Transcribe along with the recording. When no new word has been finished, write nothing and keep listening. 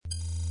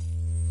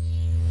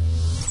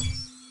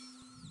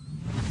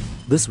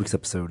This week's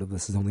episode of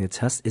This Is Only a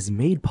Test is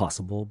made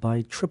possible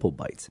by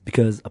TripleByte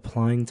because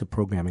applying to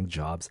programming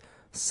jobs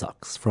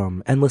sucks.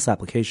 From endless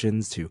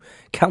applications to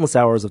countless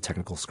hours of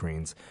technical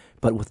screens.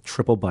 But with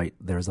TripleByte,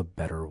 there's a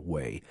better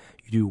way.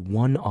 You do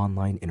one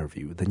online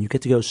interview, then you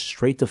get to go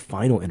straight to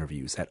final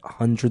interviews at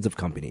hundreds of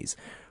companies,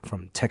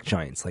 from tech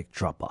giants like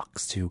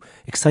Dropbox to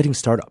exciting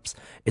startups.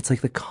 It's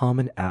like the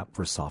common app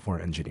for software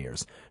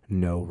engineers.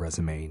 No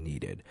resume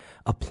needed.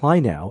 Apply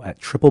now at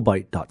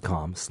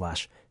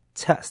triplebyte.com/test.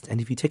 And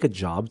if you take a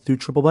job through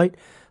TripleByte,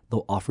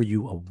 they'll offer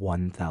you a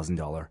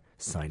 $1,000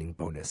 signing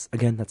bonus.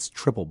 Again, that's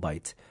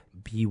TripleByte,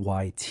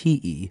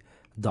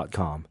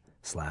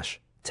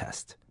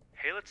 BYTE.com/test.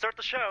 Hey, let's start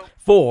the show.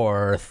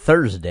 For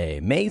Thursday,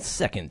 May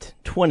 2nd,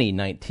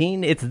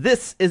 2019, it's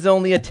This Is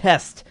Only a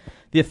Test,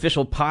 the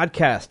official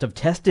podcast of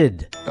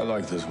Tested.com. I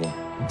like this one.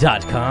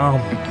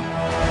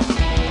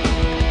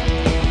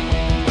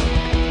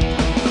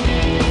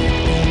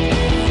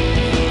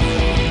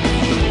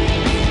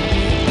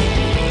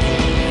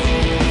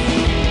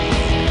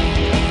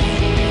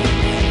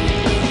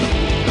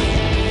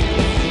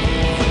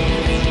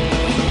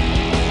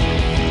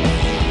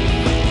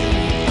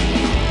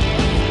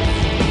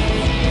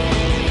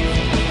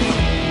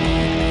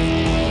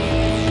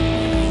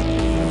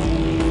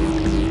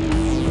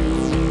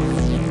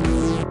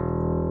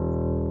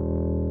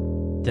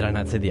 Did I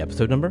not say the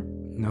episode number?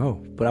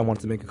 No, but I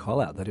wanted to make a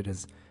call out that it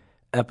is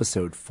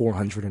episode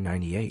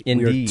 498.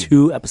 Indeed. We are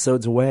 2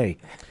 episodes away.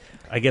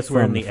 I guess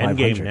we're in the from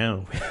Endgame 500.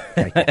 now.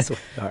 I guess we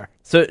are.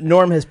 So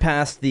Norm has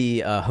passed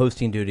the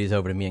hosting duties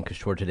over to me and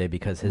Kishore today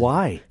because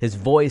Why? his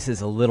voice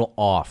is a little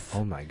off.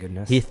 Oh my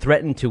goodness. He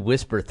threatened to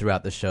whisper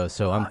throughout the show,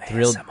 so I'm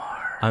thrilled. ASMR.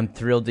 I'm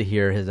thrilled to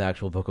hear his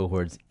actual vocal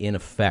cords in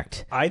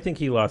effect. I think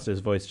he lost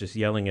his voice just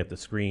yelling at the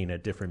screen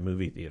at different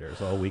movie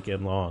theaters all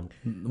weekend long.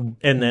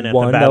 And then at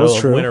One, the that Battle was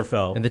of true.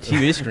 Winterfell. And the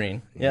TV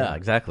screen. Yeah,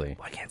 exactly.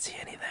 I can't see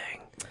anything.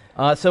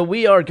 So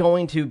we are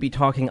going to be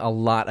talking a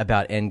lot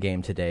about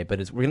Endgame today, but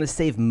we're going to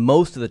save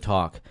most of the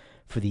talk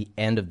for the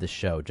end of the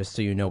show. Just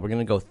so you know, we're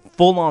going to go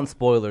full-on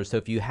spoilers. So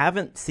if you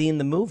haven't seen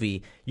the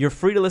movie, you're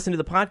free to listen to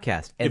the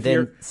podcast and if then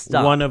you're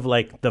stop. one of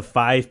like the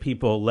 5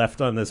 people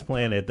left on this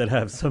planet that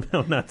have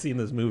somehow not seen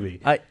this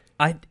movie.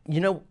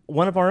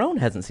 One of our own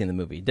hasn't seen the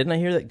movie. Didn't I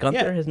hear that Gunther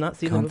Yeah. has not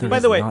seen Gunther the movie? By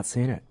has the way- not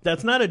seen it.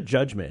 That's not a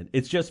judgment.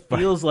 It just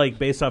feels like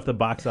based off the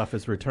box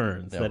office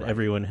returns that right.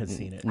 everyone has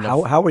seen it.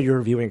 How are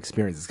your viewing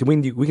experiences?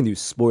 We can do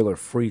spoiler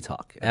free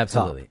talk. at the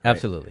Absolutely, top, right?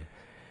 absolutely.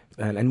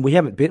 And we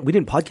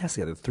didn't podcast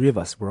together. The 3 of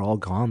us were all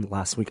gone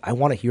last week. I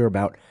want to hear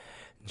about,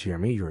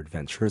 Jeremy, your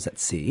adventures at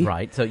sea.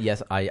 Right. So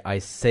yes, I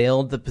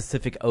sailed the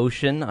Pacific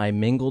Ocean. I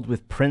mingled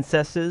with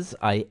princesses.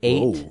 I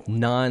ate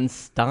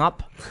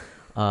nonstop.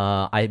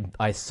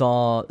 I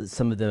saw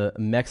some of the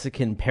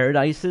Mexican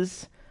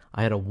paradises.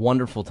 I had a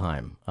wonderful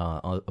time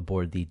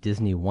aboard the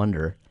Disney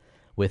Wonder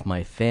with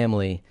my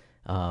family.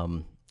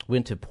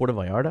 Went to Puerto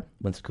Vallarta,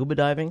 went scuba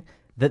diving.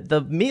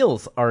 The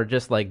meals are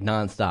just like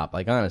nonstop.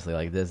 Like honestly,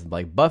 like this,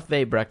 like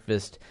buffet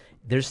breakfast.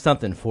 There's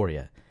something for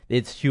you.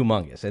 It's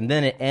humongous, and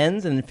then it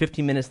ends, and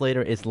 15 minutes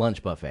later, it's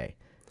lunch buffet.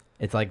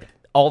 It's like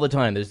all the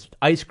time. There's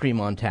ice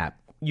cream on tap.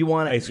 You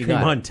want it? Ice you cream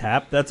got it. on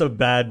tap? That's a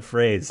bad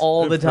phrase.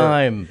 All the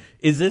time.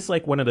 Is this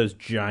like one of those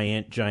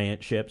giant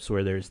ships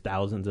where there's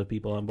thousands of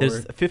people on board?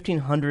 There's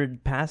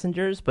 1,500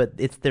 passengers, but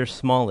it's their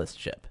smallest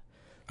ship.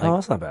 Oh,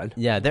 that's not bad.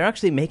 Yeah, they're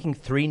actually making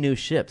 3 new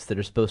ships that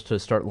are supposed to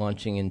start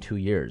launching in 2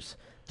 years.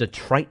 The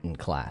Triton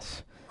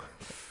class.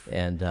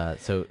 And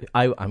so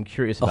I'm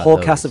curious A about whole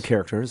those. cast of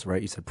characters,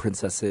 right? You said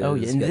princesses. Oh,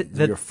 yeah, and you got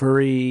the- your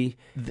furry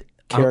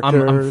I'm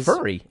characters.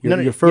 furry.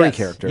 Your furry yes,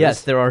 characters.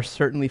 Yes, there are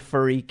certainly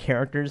furry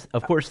characters.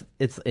 Of course,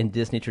 it's in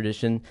Disney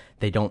tradition.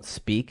 They don't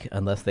speak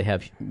unless they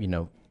have,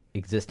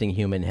 existing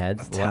human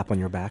heads. Tap on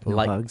your back, no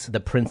like bugs. the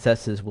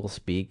princesses will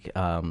speak.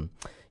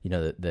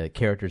 The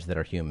characters that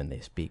are human, they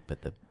speak,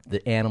 but the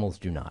animals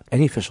do not.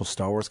 Any official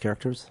Star Wars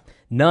characters?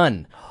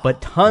 None, but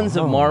tons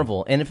Oh. of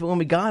Marvel. And when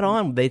we got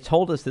on, they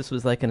told us this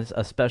was like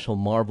a special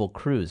Marvel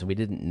cruise. We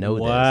didn't know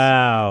this.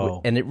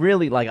 Wow. And it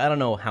really, like, I don't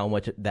know how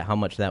much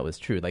that was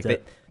true. Like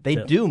they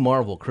do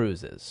Marvel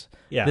cruises.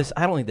 Yeah.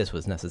 I don't think this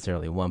was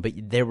necessarily one, but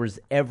there was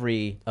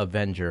every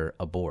Avenger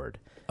aboard.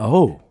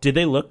 Oh. Did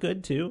they look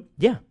good too?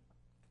 Yeah.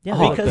 Yeah.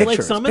 Oh, Because like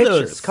pictures, some of pictures,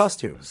 those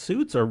costumes.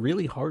 suits are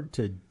really hard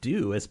to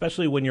do,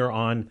 especially when you're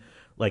on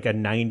like a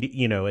 90,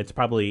 it's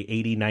probably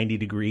 80, 90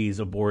 degrees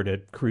aboard a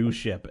cruise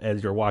ship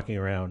as you're walking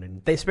around.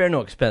 And They spare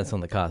no expense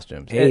on the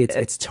costumes. Hey,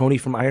 it's Tony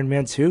from Iron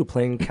Man 2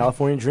 playing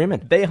California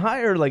Dreamin'. They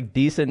hire like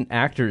decent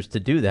actors to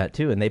do that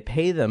too, and they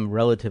pay them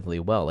relatively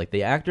well. Like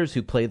the actors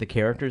who play the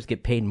characters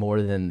get paid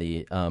more than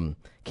the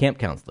camp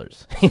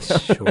counselors.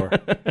 Sure.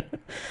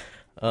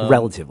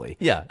 Relatively.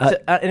 Yeah.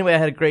 Anyway, I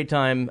had a great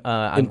time.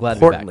 I'm glad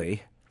to be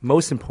back.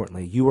 Most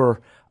importantly, you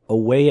were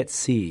away at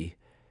sea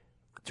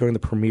during the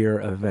premiere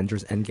of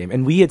Avengers Endgame.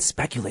 And we had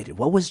speculated,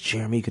 what was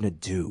Jeremy going to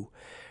do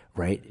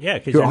right? Yeah,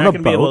 because You're you're on not a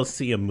going to be able boat, to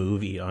see a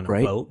movie on a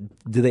right? boat.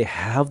 Do they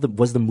have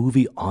was the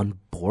movie on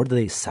board? Did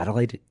they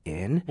satellite it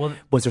in? Well-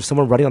 was there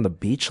someone running on the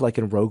beach like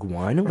in Rogue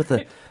One with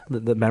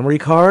the memory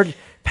card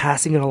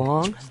passing it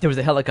along? There was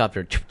a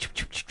helicopter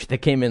that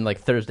came in like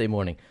Thursday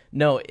morning.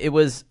 No, that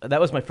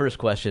was my first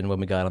question when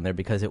we got on there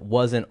because it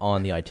wasn't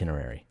on the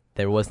itinerary.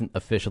 There wasn't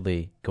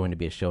officially going to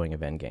be a showing of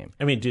Endgame.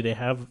 I mean, do they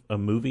have a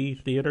movie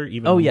theater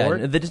even Oh more?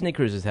 yeah, the Disney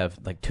cruises have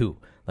like two.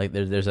 Like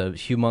there's a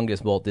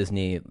humongous Walt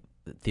Disney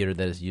theater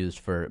that is used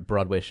for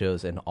Broadway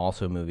shows and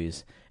also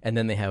movies, and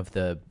then they have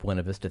the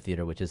Buena Vista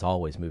Theater, which is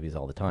always movies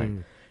all the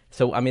time.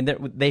 So I mean,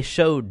 they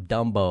showed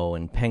Dumbo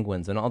and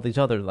Penguins and all these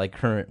other like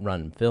current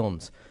run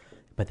films,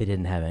 but they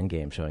didn't have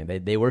Endgame showing.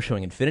 They were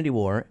showing Infinity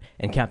War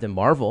and Captain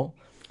Marvel.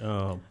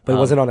 Oh, But it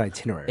wasn't on the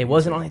itinerary. It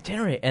wasn't on the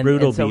itinerary. And,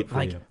 Brutal and so, beat for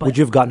like, you. but Would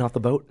you have gotten off the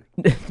boat?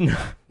 no,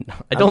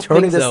 I don't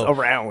turning think this so.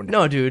 around.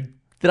 No, dude.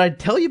 Did I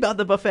tell you about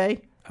the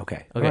buffet?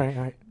 Okay. Okay.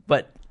 All right.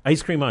 But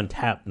ice cream on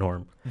tap,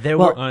 Norm. there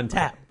Well- were On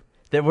tap.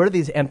 there were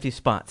these empty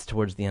spots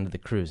towards the end of the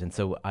cruise, and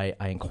so I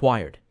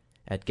inquired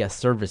at guest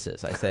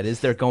services. I said, "Is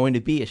there going to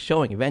be a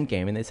showing of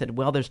Endgame?" And they said,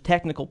 "Well, there's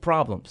technical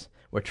problems.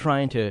 We're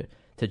trying to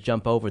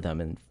jump over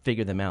them and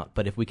figure them out.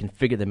 But if we can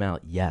figure them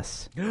out,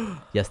 yes,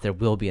 yes, there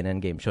will be an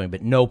Endgame showing,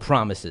 but no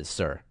promises,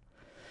 sir."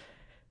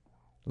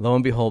 Lo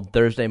and behold,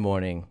 Thursday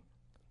morning,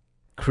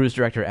 cruise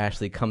director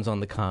Ashley comes on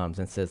the comms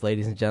and says,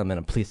 "Ladies and gentlemen,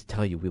 I'm pleased to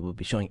tell you we will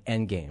be showing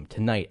Endgame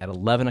tonight at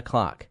 11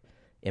 o'clock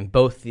in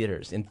both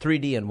theaters, in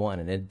 3D in one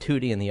and in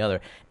 2D in the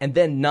other, and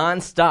then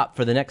nonstop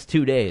for the next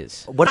 2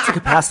 days." What's the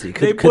capacity?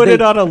 They put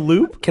it on a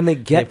loop? Can they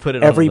get put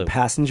it on every a loop.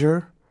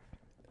 passenger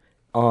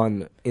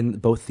in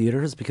both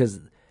theaters? Because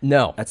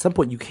No, at some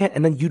point you can't,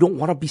 and then you don't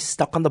want to be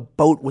stuck on the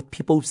boat with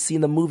people who've seen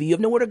the movie. You have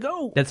nowhere to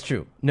go. that's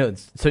true. No,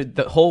 so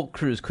the whole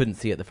cruise couldn't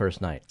see it the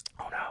first night.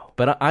 Oh no.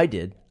 But I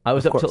did. I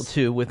was up till course.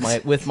 2 with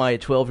my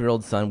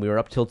 12-year-old son. We were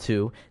up till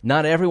 2.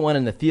 Not everyone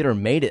in the theater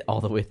made it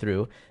all the way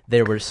through.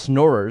 There were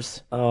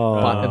snorers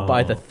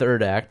by the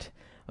third act.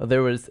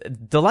 There were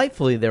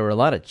a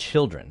lot of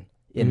children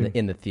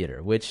in the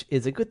theater, which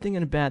is a good thing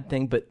and a bad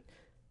thing. But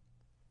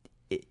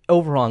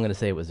overall, I'm going to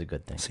say it was a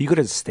good thing. So you could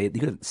have stayed.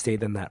 You could have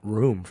stayed in that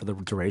room for the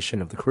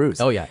duration of the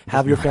cruise. Oh, yeah.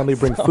 Have your family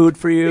bring food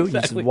for you. You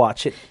Exactly. just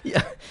watch it.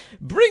 Yeah,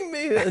 bring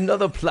me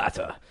another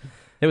platter.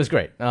 It was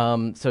great.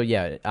 So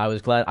yeah, I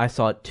was glad. I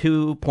saw it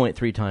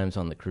 2.3 times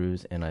on the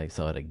cruise, and I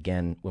saw it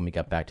again when we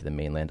got back to the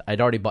mainland.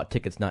 I'd already bought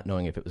tickets, not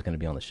knowing if it was going to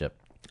be on the ship.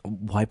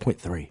 Why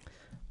 0.3?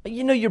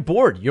 You know, you're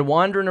bored. You're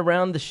wandering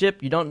around the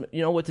ship. You don't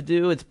know what to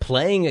do. It's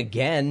playing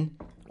again.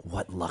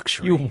 What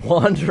luxury! You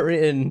wander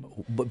in.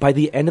 But by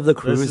the end of the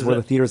cruise, is where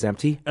a- the theater's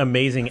empty.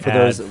 Amazing For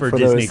ad those- for for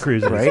Disney those-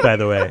 cruises, right? by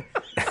the way.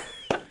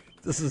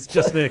 This is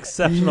just an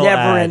exceptional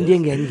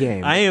Never-ending ad.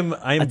 Endgame. I'm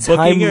A booking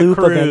time a loop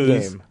of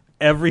cruise Endgame.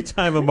 every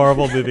time a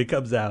Marvel movie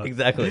comes out.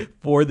 Exactly.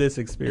 For this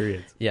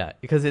experience. Yeah,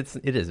 because it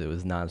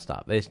was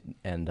nonstop.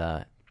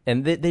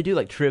 They do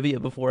like trivia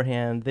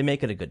beforehand. They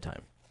make it a good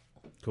time.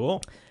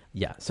 Cool.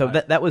 Yeah, so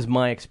that was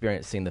my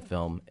experience seeing the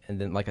film, and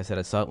then like I said,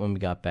 I saw it when we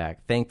got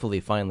back. Thankfully,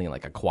 finally in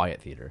like a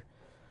quiet theater.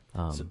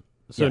 So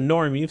Yeah.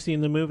 Norm, you've seen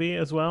the movie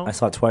as well? I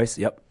saw it twice.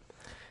 Yep.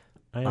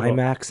 I-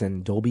 IMAX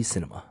and Dolby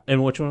Cinema.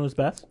 And which one was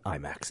best?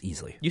 IMAX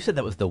easily. You said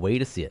that was the way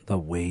to see it. The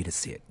way to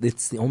see it.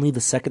 It's only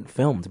the second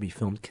film to be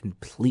filmed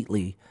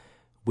completely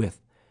with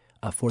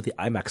for the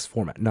IMAX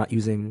format, not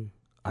using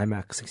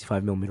IMAX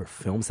 65mm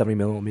film,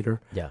 70mm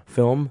Yeah.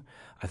 film.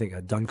 I think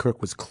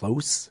Dunkirk was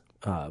close,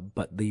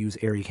 but they use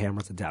area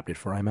cameras adapted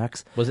for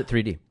IMAX. Was it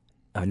 3D?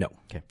 No.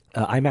 Okay.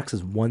 IMAX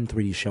is one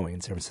 3D showing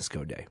in San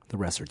Francisco a day. The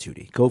rest are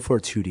 2D. Go for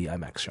a 2D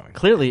IMAX showing.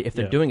 Clearly, if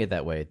they're Yeah. doing it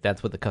that way,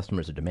 that's what the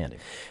customers are demanding.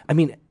 I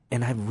mean,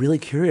 and I'm really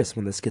curious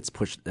when this gets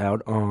pushed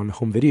out on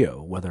home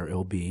video, whether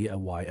it'll be a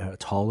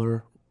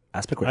taller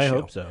aspect ratio. I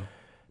hope so.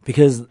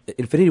 Because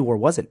Infinity War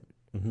wasn't.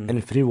 And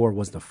Infinity War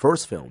was the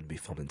first film to be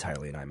filmed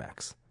entirely in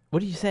IMAX.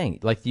 What are you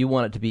saying? Like, do you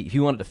want it to be? If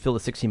you want it to fill a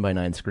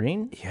 16:9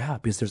 screen, Yeah,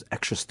 because there's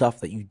extra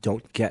stuff that you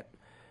don't get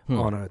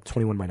on a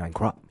 21:9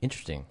 crop.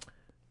 interesting.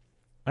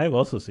 I've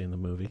also seen the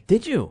movie.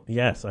 Did you?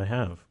 Yes, I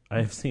have.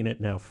 I've seen it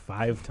now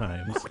 5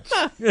 times.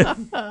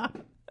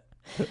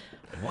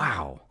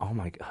 Wow. Oh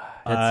my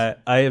god.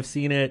 I have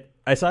seen it.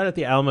 I saw it at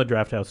the Alamo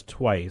Drafthouse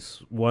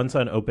twice. Once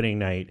on opening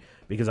night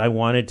because I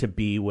wanted to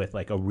be with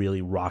like a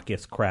really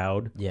raucous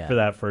crowd Yeah. for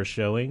that first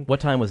showing. What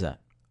time was that?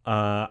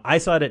 I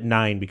saw it at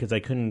 9 because I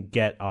couldn't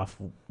get off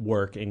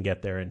work and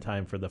get there in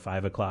time for the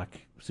 5 o'clock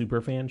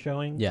Superfan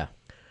showing. Yeah.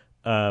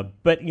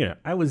 But you know,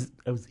 I was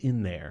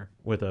in there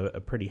with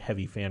a pretty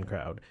heavy fan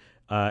crowd,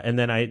 and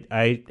then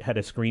I had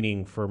a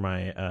screening for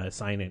my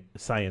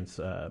science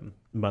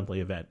monthly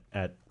event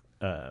at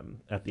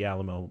the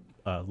Alamo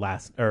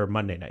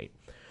Monday night.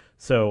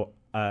 So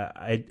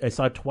I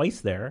saw it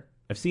twice there.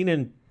 I've seen it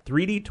in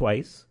 3D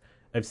twice.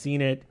 I've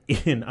seen it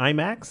in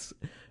IMAX.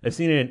 I've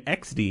seen it in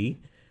XD,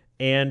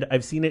 and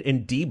I've seen it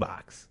in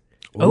D-Box.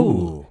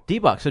 Oh,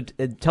 D-Box. So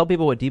tell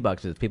people what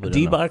D-Box is. People don't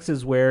know. D-Box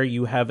is where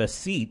you have a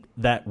seat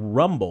that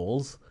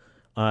rumbles.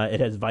 It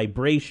has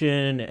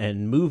vibration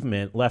and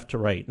movement left to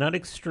right. Not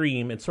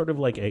extreme. It's sort of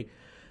like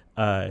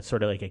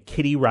sort of like a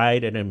kiddie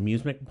ride at an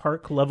amusement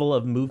park level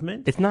of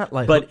movement. It's not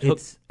like but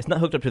it's not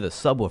hooked up to the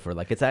subwoofer.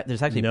 Like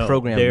there's actually no,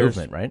 programmed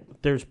movement, right?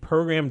 There's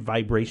programmed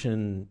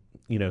vibration,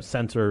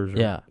 sensors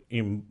or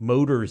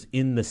motors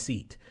in the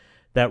seat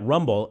that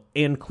rumble,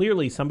 and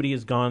clearly somebody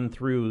has gone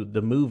through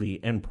the movie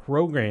and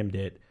programmed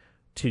it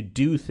to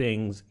do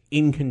things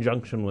in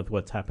conjunction with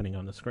what's happening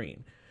on the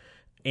screen.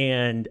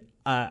 And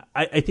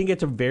I think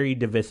it's a very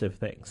divisive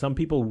thing. Some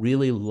people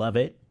really love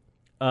it.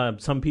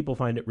 Some people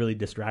find it really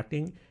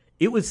distracting.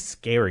 It was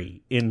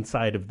scary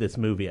inside of this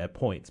movie at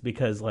points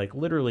because, like,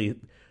 literally,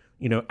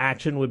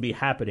 action would be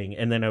happening,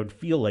 and then I would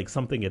feel like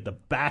something at the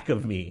back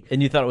of me.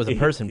 And you thought it was a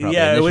person, probably.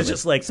 Yeah, initially. it was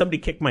just like somebody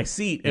kicked my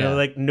seat, and I was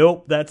like,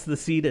 nope, that's the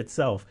seat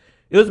itself.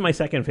 It was my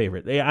second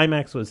favorite. The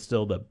IMAX was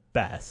still the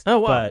best. Oh,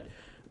 wow. But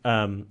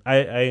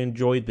I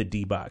enjoyed the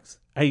D-Box.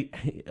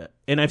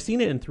 And I've seen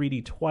it in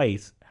 3D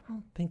twice. I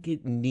don't think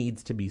it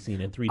needs to be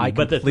seen in 3D. I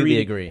completely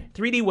agree.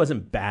 3D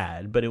wasn't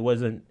bad, but it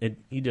wasn't.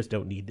 You just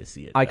don't need to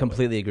see it. I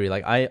completely agree.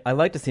 Like I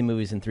like to see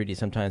movies in 3D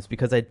sometimes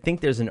because I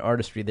think there's an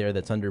artistry there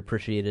that's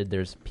underappreciated.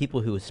 There's people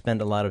who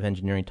spend a lot of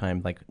engineering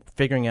time like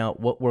figuring out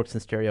what works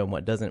in stereo and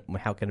what doesn't.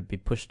 How can it be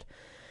pushed?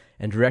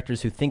 And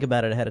directors who think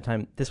about it ahead of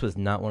time. This was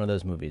not one of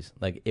those movies.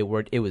 Like it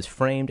worked. It was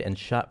framed and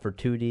shot for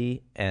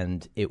 2D,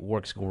 and it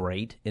works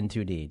great in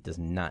 2D. It does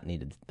not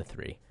need the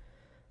 3.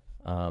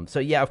 So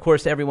yeah, of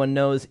course, everyone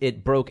knows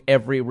it broke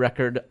every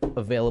record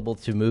available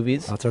to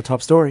movies. That's our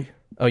top story.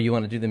 Oh, you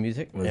want to do the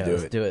music?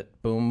 Let's do it.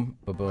 Boom,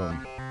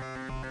 ba-boom.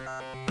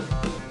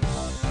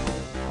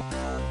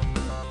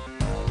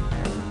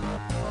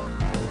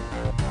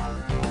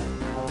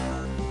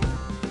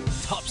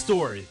 Top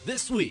story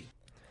this week.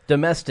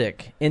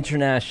 Domestic,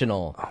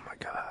 international. Oh my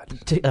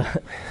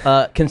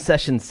God.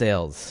 Concession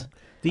sales.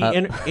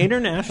 The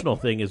international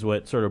thing is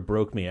what sort of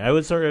broke me.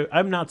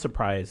 I'm not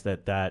surprised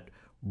that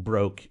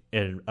broke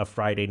in a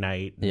Friday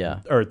night,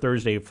 or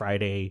Thursday,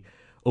 Friday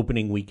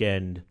opening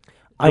weekend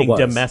thing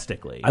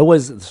domestically. I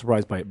was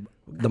surprised by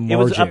the margin. It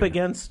was up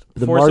against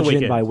the Force margin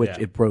Awakens, by which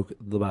it broke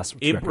the last.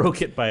 It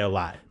broke it by a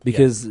lot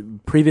because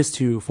previous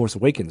to Force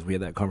Awakens, we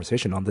had that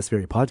conversation on this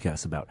very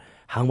podcast about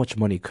how much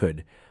money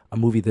could a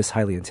movie this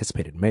highly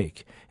anticipated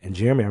make. And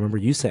Jeremy, I remember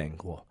you saying,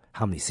 "Well,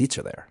 how many seats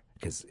are there?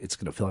 Because it's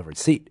going to fill every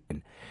seat."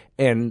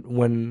 And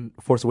when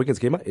Force Awakens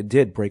came out, it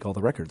did break all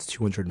the records: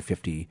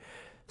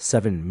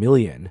 257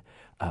 million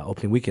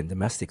opening weekend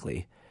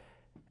domestically.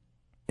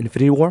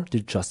 Infinity War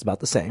did just about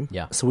the same.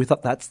 Yeah. So we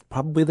thought that's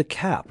probably the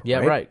cap. Yeah,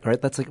 right.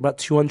 That's like about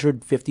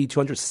 250,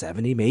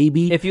 270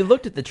 maybe. If you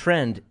looked at the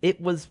trend,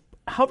 it was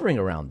hovering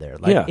around there.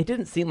 Like it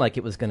didn't seem like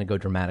it was going to go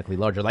dramatically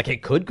larger. Like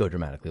it could go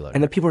dramatically larger.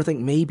 And then people are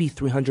thinking maybe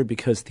 300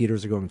 because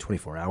theaters are going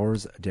 24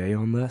 hours a day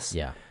on this.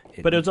 Yeah.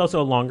 But it's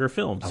also a longer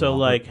film. So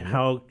like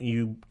how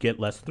you get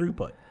less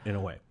throughput in a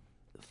way.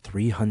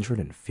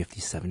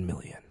 357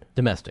 million.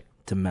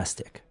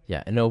 Domestic.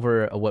 Yeah, and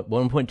over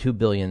 1.2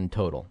 billion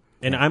total.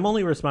 And I'm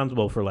only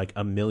responsible for like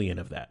 1 million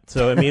of that.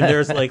 So I mean,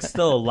 there's like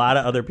still a lot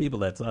of other people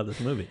that saw this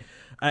movie.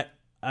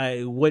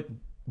 What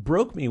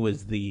broke me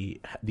was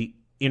the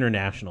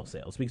international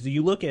sales, because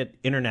you look at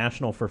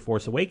international for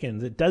Force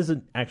Awakens, it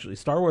doesn't actually.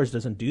 Star Wars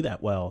doesn't do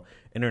that well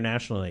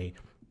internationally.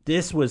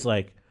 This was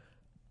like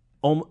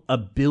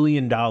 $1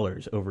 billion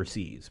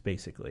overseas,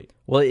 basically.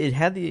 Well, it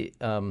had the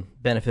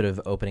benefit of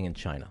opening in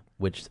China,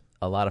 which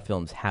a lot of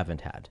films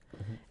haven't had.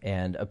 Mm-hmm.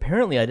 And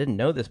apparently, I didn't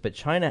know this, but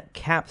China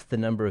caps the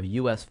number of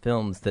U.S.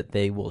 films that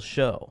they will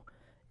show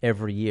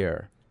every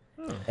year.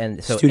 Oh.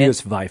 And so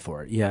studios vie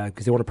for it,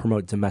 because they want to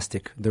promote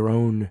their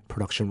own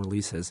production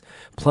releases.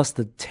 Plus,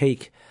 the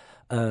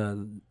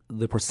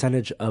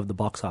percentage of the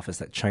box office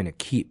that China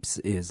keeps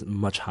is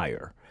much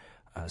higher.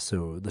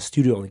 So the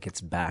studio only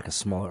gets back a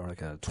smaller,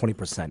 like a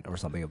 20% or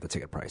something of the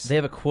ticket price. They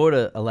have a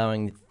quota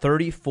allowing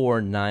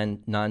 34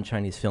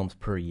 non-Chinese films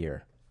per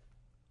year.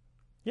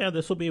 Yeah,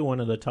 this will be one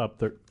of the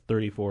top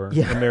 34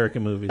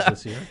 American movies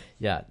this year.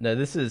 Yeah, no,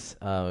 this is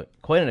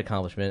quite an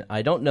accomplishment.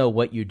 I don't know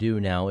what you do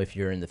now if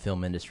you're in the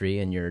film industry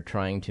and you're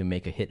trying to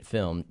make a hit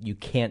film. You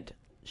can't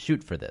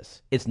shoot for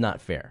this. It's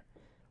not fair,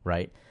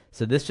 right?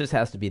 So this just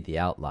has to be the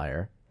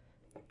outlier.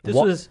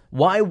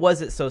 Why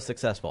was it so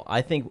successful?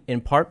 I think in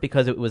part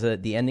because it was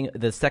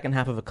the second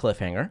half of a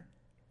cliffhanger.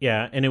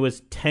 Yeah, and it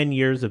was 10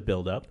 years of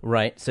buildup.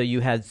 Right, so you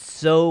had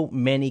so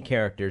many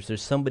characters.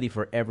 There's somebody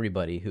for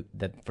everybody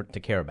to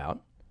care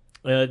about.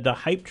 The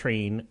hype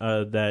train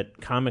that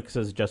comics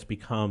has just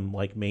become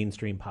like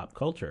mainstream pop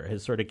culture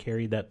has sort of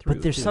carried that through.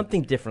 But there's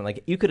something different.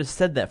 Like you could have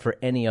said that for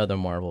any other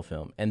Marvel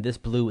film, and this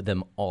blew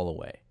them all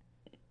away.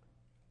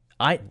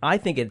 I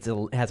think it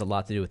has a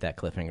lot to do with that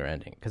cliffhanger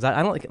ending, because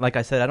I don't like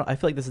I said I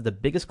feel like this is the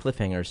biggest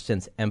cliffhanger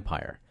since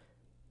Empire.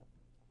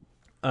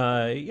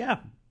 Yeah.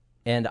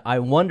 And I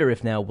wonder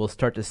if now we'll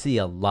start to see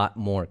a lot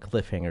more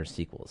cliffhanger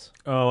sequels.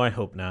 Oh, I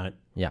hope not.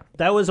 Yeah.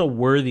 That was a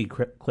worthy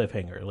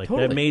cliffhanger. Like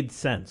Totally. That made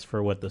sense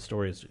for what the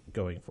story is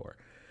going for.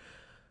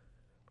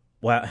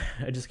 Wow,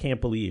 I just can't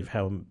believe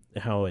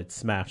how it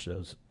smashed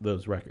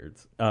those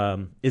records.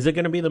 Is it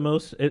going to be the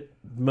most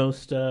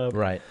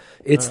right?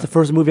 It's the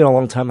first movie in a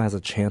long time that has a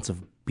chance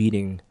of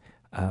beating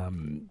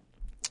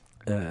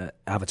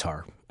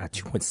Avatar at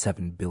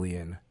 2.7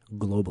 billion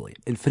globally.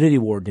 Infinity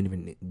War didn't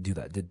even do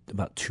that; did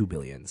about 2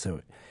 billion. So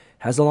it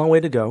has a long way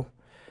to go.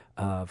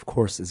 Of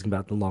course, it's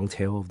about the long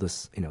tail of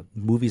this.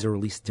 Movies are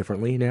released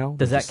differently now.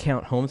 Does that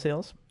count home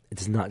sales? It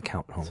does not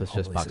count home. So it's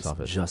home just releases, box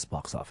office. Just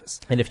box office.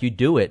 And if you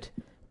do it,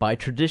 by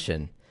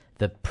tradition,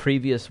 the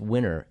previous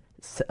winner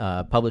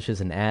publishes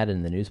an ad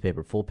in the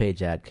newspaper,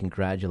 full-page ad,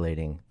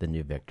 congratulating the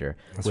new victor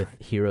with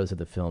heroes of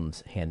the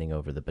films handing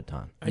over the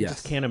baton. I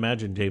just can't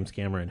imagine James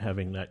Cameron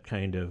having that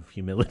kind of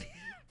humility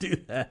to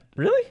do that.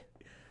 Really?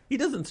 He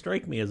doesn't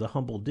strike me as a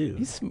humble dude.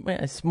 He's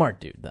a smart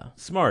dude, though.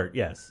 Smart,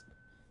 yes.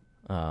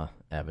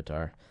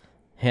 Avatar.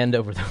 Hand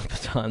over the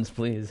batons,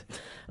 please.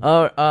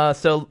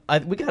 So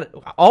we got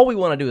all we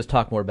want to do is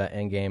talk more about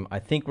Endgame. I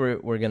think we're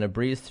going to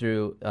breeze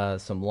through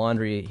some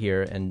laundry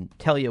here and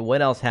tell you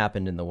what else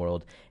happened in the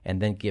world,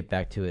 and then get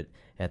back to it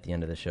at the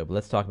end of the show. But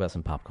let's talk about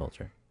some pop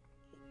culture.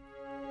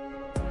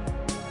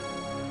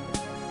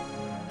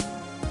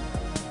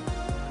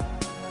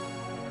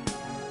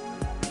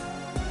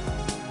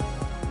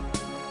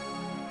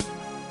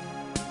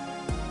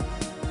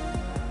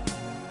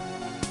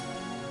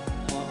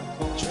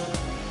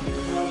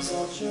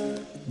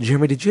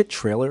 Jeremy, did you get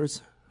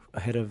trailers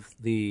ahead of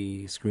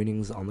the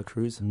screenings on the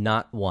cruise?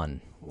 Not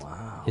one.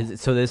 Wow.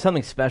 So there's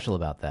something special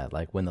about that.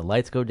 Like when the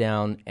lights go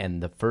down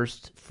and the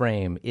first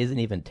frame isn't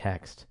even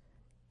text.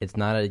 It's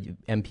not a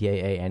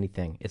MPAA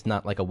anything. It's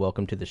not like a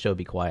welcome to the show,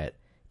 be quiet.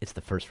 It's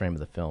the first frame of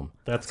the film.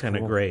 That's kind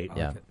of great.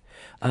 Yeah.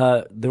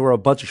 There were a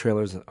bunch of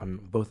trailers on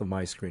both of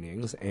my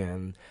screenings,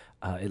 and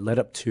it led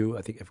up to,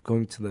 I think, if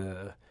going to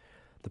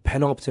the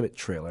penultimate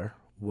trailer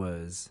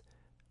was...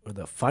 or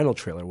the final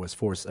trailer was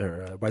Rise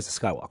of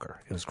Skywalker.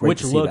 It was great Which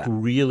to see looked that.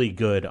 really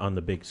good on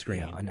the big screen.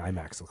 Yeah, on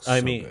IMAX looks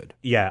good.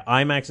 Yeah,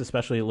 IMAX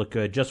especially it looked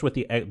good just with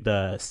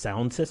the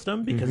sound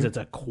system because it's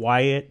a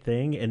quiet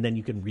thing, and then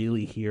you can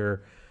really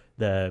hear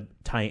the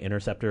TIE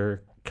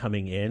Interceptor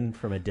coming in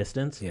from a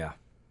distance. Yeah.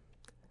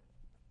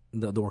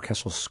 The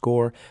orchestral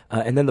score.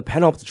 And then the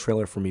penultimate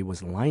trailer for me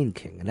was Lion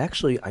King. And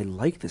actually, I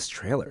like this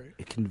trailer.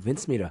 It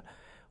convinced me to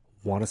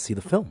want to see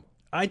the film.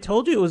 I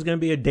told you it was going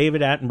to be a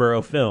David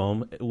Attenborough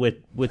film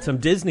with some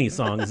Disney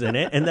songs in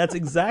it, and that's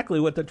exactly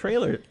what the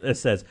trailer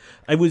says.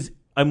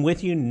 I'm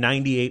with you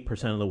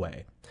 98% of the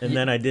way, and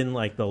then I didn't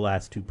like the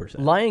last 2%.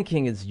 Lion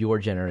King is your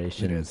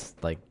generation's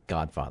like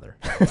Godfather.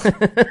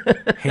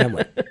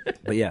 Hamlet.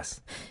 But yes.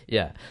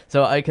 Yeah.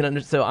 So I can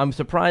understand. So I'm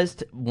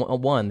surprised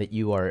one that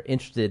you are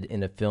interested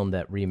in a film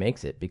that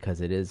remakes it because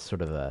it is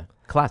sort of a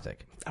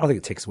classic. I don't think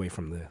it takes away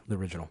from the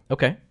original.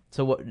 Okay.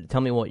 So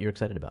tell me what you're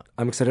excited about.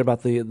 I'm excited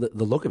about the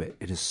look of it.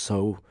 It is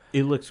so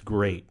It looks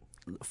great.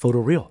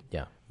 photoreal.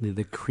 Yeah.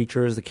 The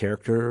creatures, the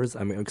characters.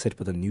 I'm excited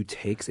for the new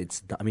takes.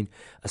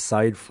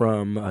 Aside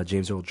from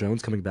James Earl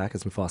Jones coming back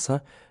as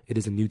Mufasa, it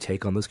is a new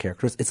take on those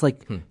characters. It's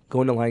like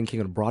going to Lion King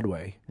on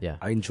Broadway. Yeah.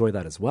 I enjoy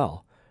that as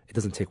well. It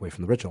doesn't take away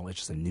from the original. It's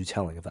just a new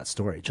telling of that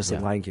story. Just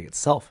like Lion King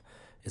itself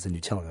is a new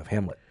telling of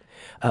Hamlet.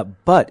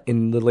 But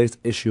in the latest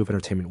issue of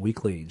Entertainment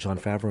Weekly, Jon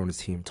Favreau and his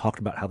team talked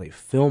about how they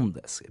filmed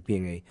this, it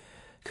being a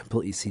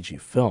completely CG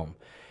film.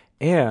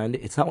 And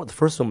it's not what the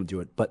first film would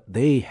do it, but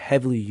they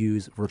heavily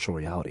use virtual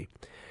reality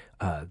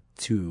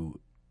to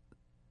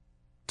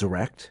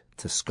direct,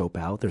 to scope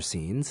out their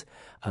scenes.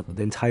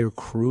 The entire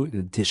crew, in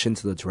addition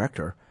to the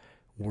director,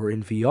 were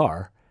in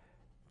VR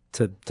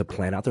to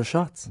plan out their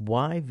shots.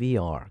 Why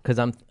VR? Because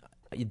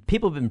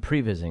people have been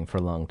pre-visiting for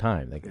a long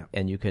time,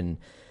 and you can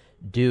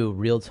do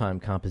real-time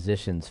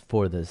compositions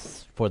for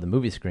the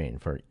movie screen,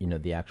 for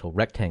the actual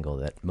rectangle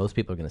that most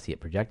people are going to see it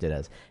projected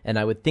as. And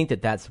I would think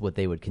that that's what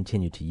they would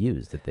continue to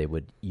use, that they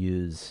would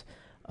use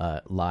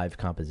live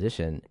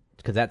composition,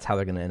 because that's how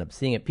they're going to end up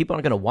seeing it. People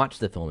aren't going to watch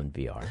the film in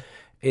VR.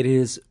 It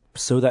is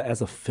so that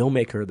as a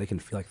filmmaker, they can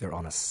feel like they're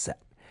on a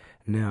set.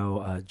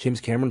 Now,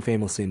 James Cameron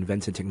famously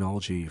invented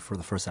technology for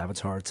the first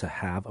Avatar to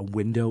have a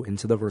window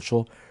into the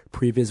virtual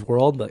previs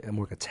world, like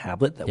more like a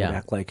tablet that would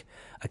act like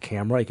a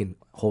camera. You can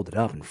hold it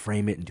up and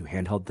frame it and do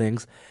handheld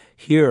things.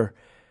 Here,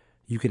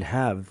 you can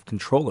have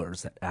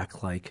controllers that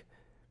act like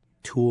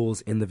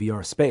tools in the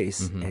VR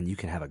space, and you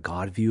can have a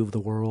God view of the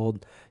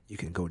world. You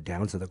can go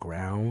down to the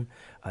ground.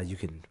 You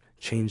can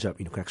change up.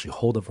 You can actually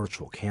hold a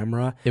virtual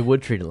camera. It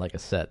would treat it like a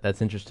set.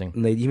 That's interesting.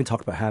 And they even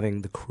talked about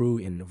having the crew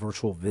in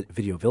virtual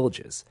video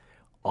villages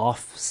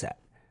offset,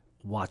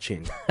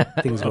 watching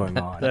things going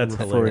on, That's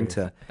and referring hilarious.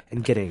 to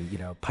and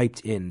getting piped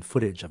in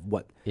footage of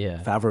what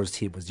Favreau's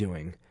team was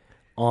doing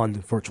on the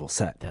virtual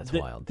set. That's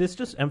wild. This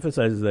just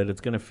emphasizes that it's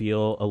going to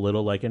feel a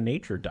little like a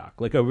nature doc,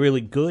 like a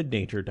really good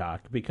nature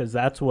doc, because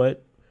that's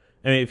what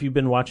if you've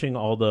been watching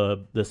all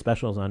the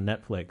specials on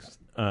Netflix,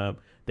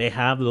 they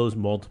have those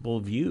multiple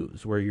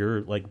views where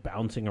you're like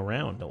bouncing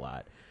around a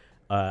lot.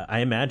 I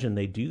imagine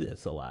they do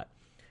this a lot.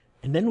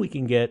 And then we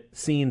can get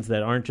scenes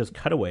that aren't just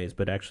cutaways,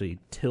 but actually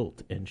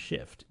tilt and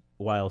shift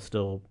while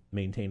still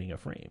maintaining a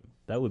frame.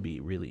 That would be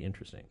really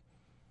interesting.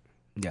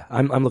 Yeah,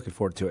 I'm looking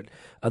forward to it.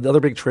 The other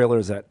big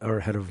trailers that are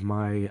ahead of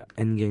my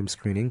Endgame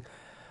screening,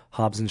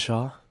 Hobbs and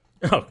Shaw.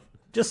 Oh,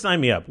 Just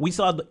sign me up. We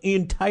saw the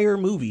entire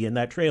movie in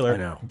that trailer. I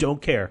know.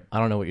 Don't care. I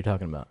don't know what you're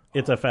talking about.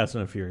 It's a Fast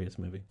and Furious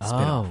movie.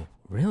 Spin-off. Oh,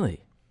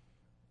 really?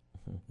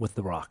 With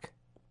The Rock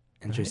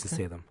and Jason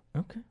Statham.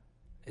 Okay.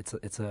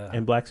 It's a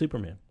And Black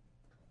Superman.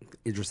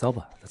 Idris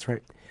Elba. That's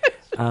right.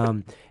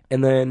 And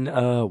then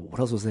what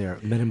else was there?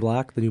 Men in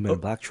Black, the new Men in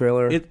Black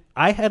trailer.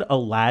 I had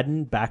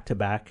Aladdin back to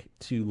back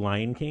to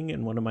Lion King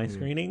in one of my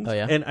screenings. Oh,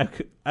 yeah? And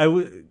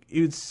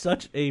it was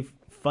such a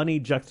funny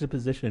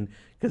juxtaposition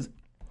because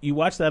you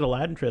watch that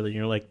Aladdin trailer and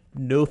you're like,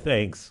 no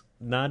thanks,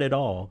 not at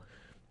all.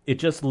 It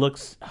just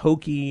looks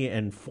hokey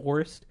and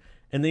forced.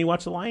 And then you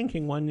watch the Lion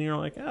King one and you're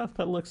like, oh,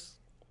 that looks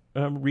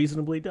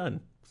reasonably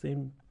done.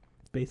 Same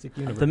basic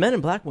universe. The Men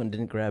in Black one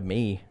didn't grab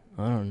me.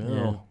 I don't know.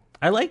 Yeah.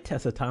 I like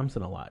Tessa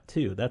Thompson a lot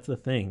too. That's the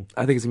thing.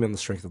 I think it's gonna be on the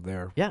strength of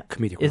their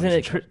comedic Isn't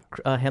it relationship.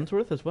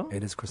 Hemsworth as well?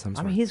 It is Chris Hemsworth.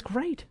 I mean, he's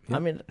great. Yep. I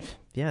mean,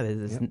 yeah,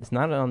 it's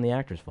not on the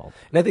actor's fault.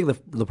 And I think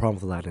the problem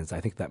with Aladdin is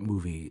I think that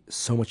movie,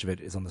 so much of it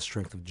is on the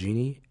strength of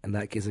Genie, and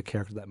that is a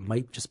character that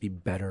might just be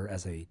better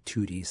as a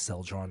 2D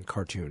cel-drawn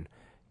cartoon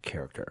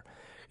character.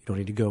 You don't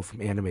need to go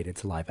from animated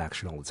to live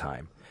action all the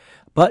time.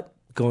 But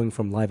going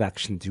from live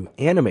action to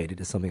animated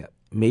is something that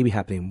may be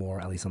happening more,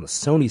 at least on the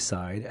Sony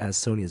side, as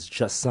Sony has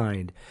just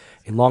signed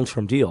a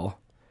long-term deal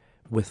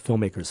with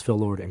filmmakers Phil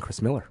Lord and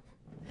Chris Miller.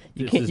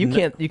 You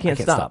can't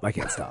stop. I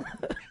can't stop.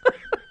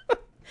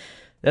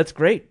 That's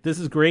great. This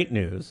is great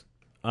news.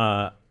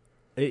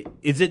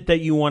 Is it that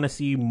you want to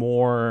see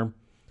more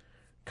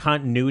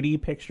continuity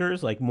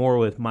pictures, like more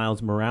with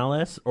Miles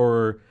Morales,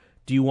 or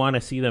do you want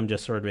to see them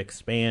just sort of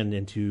expand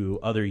into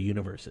other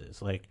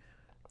universes? Like,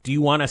 do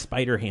you want a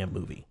Spider-Ham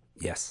movie?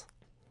 Yes.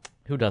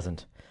 Who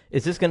doesn't?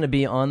 Is this going to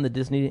be on the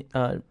Disney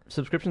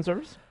subscription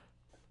service?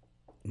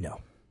 No.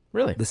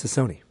 Really? This is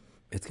Sony.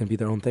 It's going to be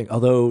their own thing.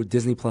 Although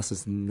Disney Plus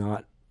is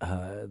not,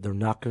 they're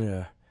not going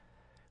to,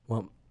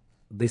 well,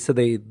 they said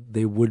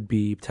they would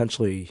be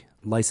potentially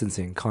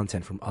licensing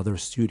content from other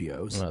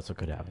studios. Well, that's what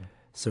could happen.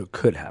 So it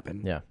could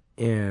happen. Yeah.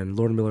 And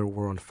Lord and Miller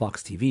were on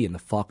Fox TV, and the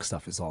Fox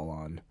stuff is all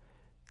on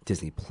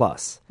Disney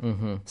Plus.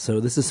 Mm-hmm. So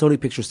this is Sony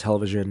Pictures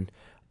Television,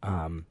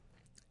 and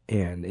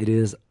it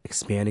is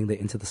expanding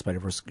into the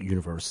Spider-Verse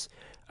universe,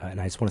 and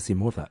I just want to see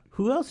more of that.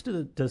 Who else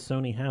does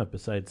Sony have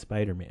besides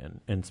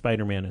Spider-Man and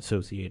Spider-Man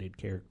associated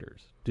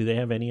characters? Do they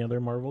have any other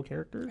Marvel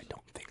characters? I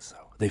don't think so.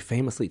 They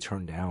famously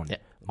turned down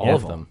all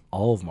of them.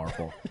 All of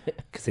Marvel,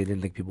 because they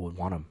didn't think people would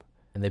want them.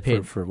 And they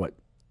paid for what?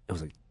 It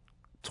was like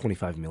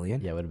 $25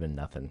 million? Yeah, it would have been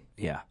nothing.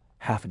 Yeah.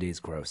 Half a day's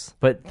gross.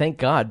 But thank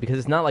God, because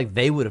it's not like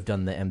they would have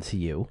done the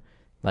MCU.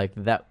 Like,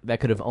 that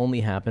could have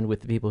only happened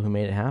with the people who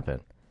made it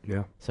happen.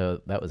 Yeah.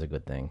 So that was a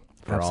good thing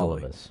for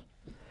Absolutely. all of us.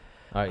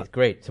 All right,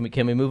 great. So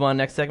can we move on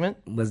next segment?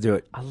 Let's do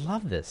it. I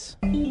love this.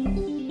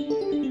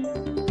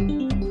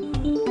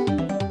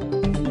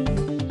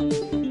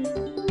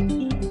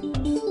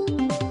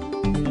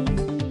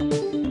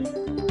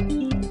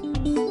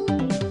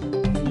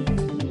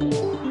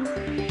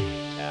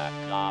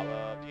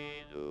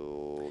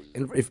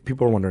 And if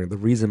people are wondering, the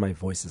reason my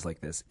voice is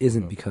like this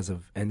isn't because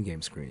of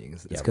Endgame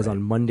screenings. It's because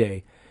on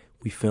Monday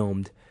we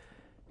filmed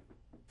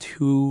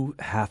 2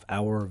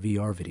 half-hour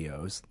VR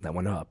videos that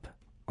went up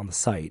on the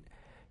site.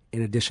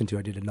 In addition to,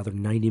 I did another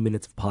 90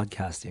 minutes of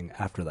podcasting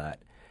after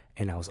that,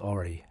 and I was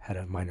already had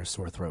a minor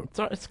sore throat.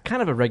 It's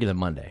kind of a regular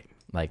Monday,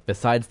 like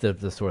besides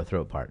the sore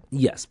throat part.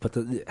 Yes, but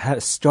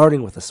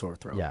starting with a sore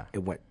throat, Yeah.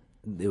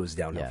 it was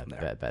downhill from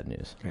there. Bad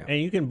news. Yeah.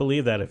 And you can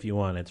believe that if you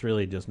want. It's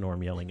really just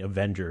Norm yelling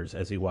Avengers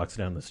as he walks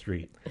down the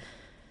street.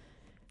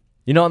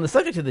 You know, on the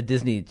subject of the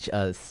Disney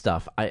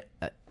stuff, I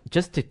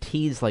just to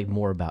tease like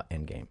more about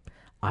Endgame,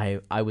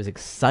 I was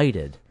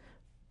excited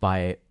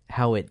by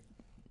how it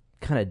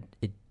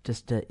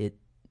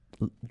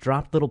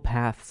dropped little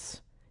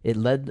paths. It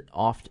led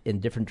off in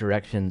different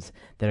directions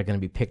that are going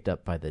to be picked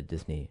up by the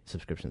Disney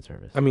subscription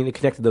service. I mean, it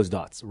connected those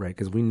dots, right?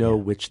 Because we know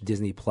which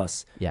Disney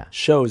Plus Yeah.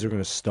 shows are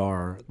going to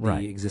star the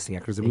Right. existing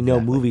actors, and we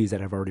know movies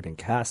that have already been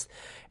cast,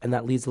 and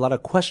that leads a lot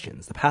of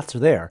questions. The paths are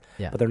there,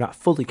 but they're not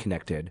fully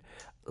connected.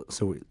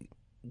 So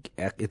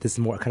this is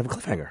more kind of a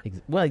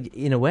cliffhanger. Well,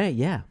 in a way,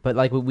 yeah. But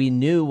like we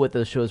knew what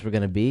those shows were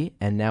going to be,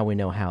 and now we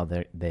know how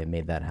they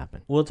made that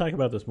happen. We'll talk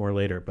about this more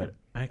later, but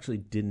I actually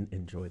didn't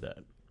enjoy that.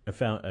 I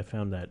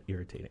found that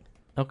irritating.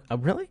 Oh,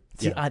 really?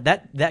 See, Yeah.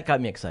 that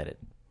got me excited.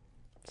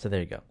 So there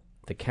you go.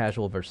 The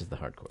casual versus the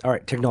hardcore. All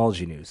right,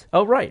 technology news.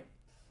 Oh, right.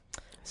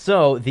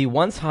 So the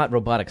once hot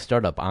robotic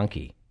startup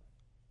Anki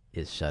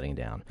is shutting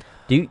down.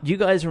 Do you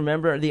guys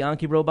remember the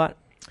Anki robot?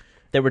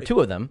 There were 2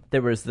 of them.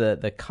 There was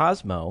the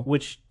Cosmo.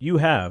 Which you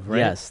have, right?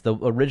 Yes, the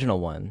original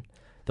one,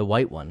 the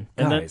white one.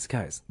 And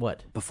Guys,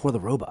 What? before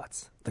the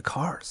robots, the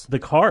cars. The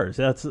cars.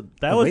 That was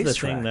the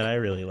racetrack. thing that I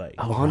really liked.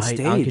 Oh, on right, stage.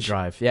 Anki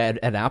Drive. Yeah,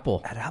 at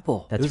Apple. At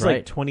Apple. That's It was right.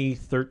 like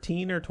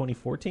 2013 or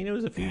 2014. It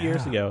was a few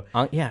years ago.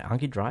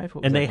 Anki Drive.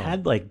 What was And that they called?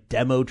 had like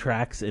demo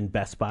tracks in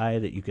Best Buy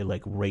that you could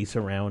like race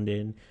around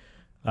in.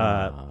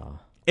 And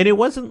it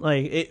wasn't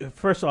like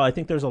first of all, I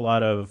think there's a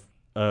lot of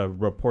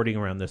reporting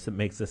around this that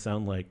makes this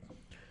sound like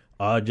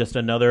just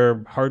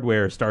another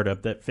hardware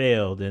startup that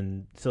failed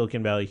and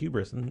Silicon Valley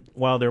hubris. And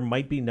while there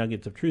might be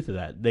nuggets of truth to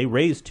that, they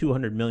raised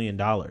 $200 million.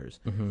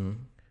 Mm-hmm.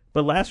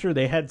 But last year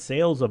they had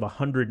sales of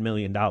 $100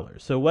 million.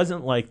 So it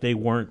wasn't like they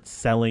weren't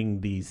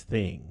selling these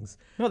things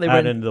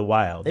out into the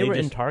wild. They were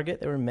in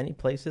Target. They were in many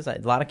places. A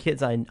lot of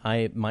kids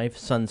my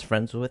son's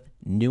friends with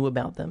knew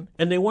about them.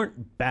 And they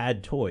weren't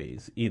bad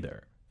toys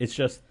either. It's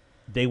just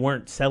they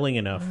weren't selling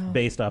enough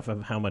based off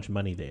of how much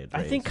money they had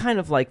raised. I think kind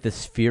of like the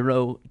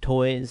Sphero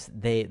toys,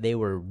 they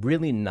were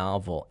really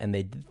novel, and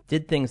they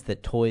did things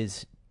that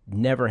toys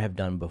never have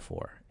done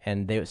before.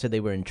 And they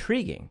were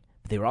intriguing,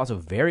 but they were also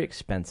very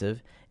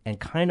expensive and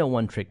kind of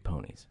one-trick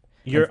ponies.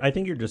 I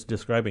think you're just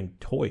describing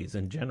toys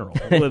in general.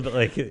 With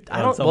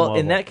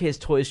in that case,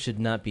 toys should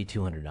not be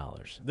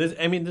 $200.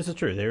 This is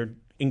true. They're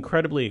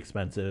incredibly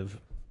expensive,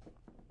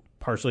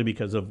 partially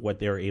because of what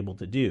they're able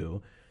to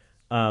do.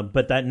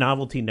 But that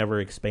novelty never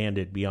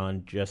expanded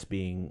beyond just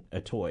being a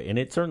toy. And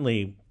it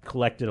certainly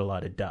collected a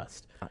lot of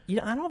dust. I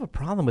don't have a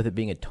problem with it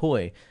being a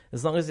toy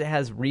as long as it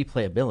has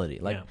replayability.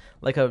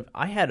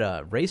 I had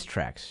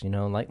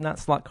racetracks, like not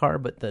slot car,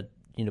 but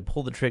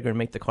pull the trigger and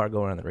make the car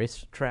go around the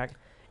racetrack.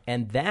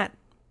 And that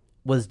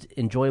was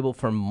enjoyable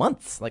for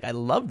months. I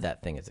loved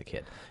that thing as a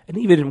kid. And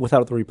even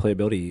without the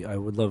replayability, I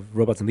would love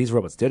robots, and these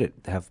robots did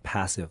it, to have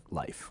passive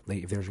life.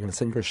 If they're going to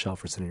sit on your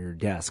shelf or sit on your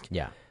desk,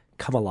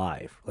 come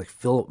alive,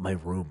 fill up my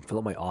room, fill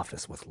up my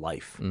office with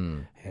life.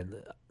 And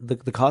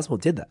the Cosmo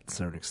did that to a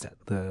certain extent.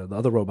 The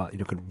other robot,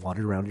 could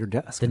wander around your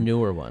desk. The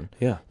newer one.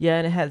 Yeah. Yeah,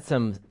 and it had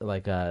some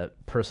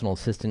personal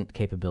assistant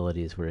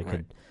capabilities where it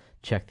could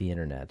check the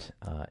internet.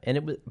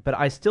 But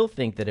I still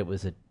think that it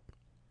was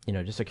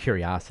just a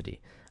curiosity.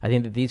 I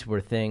think that these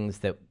were things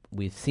that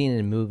we've seen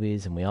in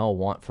movies and we all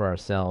want for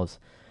ourselves,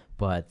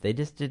 but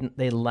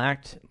they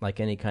lacked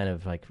any kind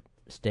of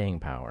staying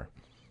power,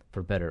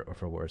 for better or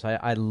for worse.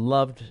 I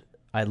loved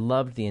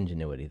the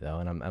ingenuity though,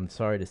 and I'm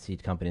sorry to see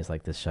companies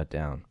like this shut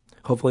down.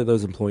 Hopefully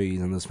those employees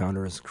and those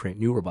founders create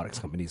new robotics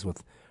companies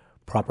with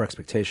proper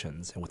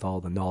expectations and with all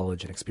the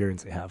knowledge and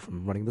experience they have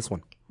from running this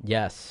one.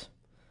 Yes.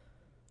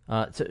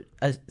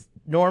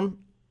 Norm,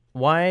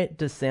 why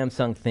does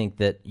Samsung think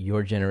that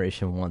your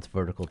generation wants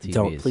vertical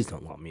TVs? Please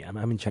don't lump me.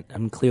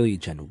 I'm clearly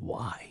Gen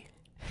Y.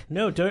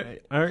 No,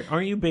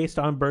 aren't you based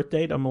on birth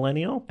date a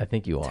millennial? I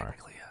think you are.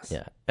 Technically,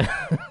 yes.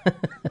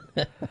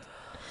 Yeah.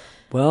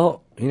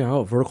 Well,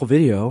 vertical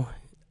video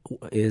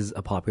is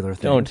a popular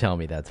thing. Don't tell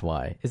me that's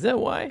why. Is that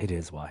why? It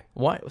is why.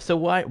 Why? So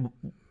why?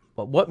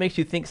 What makes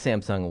you think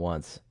Samsung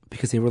wants?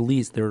 Because they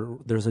released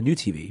there's a new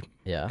TV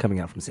coming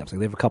out from Samsung.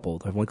 They have a couple.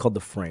 They have one called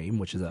the Frame,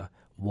 which is a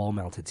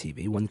wall-mounted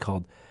TV. One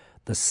called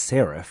the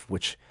Serif,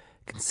 which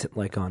can sit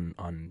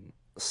on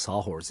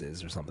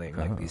sawhorses or something,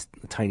 like these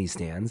tiny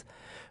stands.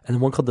 And then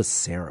one called the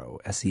Sero,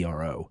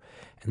 S-E-R-O.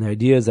 And the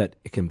idea is that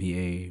it can be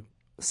a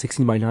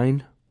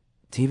 16:9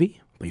 TV,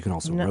 but you can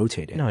also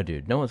rotate it. No,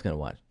 dude, no one's going to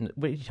watch.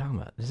 What are you talking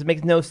about? This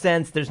makes no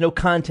sense. There's no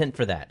content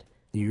for that.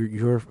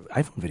 Your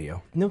iPhone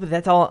video. No, but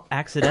that's all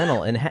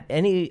accidental.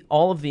 And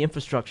all of the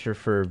infrastructure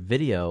for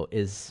video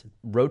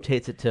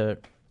rotates it to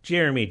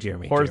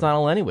Jeremy.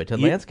 horizontal anyway, to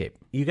landscape.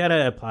 You got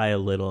to apply a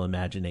little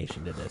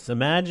imagination to this.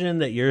 Imagine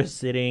that you're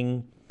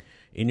sitting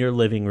in your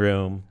living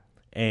room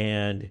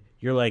and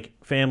you're like,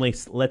 family,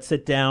 let's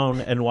sit down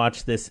and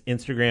watch this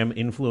Instagram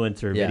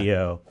influencer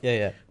video.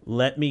 Yeah.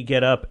 Let me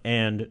get up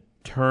and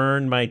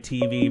turn my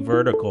TV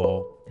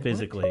vertical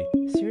physically.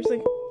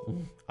 Seriously?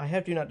 I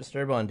have Do Not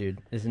Disturb on,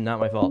 dude. This is not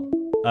my fault.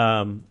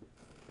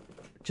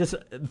 Just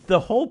the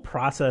whole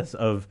process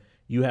of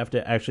you have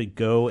to actually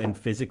go and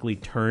physically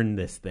turn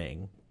this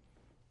thing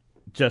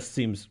just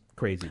seems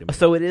crazy to me.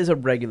 So it is a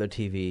regular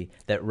TV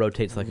that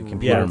rotates like a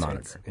computer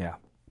monitor.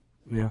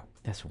 Yeah.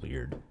 That's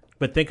weird.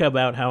 But think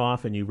about how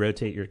often you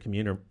rotate your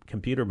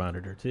computer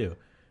monitor too.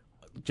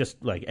 Just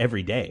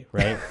every day,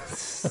 right?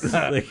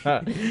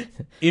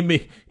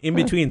 In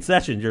between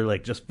sessions, you're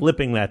just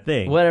flipping that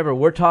thing. Whatever.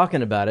 We're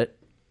talking about it.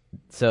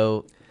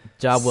 So,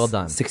 job well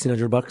done.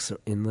 $1,600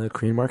 in the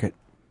Korean market.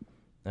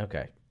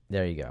 Okay,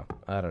 there you go.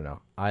 I don't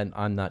know.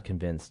 I'm not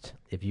convinced.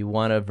 If you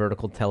want a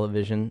vertical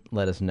television,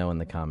 let us know in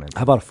the comments.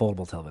 How about a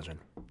foldable television?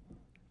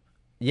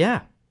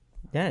 Yeah.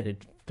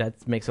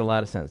 That makes a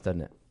lot of sense,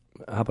 doesn't it?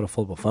 How about a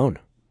foldable phone?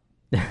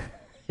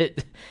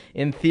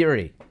 In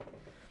theory.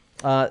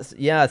 So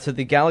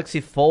the Galaxy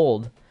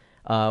Fold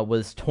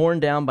was torn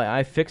down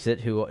by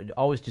iFixit, who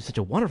always do such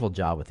a wonderful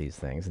job with these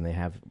things, and they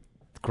have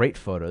great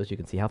photos. You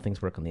can see how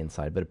things work on the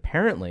inside. But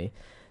apparently,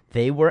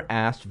 they were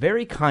asked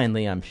very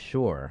kindly, I'm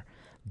sure,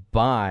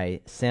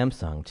 by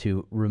Samsung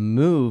to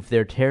remove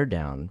their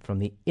teardown from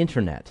the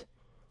internet.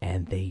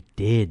 And they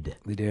did.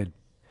 They did.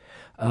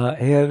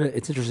 And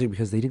it's interesting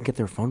because they didn't get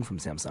their phone from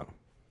Samsung.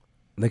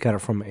 They got it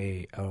from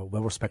a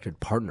well-respected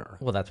partner.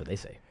 Well, that's what they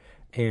say.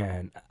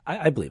 And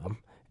I believe them.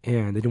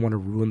 And they didn't want to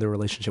ruin their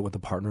relationship with the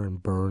partner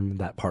and burn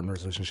that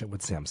partner's relationship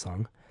with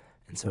Samsung.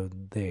 And so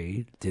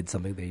they did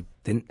something they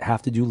didn't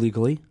have to do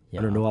legally,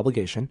 under no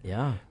obligation.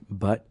 Yeah.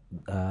 But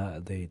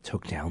they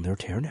took down their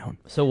teardown.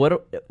 So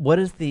what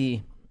is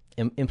the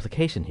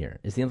implication here?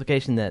 Is the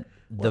implication that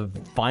the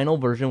final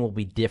version will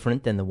be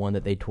different than the one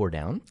that they tore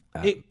down?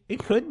 It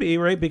could be,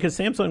 right? Because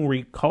Samsung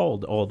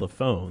recalled all the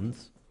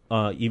phones,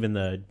 even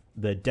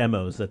the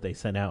demos that they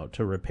sent out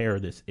to repair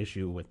this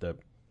issue with the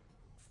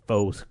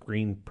faux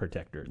screen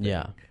protector thing.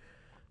 Yeah.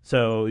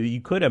 So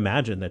you could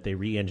imagine that they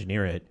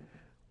re-engineer it,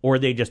 or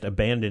they just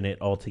abandon it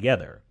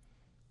altogether.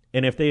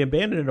 And if they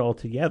abandon it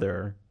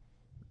altogether,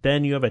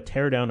 then you have a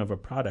teardown of a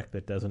product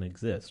that doesn't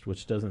exist,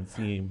 which doesn't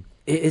seem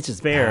It's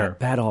just fair.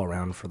 bad all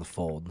around for the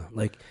Fold.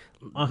 Like,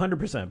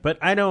 100%. But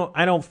I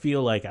don't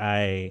feel like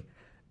I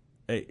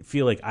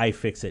feel like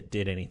iFixit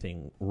did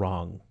anything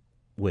wrong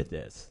with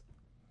this.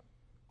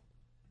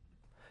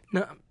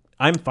 no,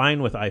 I'm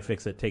fine with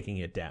iFixit taking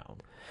it down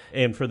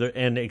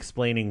and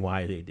explaining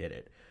why they did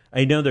it.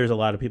 I know there's a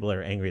lot of people that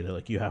are angry. They're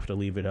like, you have to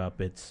leave it up.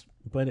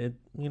 you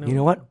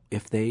know what?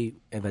 If they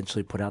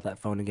eventually put out that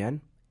phone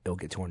again, it'll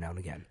get torn down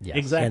again. Yes.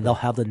 Exactly. And they'll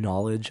have the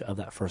knowledge of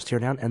that first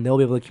teardown, and they'll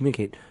be able to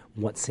communicate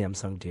what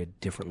Samsung did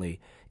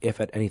differently,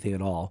 if at anything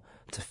at all,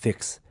 to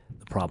fix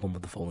the problem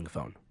with the folding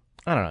phone.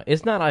 I don't know.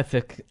 It's not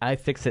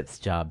iFixit's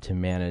job to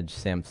manage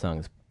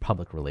Samsung's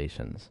public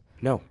relations.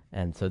 No.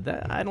 And so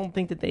I don't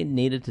think that they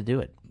needed to do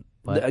it.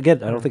 But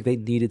Again, I don't think they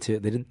needed to.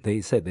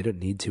 They said they didn't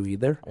need to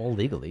either. well,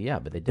 legally, yeah,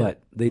 but they did.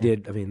 But they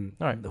did. I mean,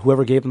 All right.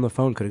 whoever gave them the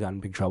phone could have gotten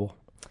in big trouble.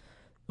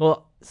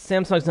 Well,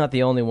 Samsung's not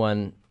the only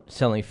one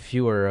selling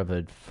fewer of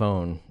a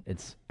phone.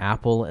 It's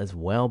Apple as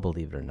well,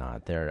 believe it or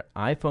not. Their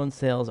iPhone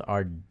sales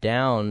are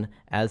down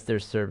as their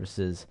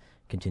services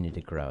continue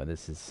to grow.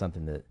 This is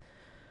something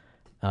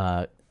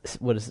that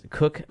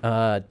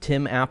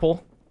Tim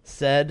Apple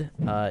said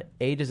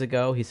ages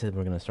ago. He said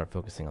we're going to start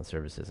focusing on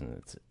services, and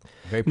it's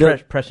a very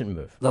prescient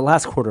move. The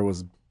last quarter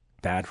was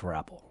bad for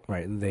Apple,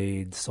 right?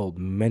 They sold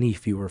many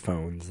fewer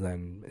phones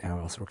than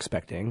anyone else were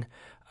expecting.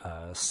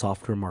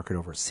 Software market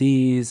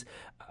overseas,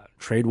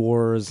 trade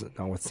wars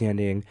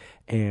notwithstanding,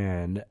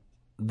 and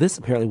this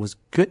apparently was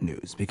good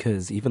news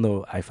because even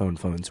though iPhone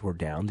phones were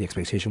down, the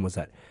expectation was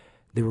that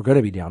they were going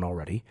to be down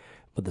already,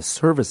 but the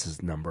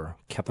services number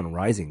kept on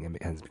rising and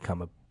has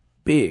become a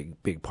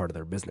big part of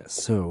their business.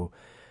 So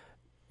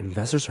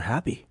investors are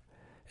happy.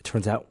 It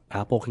turns out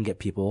Apple can get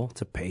people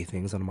to pay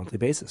things on a monthly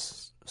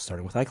basis,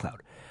 starting with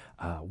iCloud.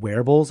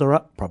 Wearables are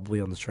up, probably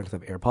on the strength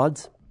of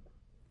AirPods.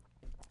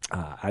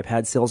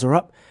 iPad sales are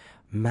up.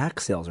 Mac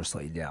sales are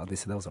slightly down. They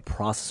said that was a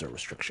processor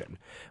restriction.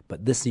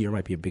 But this year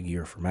might be a big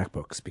year for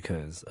MacBooks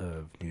because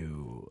of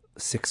new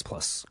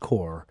 6+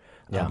 core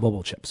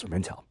mobile chips from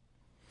Intel.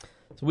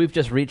 So we've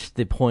just reached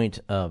the point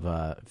of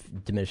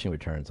diminishing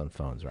returns on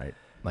phones, right?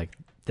 Like,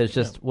 there's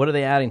just what are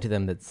they adding to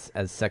them that's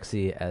as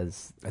sexy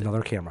as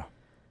Another camera.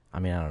 I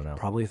mean, I don't know.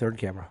 Probably a third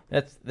camera.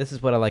 This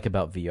is what I like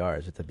about VR.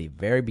 Is it's at the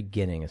very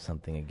beginning of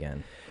something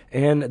again.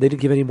 And they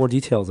didn't give any more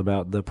details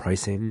about the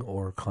pricing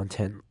or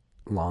content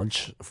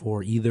launch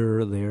for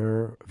either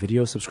their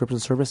video subscription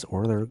service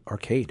or their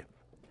arcade.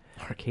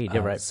 Arcade,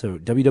 yeah, right. So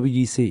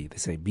WWDC, they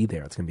say be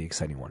there. It's going to be an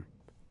exciting one.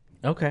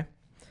 Okay.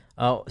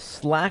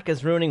 Slack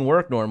is ruining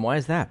work, Norm. Why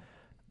is that?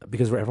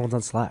 Because everyone's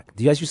on Slack.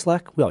 Do you guys use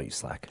Slack? We all use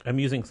Slack. I'm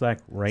using Slack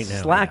right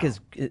now. Slack is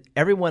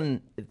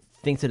everyone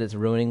thinks that it's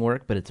ruining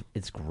work, but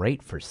it's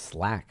great for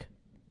Slack.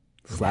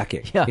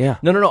 Slacking. Yeah.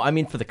 No. I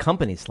mean for the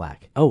company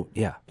Slack. Oh,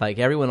 yeah. Like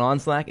everyone on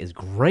Slack is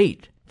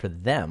great for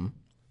them,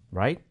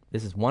 right?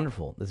 This is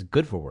wonderful. This is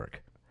good for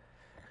work.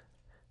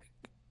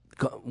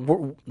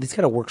 These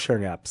kind of work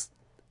sharing apps,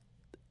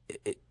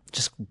 it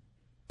just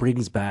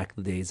brings back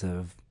the days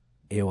of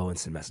AOL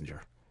Instant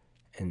Messenger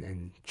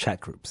and chat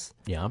groups.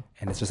 Yeah.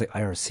 And it's just like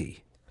IRC.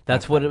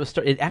 That's what it was.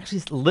 It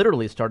actually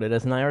literally started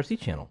as an IRC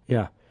channel.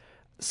 Yeah.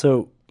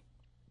 So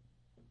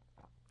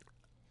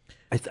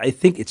I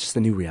think it's just a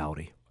new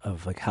reality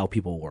of like how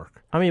people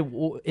work. I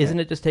mean, isn't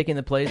it just taking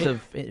the place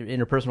of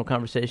interpersonal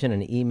conversation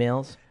and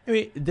emails? I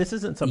mean, this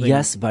isn't something.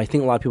 Yes, but I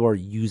think a lot of people are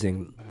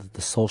using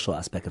the social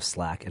aspect of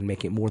Slack and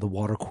making it more the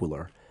water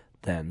cooler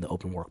than the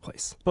open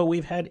workplace. But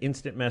we've had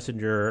instant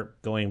messenger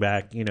going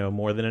back,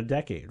 more than a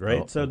decade,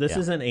 right? So this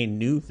isn't a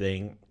new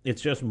thing.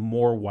 It's just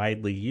more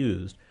widely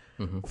used.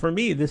 Mm-hmm. For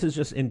me, this is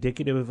just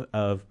indicative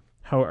of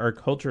how our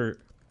culture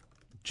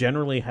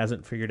generally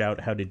hasn't figured out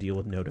how to deal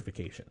with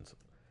notifications.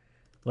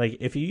 Like,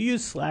 if you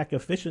use Slack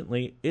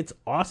efficiently, it's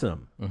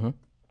awesome. Mm-hmm.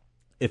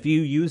 If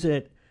you use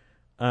it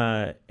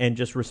and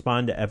just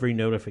respond to every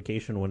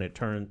notification when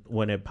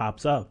it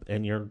pops up,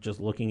 and you're just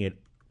looking at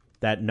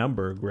that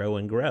number grow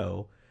and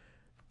grow,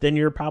 then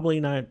you're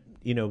probably not,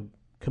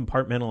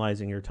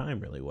 compartmentalizing your time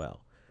really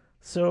well.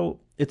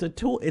 So it's a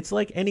tool. It's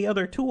like any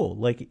other tool.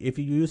 Like, if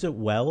you use it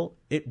well,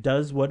 it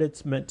does what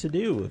it's meant to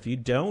do. If you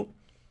don't,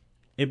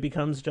 it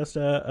becomes just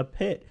a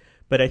pit.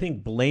 But I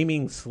think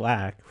blaming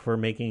Slack for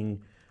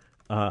making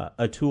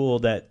a tool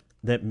that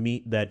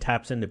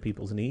taps into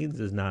people's needs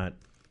is not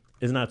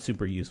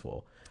super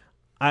useful.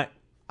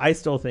 I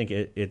still think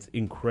it's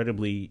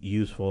incredibly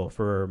useful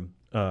for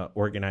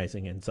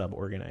organizing and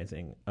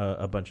sub-organizing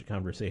a bunch of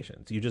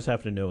conversations. You just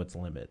have to know its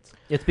limits.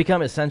 It's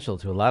become essential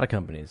to a lot of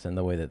companies in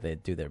the way that they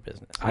do their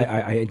business.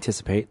 I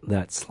anticipate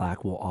that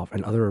Slack will offer,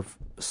 and other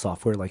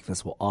software like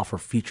this will offer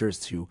features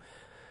to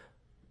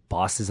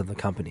bosses of the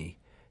company.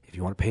 If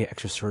you want to pay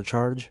extra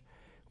surcharge,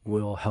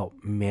 will help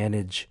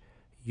manage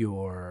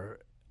your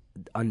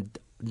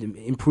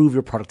improve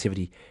your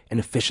productivity and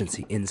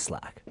efficiency in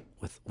Slack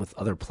with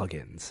other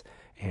plugins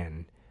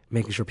and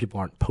making sure people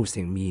aren't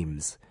posting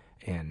memes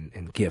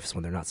and GIFs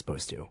when they're not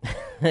supposed to,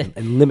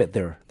 and limit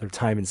their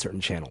time in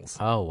certain channels.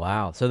 Oh,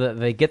 wow. So that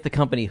they get the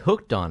company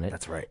hooked on it.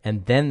 That's right.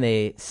 And then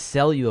they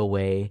sell you a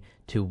way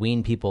to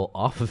wean people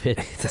off of it.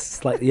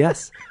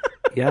 Yes.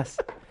 Yes.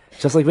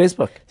 Just like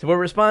Facebook. So we're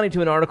responding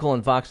to an article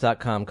on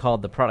Vox.com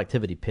called The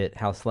Productivity Pit,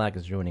 How Slack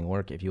is Ruining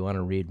Work. If you want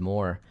to read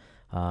more,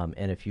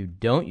 and if you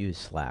don't use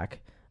Slack,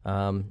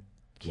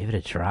 give it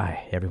a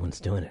try. Everyone's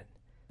doing it.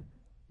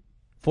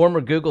 Former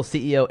Google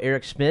CEO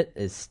Eric Schmidt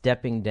is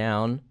stepping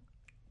down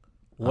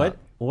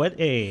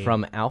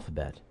from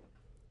Alphabet.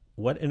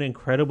 What an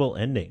incredible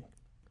ending.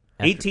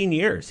 18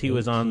 years he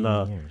was on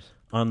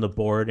the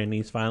board, and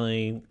he's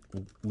finally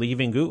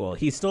leaving Google.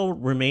 He's still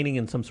remaining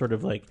in some sort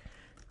of like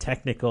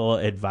technical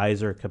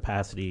advisor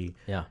capacity.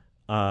 Yeah.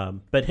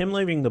 But him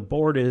leaving the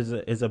board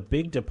is a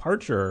big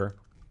departure,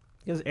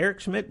 because Eric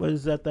Schmidt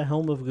was at the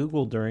helm of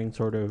Google during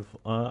sort of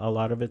a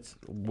lot of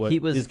what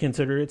is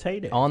considered its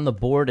heyday. On the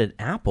board at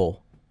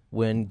Apple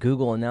when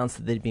Google announced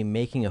that they'd be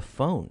making a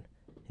phone.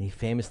 And he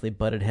famously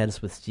butted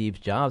heads with Steve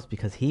Jobs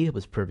because he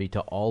was privy to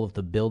all of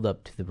the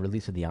build-up to the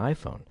release of the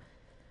iPhone.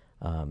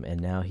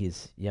 And now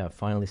he's,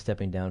 finally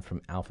stepping down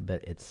from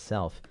Alphabet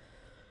itself.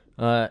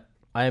 I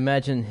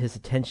imagine his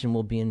attention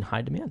will be in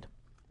high demand.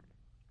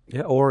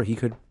 Yeah, or he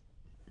could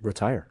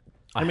retire.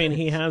 I mean,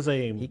 he has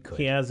a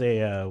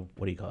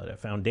what do you call it? A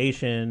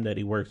foundation that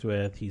he works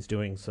with. He's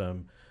doing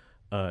some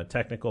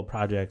technical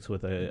projects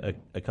with a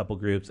couple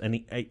groups, and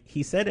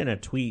he said in a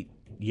tweet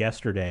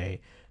yesterday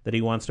that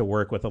he wants to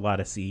work with a lot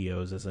of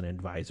CEOs as an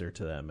advisor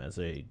to them as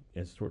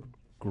sort of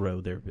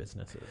grow their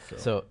businesses.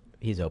 So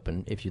he's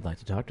open if you'd like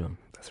to talk to him.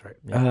 That's right.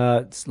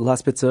 Yeah.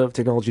 Last bits of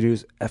technology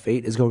news.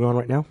 F8 is going on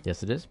right now.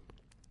 Yes, it is.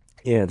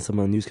 And some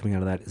of the news coming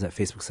out of that is that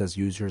Facebook says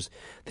users,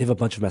 they have a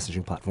bunch of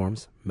messaging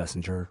platforms,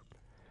 Messenger,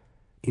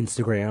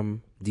 Instagram,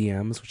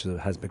 DMs, which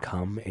has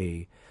become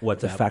a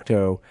de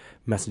facto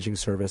messaging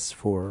service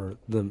for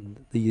the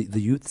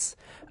youths,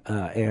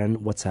 and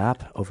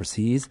WhatsApp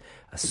overseas.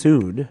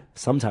 Soon,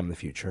 sometime in the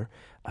future,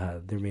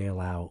 they may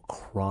allow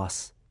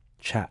cross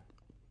chat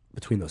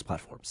between those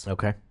platforms.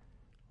 Okay.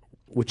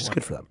 Which is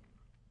good for them.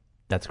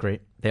 That's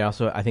great. They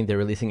also, I think they're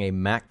releasing a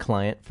Mac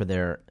client for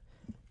their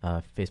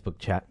Facebook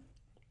chat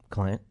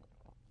client.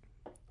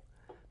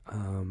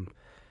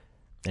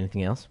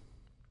 Anything else?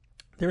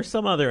 There's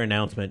some other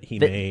announcement he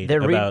made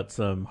about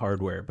some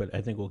hardware, but I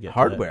think we'll get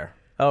hardware. To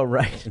that. Oh,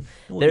 right.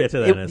 We'll get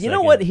to that in a second. You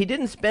know what? He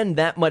didn't spend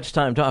that much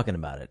time talking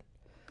about it.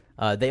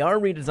 They are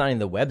redesigning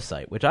the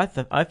website, which I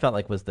felt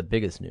like was the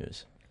biggest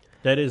news.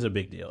 That is a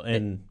big deal,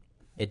 and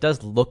it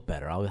does look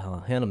better.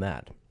 I'll hand him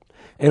that.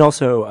 And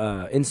also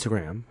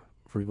Instagram,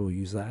 for people who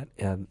use that,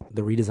 and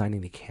they're redesigning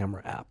the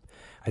camera app.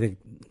 I think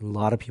a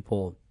lot of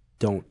people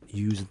don't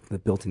use the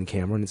built-in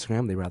camera on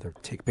Instagram. They rather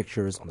take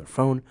pictures on their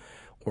phone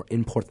or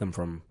import them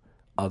from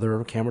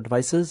other camera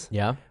devices,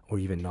 or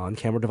even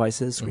non-camera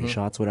devices,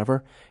 screenshots,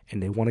 whatever,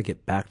 and they want to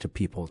get back to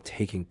people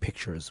taking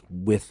pictures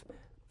with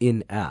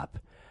in-app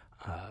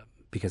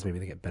because maybe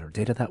they get better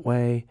data that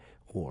way,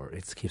 or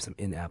it keeps them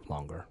in-app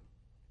longer.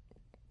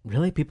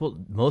 Really?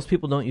 Most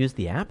people don't use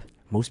the app?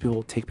 Most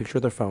people take a picture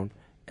of their phone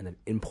and then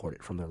import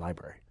it from their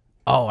library.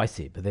 Oh, I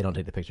see, but they don't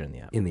take the picture in the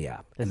app. In the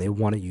app, and they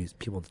want to use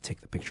people to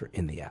take the picture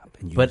in the app.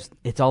 And use. But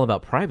it's all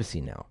about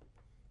privacy now,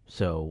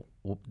 so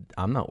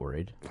I'm not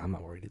worried. I'm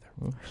not worried either.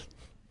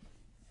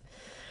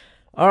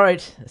 All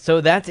right, so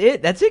that's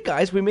it. That's it,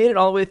 guys. We made it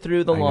all the way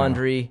through the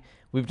laundry.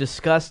 We've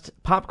discussed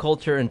pop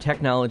culture and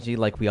technology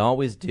like we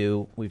always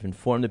do. We've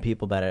informed the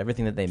people about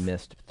everything that they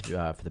missed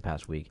for the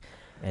past week.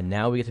 And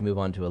now we get to move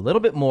on to a little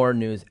bit more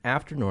news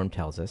after Norm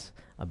tells us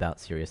about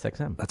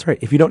SiriusXM. That's right.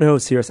 If you don't know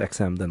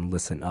SiriusXM, then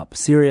listen up.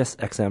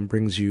 SiriusXM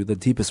brings you the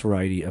deepest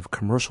variety of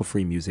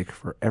commercial-free music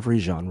for every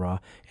genre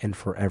and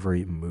for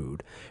every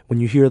mood. When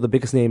you hear the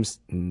biggest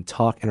names in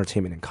talk,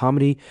 entertainment, and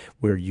comedy,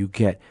 where you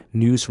get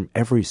news from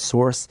every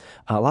source,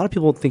 a lot of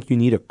people think you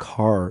need a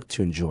car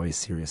to enjoy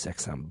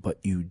SiriusXM, but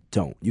you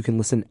don't. You can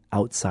listen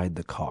outside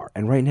the car.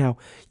 And right now,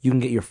 you can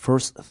get your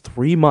first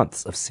 3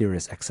 months of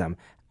SiriusXM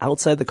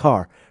outside the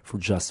car for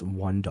just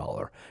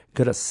 $1.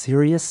 Go to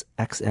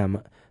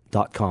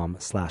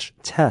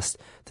SiriusXM.com/test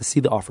to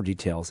see the offer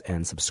details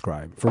and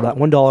subscribe. For that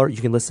 $1,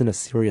 you can listen to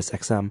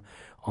SiriusXM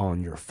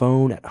on your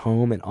phone, at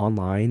home, and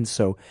online.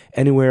 So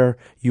anywhere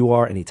you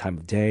are, any time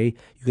of day,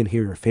 you can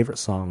hear your favorite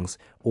songs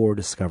or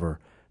discover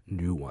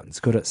new ones.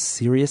 Go to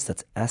Sirius,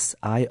 that's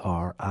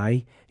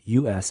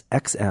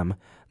SiriusXM.com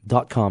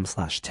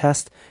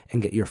valve.com/test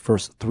and get your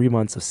first 3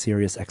 months of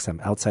Sirius XM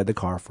outside the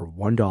car for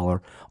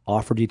 $1.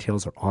 Offer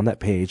details are on that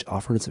page.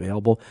 Offer is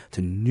available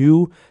to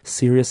new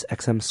Sirius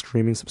XM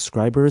streaming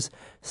subscribers.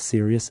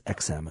 Sirius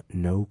XM,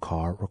 no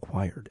car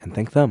required. And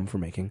thank them for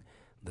making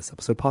this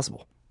episode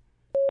possible.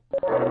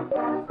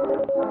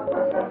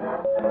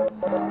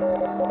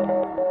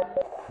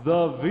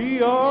 The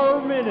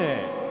VR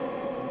Minute.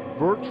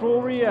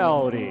 Virtual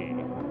reality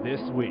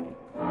this week.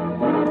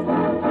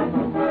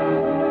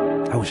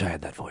 I wish I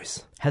had that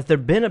voice. Has there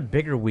been a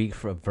bigger week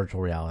for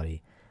virtual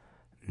reality?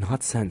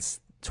 Not since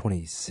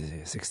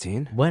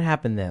 2016. What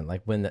happened then?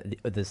 Like when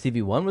the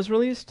CV1 was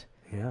released?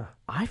 Yeah.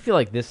 I feel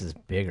like this is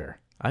bigger.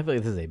 I feel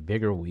like this is a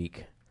bigger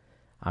week.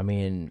 I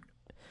mean,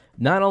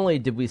 not only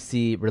did we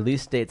see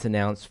release dates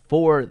announced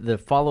for the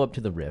follow-up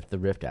to the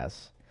Rift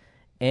S,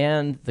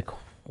 and the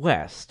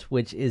Quest,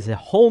 which is a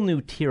whole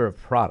new tier of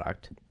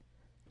product,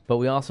 but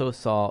we also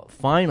saw,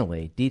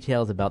 finally,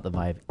 details about the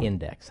Vive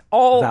Index.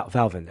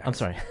 Valve Index. I'm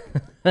sorry.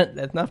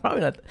 That's probably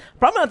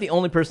not the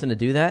only person to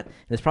do that, and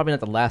it's probably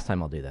not the last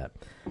time I'll do that.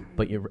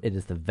 But it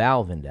is the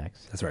Valve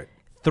Index. That's right.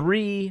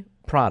 3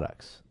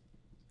 products,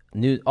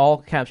 all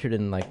captured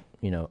in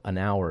an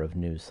hour of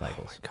news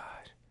cycles. Oh my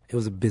God, it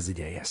was a busy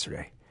day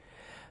yesterday.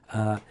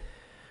 Where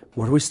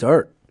do we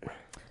start?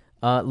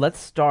 Let's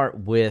start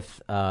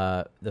with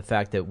the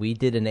fact that we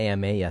did an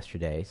AMA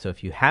yesterday. So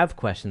if you have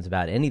questions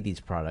about any of these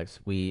products,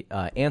 we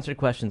answered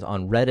questions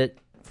on Reddit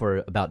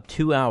for about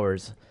 2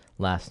 hours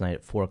last night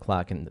at 4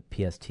 o'clock in the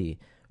PST,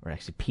 or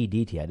actually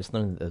PDT. I just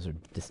learned that those are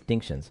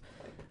distinctions.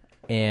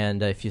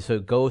 And if you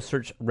go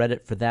search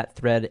Reddit for that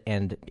thread,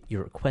 and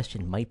your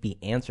question might be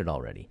answered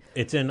already.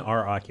 It's in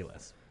our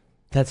Oculus.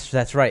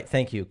 That's right.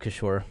 Thank you,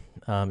 Kishore.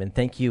 And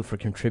thank you for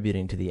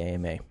contributing to the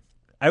AMA.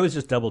 I was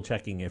just double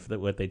checking if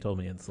what they told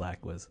me in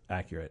Slack was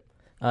accurate.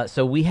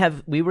 So we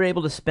were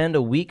able to spend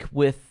a week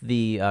with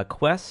the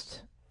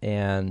Quest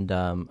and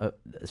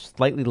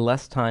slightly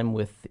less time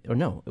with, or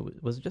no,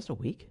 was it just a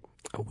week?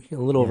 A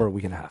little over a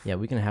week and a half. Yeah, a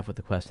week and a half with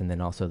the Quest, and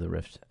then also the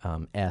Rift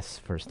S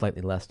for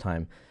slightly less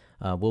time.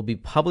 We'll be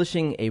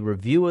publishing a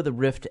review of the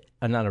Rift,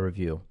 not a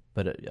review,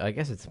 but I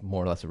guess it's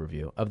more or less a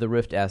review of the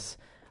Rift S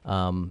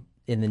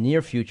in the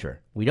near future.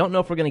 We don't know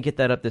if we're going to get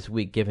that up this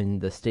week, given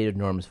the state of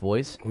Norm's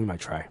voice. We might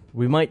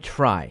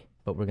try.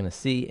 But we're going to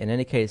see. In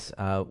any case,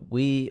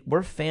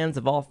 we're fans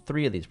of all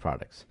 3 of these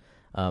products.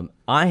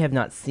 I have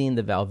not seen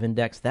the Valve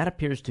Index. That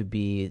appears to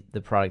be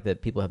the product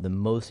that people have the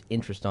most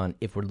interest on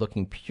if we're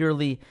looking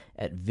purely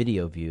at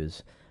video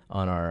views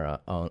on our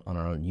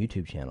own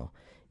YouTube channel.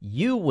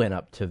 You went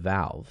up to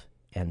Valve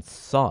and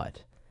saw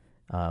it.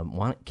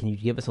 Can you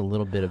give us a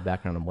little bit of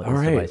background on what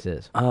this device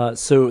is?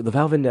 So the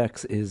Valve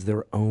Index is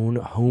their own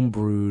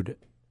homebrewed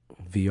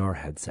VR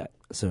headset.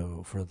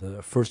 So for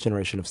the first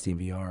generation of Steam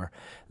VR,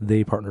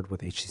 they partnered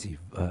with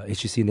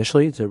HTC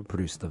initially to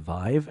produce the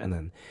Vive,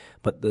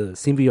 but the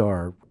Steam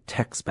VR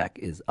tech spec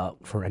is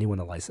up for anyone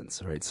to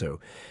license, right? So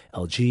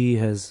LG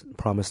has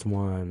promised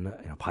one.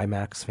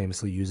 Pimax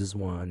famously uses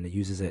one. It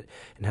uses it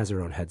and has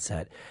their own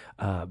headset.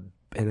 And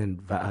then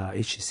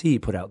HTC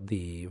put out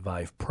the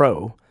Vive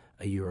Pro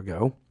a year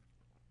ago,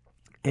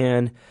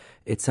 and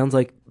it sounds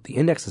like the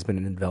Index has been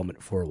in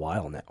development for a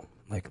while now.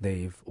 Like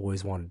they've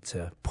always wanted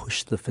to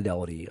push the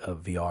fidelity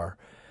of VR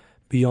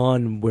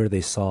beyond where they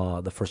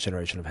saw the first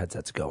generation of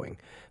headsets going,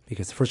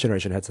 because the first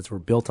generation headsets were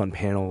built on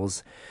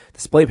panels,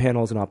 display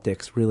panels and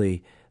optics,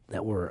 really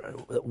that were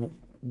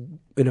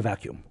in a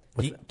vacuum.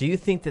 Do you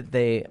think that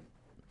they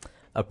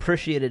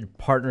appreciated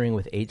partnering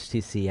with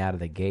HTC out of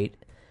the gate,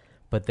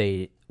 but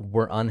they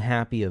were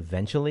unhappy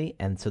eventually,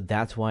 and so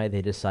that's why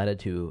they decided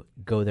to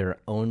go their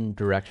own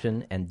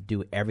direction and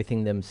do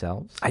everything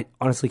themselves? I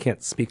honestly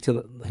can't speak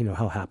to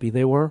how happy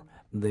they were.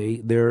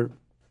 Their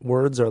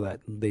words are that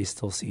they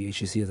still see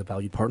HTC as a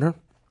valued partner,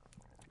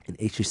 and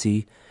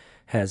HTC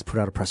has put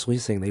out a press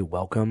release saying they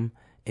welcome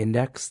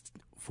Index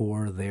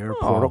for their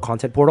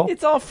content portal.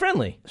 It's all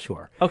friendly.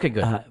 Sure. Okay,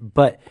 good.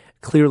 But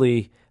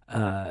clearly,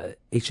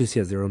 HTC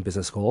has their own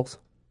business goals,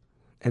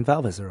 and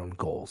Valve has their own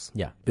goals,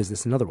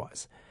 business and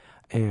otherwise.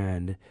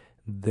 And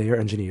their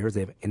engineers,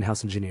 they have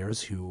in-house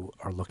engineers who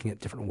are looking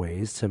at different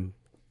ways to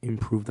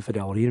improve the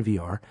fidelity in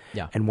VR.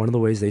 Yeah. And one of the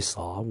ways they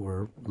saw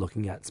were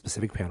looking at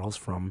specific panels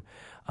from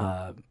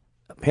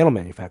panel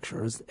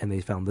manufacturers, and they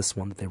found this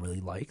one that they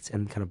really liked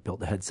and kind of built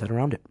the headset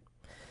around it.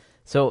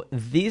 So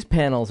these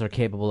panels are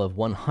capable of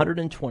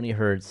 120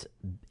 hertz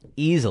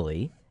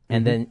easily,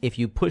 and then if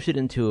you push it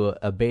into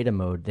a beta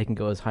mode, they can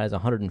go as high as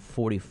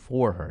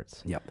 144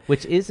 hertz. Yep.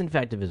 Which is in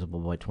fact divisible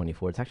by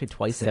 24. It's actually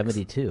twice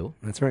 72.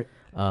 That's right.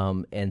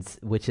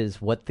 Which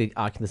is what the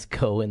Oculus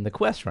Go and the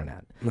Quest run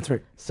at. That's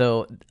right.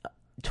 So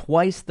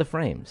twice the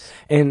frames.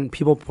 And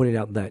people pointed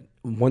out that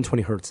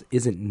 120 hertz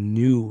isn't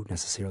new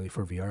necessarily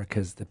for VR,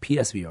 because the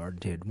PSVR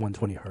did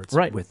 120 hertz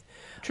with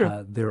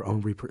their own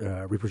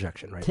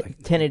reprojection, right?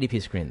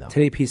 1080p screen, though.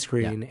 1080p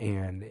screen,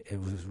 and it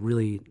was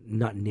really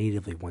not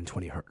natively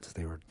 120 hertz.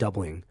 They were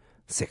doubling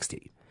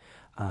 60.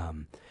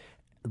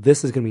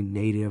 this is going to be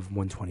native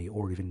 120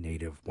 or even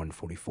native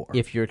 144.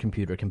 If your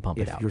computer can pump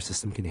it If out. your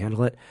system can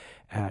handle it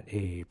at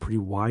a pretty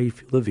wide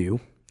field of view.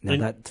 Now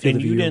And, that field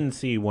and of you view, didn't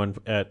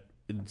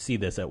see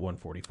this at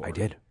 144. I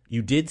did.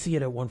 You did see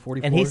it at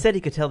 144? And he said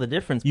he could tell the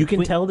difference. You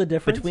can tell the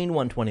difference? between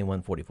 120 and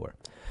 144.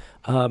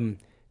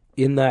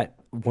 In that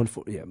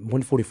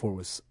 144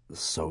 was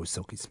so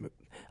silky smooth.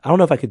 I don't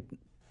know if I could.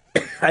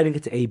 I didn't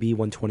get to AB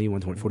 120,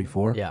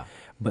 144. Yeah.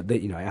 But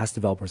they, I asked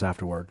developers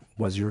afterward,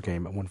 was your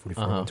game at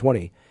 144,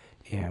 120?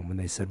 And when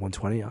they said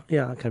 120,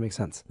 yeah, that kind of makes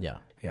sense. Yeah.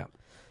 Yeah.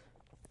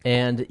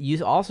 And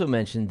you also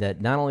mentioned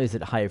that not only is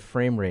it high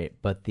frame rate,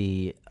 but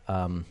the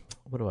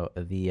low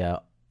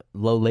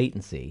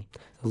latency.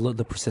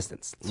 The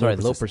persistence.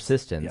 Low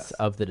persistence Yes.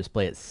 of the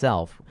display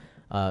itself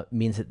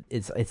means that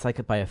it's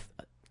like by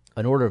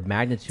an order of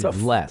magnitude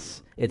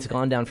less. It's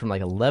gone down from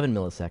like 11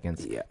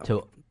 milliseconds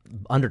to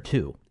under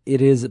 2. It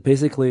is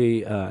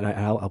basically, and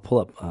I'll pull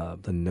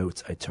up the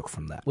notes I took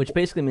from that. Which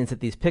basically means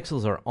that these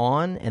pixels are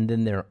on and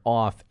then they're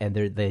off, and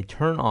they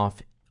turn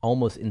off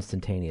almost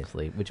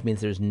instantaneously, which means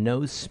there's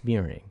no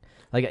smearing.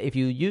 Like if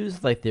you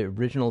use like the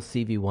original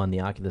CV1,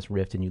 the Oculus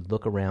Rift, and you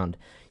look around,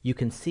 you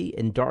can see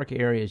in dark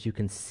areas, you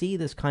can see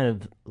this kind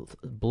of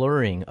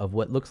blurring of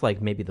what looks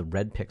like maybe the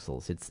red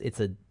pixels.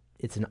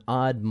 It's an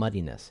odd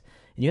muddiness,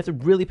 and you have to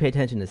really pay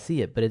attention to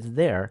see it, but it's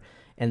there.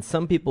 And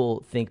some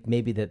people think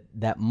maybe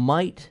that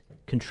might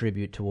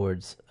contribute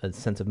towards a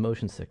sense of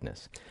motion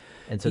sickness.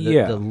 And so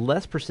the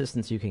less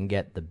persistence you can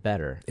get, the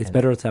better. It's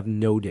better to have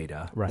no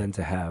data than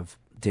to have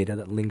data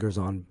that lingers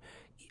on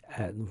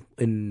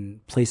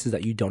in places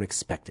that you don't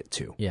expect it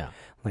to. Yeah.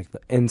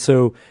 And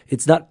so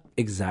it's not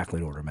exactly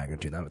an order of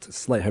magnitude. Now, it's a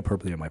slight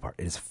hyperbole on my part.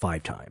 It is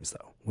 5 times,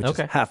 though, which is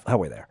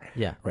halfway there.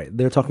 Yeah. Right.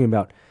 They're talking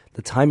about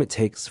the time it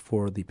takes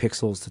for the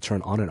pixels to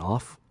turn on and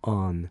off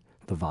on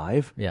the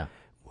Vive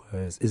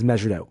is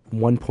measured at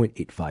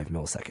 1.85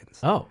 milliseconds.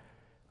 Oh.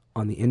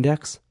 On the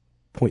Index,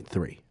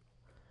 0.3.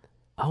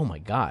 Oh, my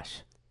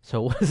gosh.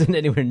 So it wasn't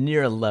anywhere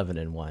near 11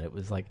 in 1. It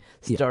was like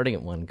starting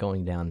at 1,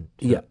 going down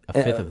to a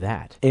fifth of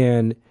that.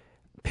 And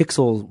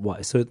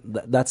pixel-wise, so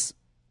that's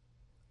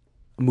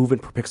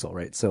movement per pixel,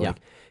 right? So like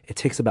it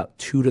takes about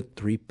 2 to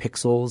 3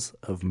 pixels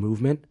of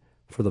movement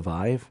for the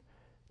Vive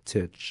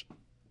to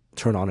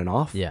turn on and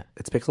off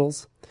its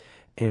pixels.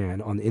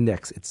 And on the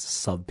Index, it's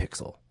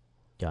sub-pixel.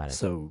 Got it.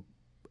 So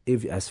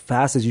if as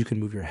fast as you can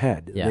move your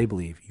head, they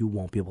believe you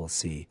won't be able to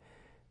see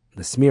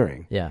the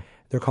smearing. Yeah.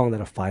 They're calling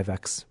that a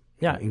 5x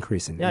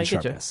increase in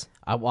sharpness.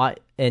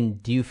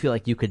 And do you feel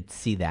like you could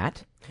see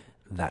that?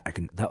 That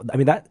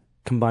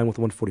combined with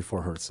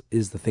 144 hertz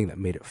is the thing that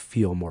made it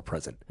feel more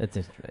present. That's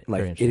like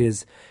very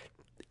interesting.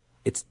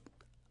 It's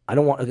I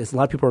don't want. A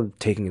lot of people are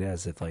taking it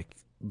as if like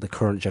the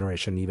current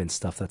generation, even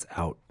stuff that's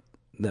out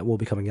that will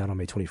be coming out on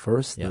May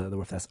 21st, the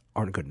Rift S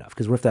aren't good enough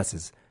because Rift S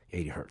is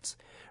 80 hertz,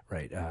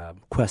 right?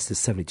 Quest is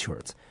 72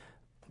 hertz.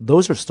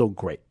 Those are still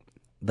great.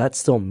 That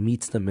still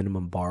meets the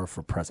minimum bar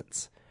for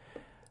presence.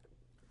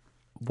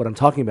 What I'm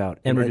talking about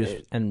and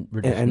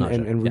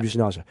reduce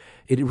nausea.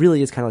 It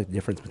really is kind of like the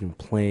difference between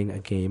playing a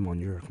game on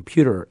your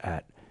computer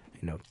at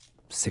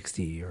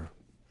 60 or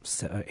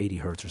 80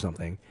 hertz or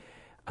something,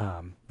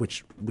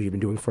 which we've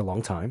been doing for a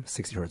long time.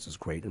 60 hertz is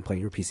great, and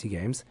playing your PC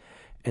games,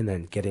 and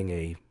then getting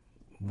a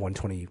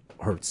 120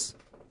 hertz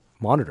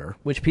monitor,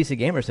 which PC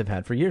gamers have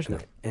had for years now,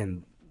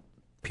 and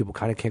people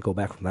kind of can't go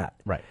back from that.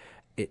 Right.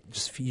 It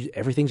just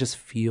everything just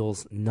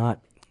feels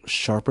not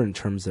sharper in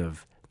terms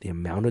of the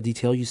amount of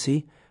detail you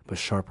see, but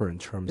sharper in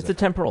terms of... It's a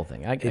temporal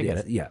thing. I get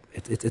it. Yeah.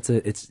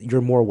 It's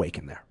you're more awake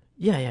in there.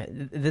 Yeah.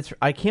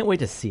 I can't wait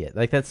to see it.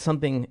 Like, that's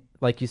something,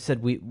 like you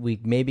said, we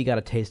maybe got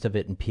a taste of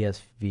it in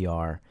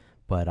PSVR,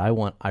 but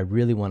I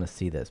really want to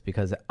see this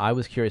because I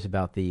was curious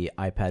about the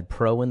iPad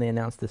Pro when they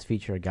announced this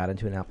feature. I got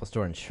into an Apple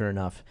store, and sure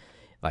enough,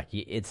 like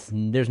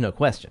there's no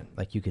question.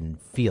 Like, you can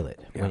feel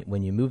it. Yeah.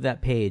 When you move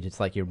that page, it's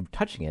like you're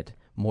touching it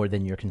more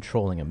than you're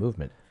controlling a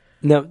movement.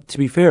 Now, to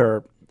be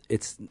fair,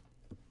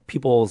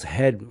 people's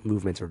head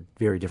movements are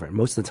very different.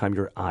 Most of the time,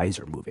 your eyes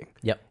are moving.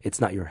 Yep.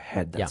 It's not your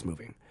head that's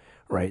moving,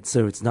 right?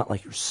 So it's not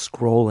like you're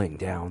scrolling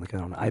down like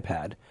on an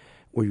iPad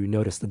where you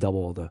notice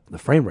the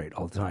frame rate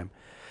all the time.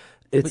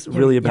 It's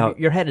really about...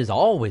 Your head is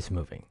always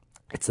moving.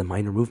 It's a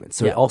minor movement.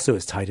 So it also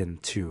is tied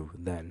into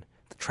then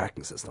the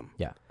tracking system.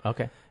 Yeah,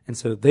 okay. And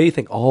so they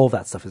think all of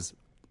that stuff is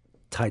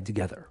tied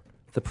together.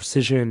 The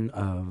precision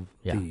of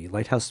the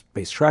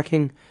lighthouse-based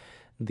tracking,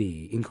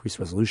 the increased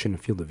resolution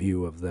and field of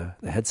view of the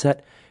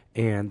headset,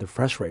 and the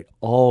refresh rate,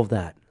 all of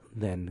that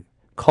then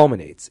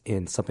culminates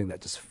in something that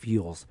just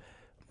feels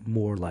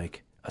more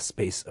like a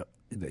space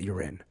that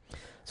you're in.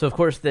 So, of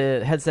course,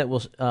 the headset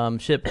will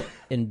ship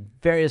in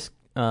various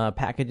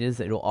packages.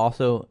 It will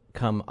also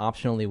come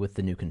optionally with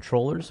the new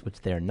controllers,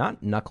 which they are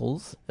not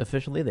Knuckles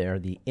officially. They are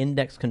the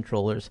Index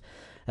controllers,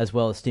 as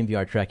well as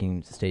SteamVR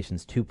Tracking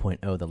Stations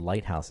 2.0, the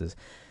Lighthouses.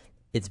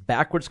 It's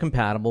backwards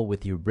compatible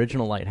with the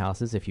original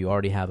Lighthouses. If you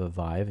already have a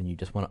Vive and you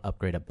just want to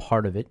upgrade a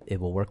part of it, it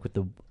will work with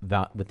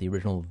the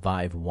original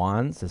Vive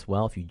wands as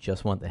well if you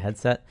just want the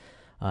headset.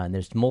 And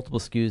there's multiple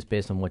SKUs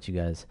based on what you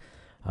guys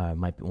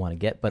might want to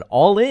get. But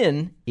all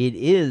in, it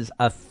is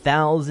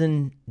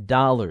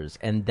 $1,000,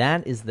 and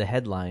that is the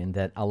headline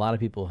that a lot of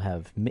people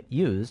have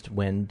used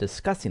when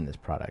discussing this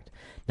product.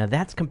 Now,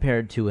 that's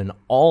compared to an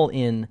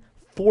all-in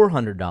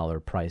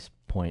 $400 price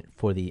point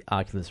for the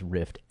Oculus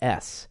Rift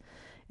S.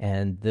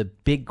 And the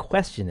big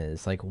question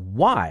is, like,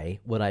 why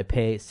would I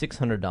pay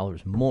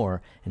 $600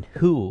 more, and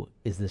who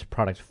is this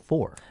product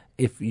for?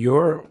 If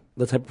you're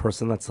the type of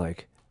person that's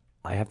like,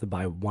 I have to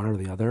buy one or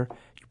the other,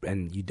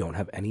 and you don't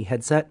have any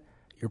headset,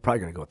 you're probably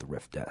going to go with the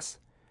Rift S.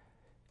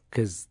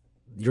 Because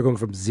you're going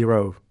from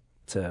zero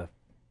to...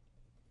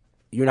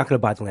 You're not going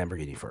to buy the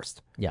Lamborghini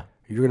first. Yeah.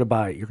 You're going to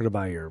buy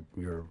your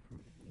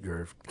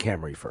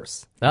Camry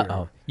first.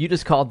 Uh-oh. You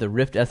just called the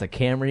Rift S a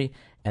Camry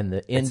and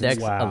the Index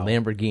a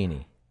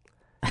Lamborghini.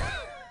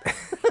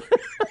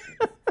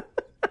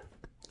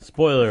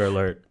 Spoiler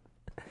alert.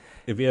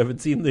 If you haven't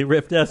seen the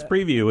Rift S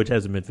preview, which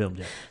hasn't been filmed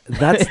yet.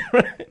 That's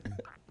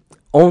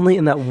only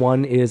in that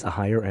one is a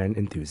higher end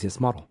enthusiast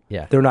model.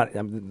 Yeah. They're not,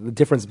 the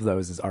difference of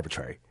those is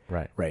arbitrary.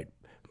 Right. Right.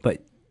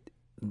 But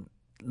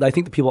I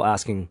think the people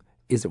asking,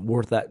 is it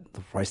worth the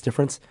price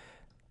difference?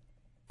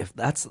 If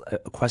that's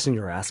a question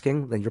you're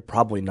asking, then you're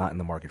probably not in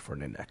the market for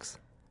an Index.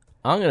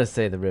 I'm going to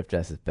say the Rift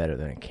S is better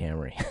than a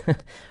Camry.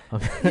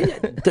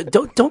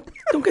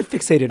 Don't get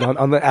fixated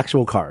on the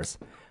actual cars.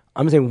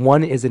 I'm saying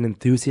one is an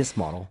enthusiast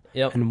model,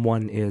 and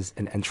one is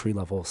an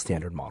entry-level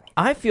standard model.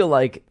 I feel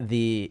like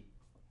the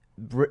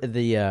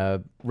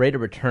rate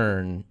of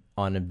return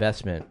on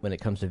investment when it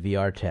comes to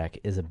VR tech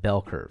is a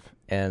bell curve.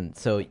 And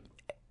so,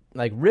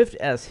 like, Rift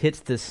S hits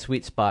this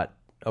sweet spot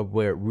of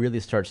where it really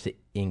starts to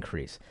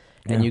increase.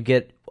 And you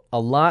get a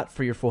lot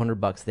for your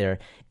 $400 there.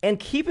 And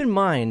keep in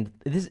mind,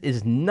 this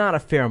is not a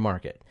fair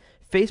market.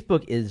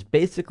 Facebook is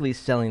basically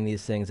selling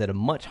these things at a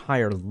much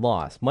higher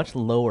loss, much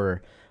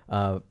lower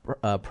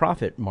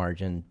profit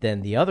margin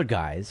than the other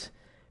guys,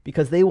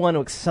 because they want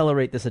to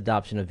accelerate this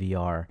adoption of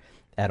VR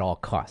at all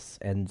costs.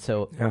 And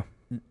so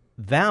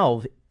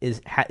Valve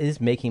is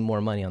making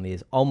more money on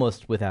these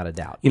almost without a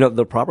doubt. You know,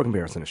 the proper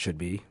comparison should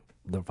be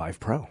the Vive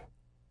Pro.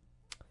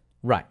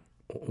 Right.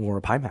 Or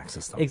a Pimax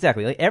system.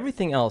 Exactly. Like,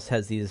 everything else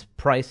has these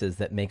prices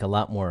that make a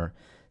lot more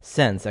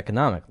sense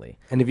economically.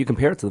 And if you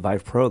compare it to the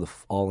Vive Pro, the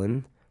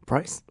all-in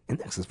price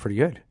Index is pretty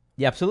good.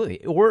 Yeah,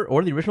 absolutely.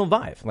 Or the original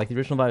Vive. Like, the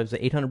original Vive is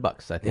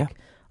 $800, I think.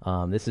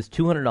 Yeah. This is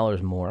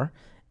 $200 more,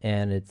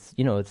 and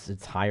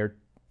it's higher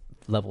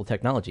level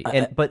technology.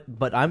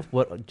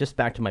 But just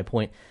back to my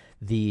point,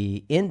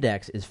 the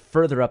Index is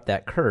further up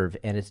that curve,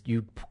 and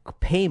you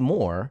pay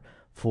more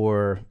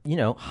for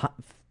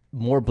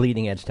more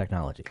bleeding edge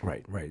technology.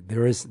 Right.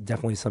 There is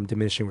definitely some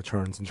diminishing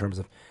returns in terms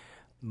of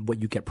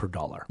what you get per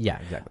dollar. Yeah,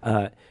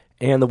 exactly.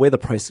 And the way the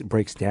price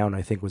breaks down,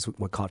 I think, was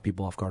what caught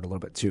people off guard a little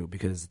bit too,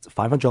 because it's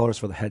 $500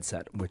 for the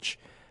headset, which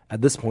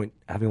at this point,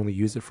 having only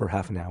used it for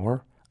half an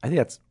hour, I think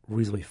that's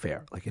reasonably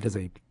fair. Like, it is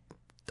a,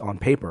 on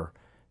paper,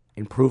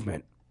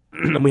 improvement.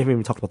 And we haven't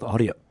even talked about the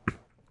audio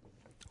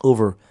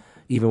over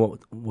even what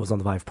was on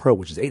the Vive Pro,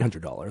 which is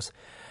 $800.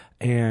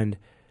 And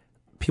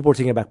people were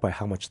taken aback by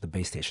how much the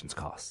base stations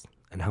cost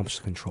and how much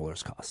the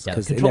controllers cost. Yeah,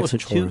 the controllers are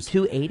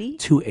 $280?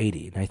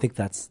 $280. And I think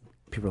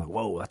people are like,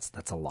 whoa,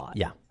 that's a lot.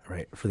 Yeah.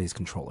 Right, for these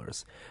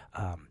controllers.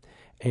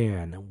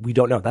 And we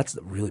don't know. That's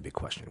the really big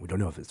question. We don't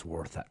know if it's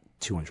worth that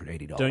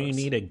 $280. Don't you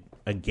need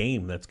a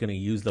game that's going to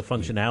use the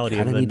functionality? You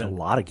kind of need a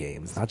lot of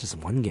games, not just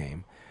one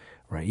game,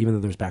 right? Even though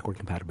there's backward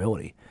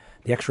compatibility.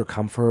 The extra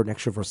comfort and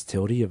extra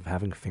versatility of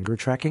having finger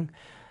tracking,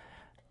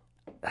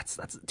 that's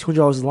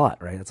 $200 is a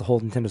lot, right? That's a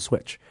whole Nintendo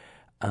Switch.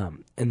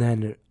 And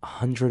then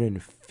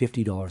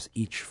 $150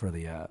 each for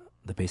the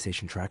base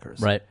station trackers.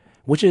 Right.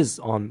 Which is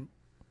on...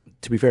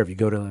 To be fair, if you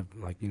go to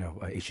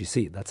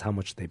HTC, that's how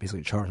much they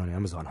basically charge on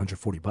Amazon,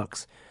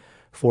 $140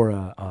 for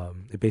a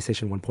base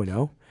station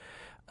 1.0,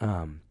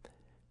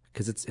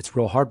 because it's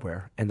real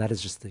hardware, and that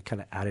is just the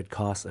kind of added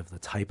cost of the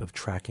type of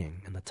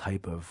tracking and the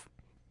type of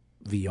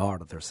VR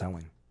that they're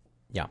selling.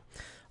 Yeah.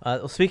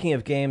 Speaking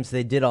of games,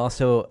 they did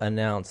also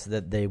announce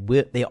that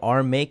they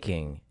are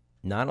making.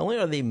 Not only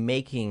are they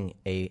making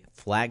a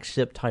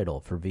flagship title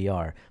for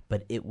VR,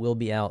 but it will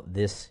be out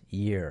this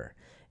year.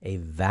 A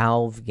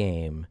Valve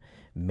game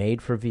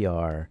made for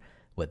VR,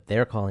 what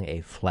they're calling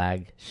a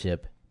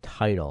flagship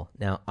title.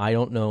 Now, I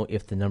don't know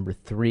if the number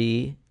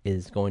 3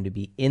 is going to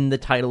be in the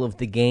title of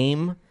the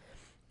game,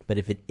 but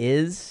if it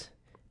is,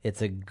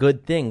 it's a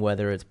good thing,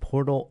 whether it's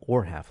Portal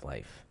or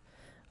Half-Life.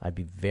 I'd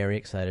be very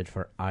excited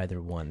for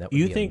either one. That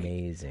would be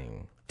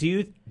amazing.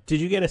 Did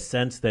you get a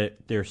sense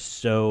that they're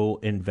so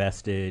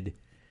invested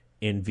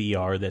in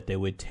VR that they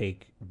would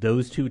take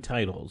those two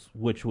titles,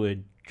 which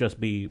would just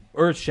be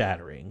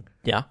earth-shattering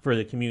for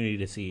the community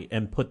to see,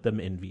 and put them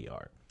in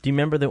VR? Do you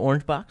remember the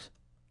orange box?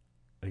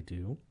 I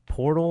do.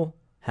 Portal,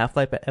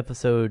 Half-Life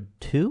Episode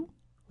 2,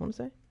 I want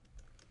to say,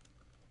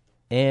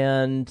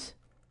 and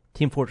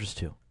Team Fortress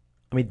 2.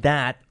 I mean,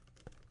 that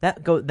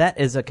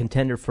is a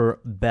contender for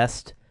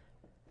best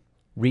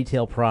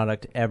retail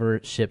product ever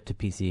shipped to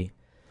PC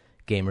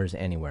gamers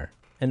anywhere.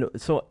 And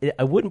so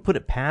I wouldn't put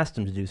it past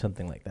them to do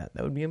something like that.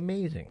 That would be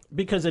amazing.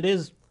 Because it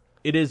is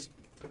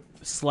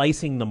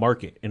slicing the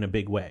market in a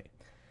big way.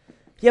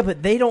 Yeah,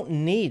 but they don't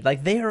need,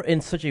 like, they are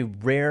in such a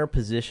rare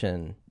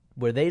position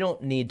where they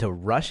don't need to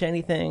rush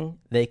anything.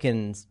 They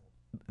can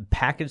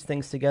package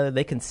things together.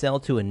 They can sell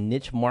to a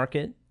niche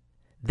market.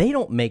 They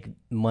don't make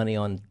money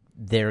on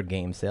their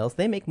game sales.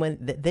 They make money.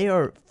 They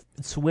are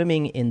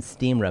swimming in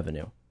Steam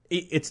revenue.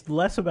 It's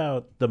less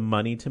about the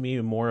money to me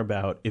and more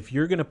about if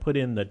you're going to put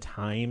in the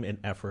time and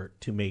effort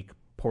to make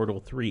Portal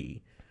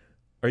 3,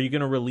 are you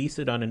going to release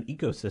it on an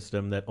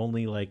ecosystem that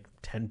only like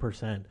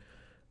 10%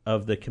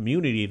 of the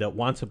community that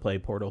wants to play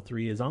Portal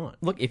 3 is on?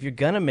 Look, if you're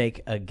going to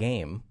make a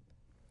game,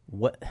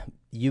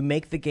 you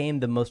make the game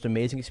the most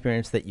amazing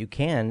experience that you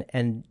can,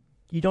 and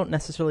you don't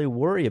necessarily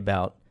worry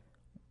about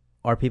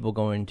are people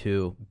going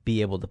to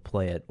be able to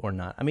play it or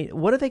not. I mean,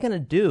 what are they going to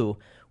do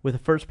with a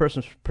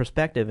first-person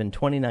perspective in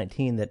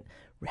 2019 that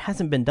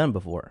hasn't been done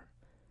before?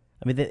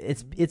 I mean,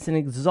 it's an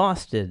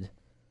exhausted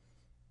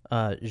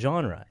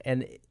genre,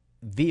 and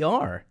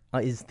VR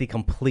is the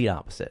complete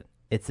opposite.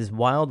 It's this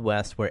Wild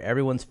West where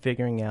everyone's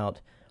figuring out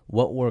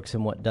what works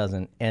and what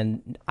doesn't,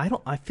 and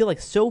I feel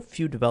like so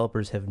few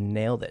developers have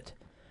nailed it,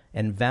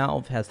 and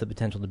Valve has the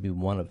potential to be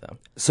one of them.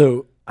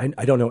 So I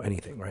don't know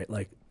anything, right?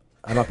 Like,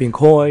 I'm not being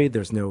coy.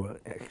 There's no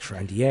extra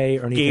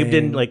NDA or anything. Gabe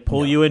didn't like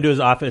pull you into his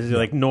office. He's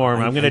like, Norm,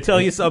 I'm going to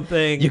tell you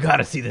something. You got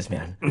to see this,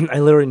 man. I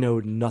literally know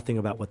nothing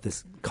about what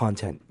this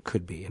content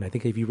could be. And I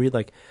think if you read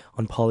like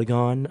on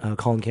Polygon,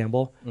 Colin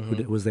Campbell,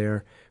 was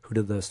there, who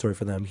did the story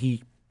for them,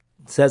 he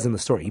says in the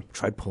story, he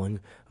tried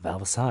pulling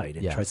Valve aside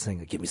and tried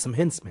saying, give me some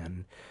hints,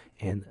 man.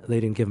 And they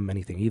didn't give him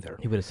anything either.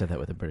 He would have said that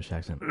with a British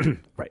accent.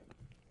 Right.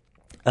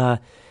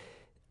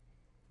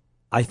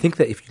 I think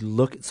that if you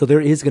look, so there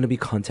is going to be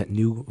content,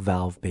 new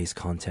Valve-based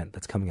content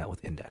that's coming out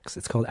with Index.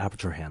 It's called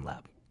Aperture Hand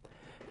Lab.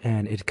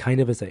 And it kind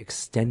of is an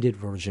extended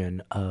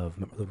version of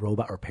the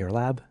Robot Repair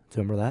Lab. Do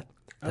you remember that?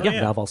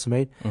 Yeah. Valve also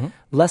made. Mm-hmm.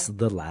 Less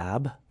the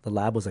lab. The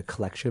lab was a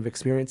collection of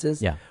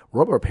experiences. Yeah.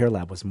 Robot Repair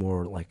Lab was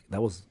more like,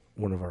 that was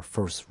one of our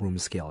first room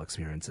scale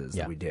experiences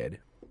that we did.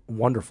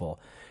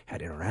 Wonderful.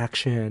 Had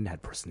interaction,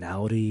 had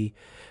personality.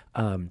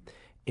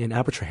 In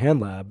Aperture Hand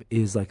Lab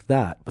is like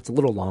that, but it's a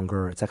little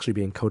longer. It's actually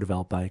being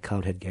co-developed by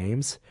Cloudhead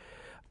Games.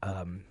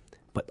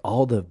 But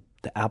all the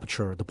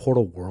Aperture, the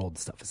Portal world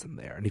stuff is in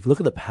there. And if you look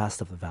at the past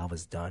stuff that Valve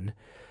has done,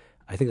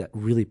 I think that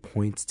really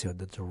points to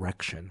the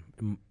direction,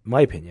 in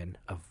my opinion,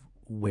 of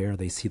where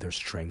they see their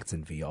strengths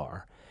in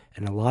VR.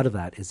 And a lot of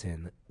that is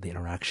in the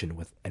interaction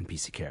with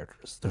NPC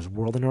characters. There's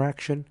world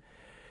interaction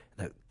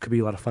that could be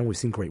a lot of fun. We've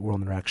seen great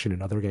world interaction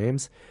in other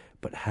games,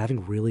 but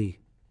having really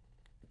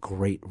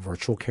great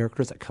virtual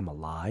characters that come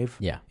alive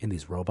in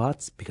these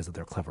robots because of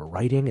their clever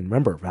writing. And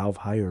remember, Valve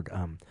hired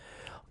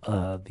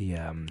the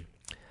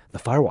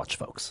Firewatch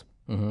folks,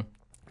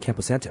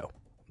 Campo Santo.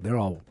 They're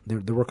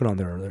working on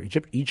their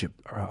Egypt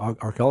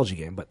archaeology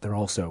game, but they're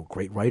also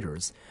great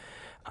writers.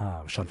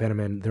 Sean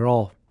Fanneman, they're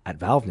all at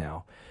Valve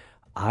now.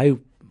 I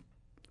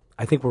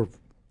think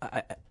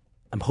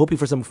I'm hoping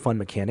for some fun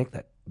mechanic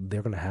that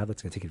they're going to have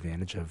that's going to take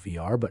advantage of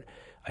VR, but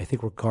I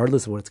think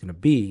regardless of what it's going to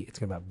be, it's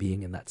going to be about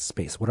being in that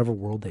space. Whatever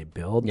world they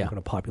build, they're going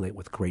to populate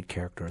with great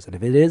characters. And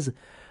if it is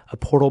a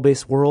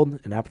Portal-based world,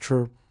 an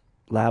Aperture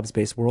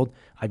Labs-based world,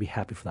 I'd be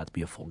happy for that to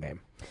be a full game.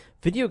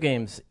 Video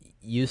games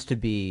used to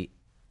be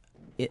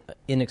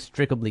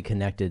inextricably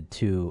connected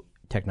to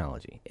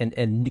technology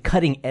and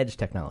cutting-edge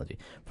technology.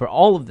 For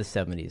all of the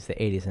 70s, the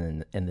 80s,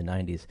 and the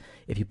 90s,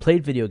 if you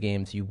played video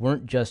games, you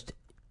weren't just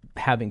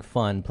having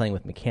fun playing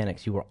with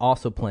mechanics, you were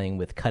also playing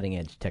with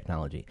cutting-edge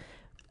technology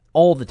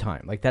all the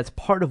time. Like, that's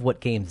part of what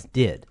games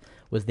did,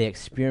 was they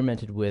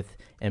experimented with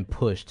and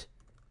pushed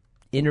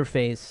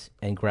interface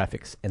and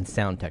graphics and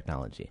sound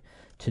technology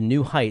to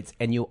new heights,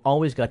 and you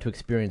always got to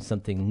experience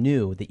something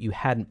new that you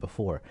hadn't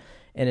before.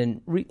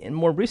 And in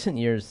more recent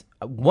years,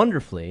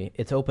 wonderfully,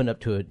 it's opened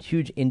up to a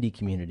huge indie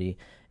community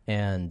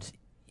and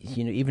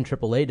even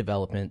AAA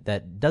development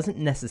that doesn't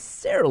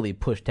necessarily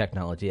push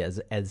technology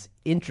as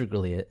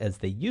integrally as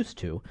they used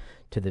to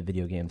the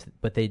video games,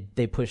 but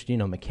they pushed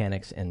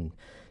mechanics and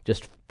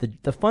just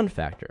the fun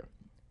factor.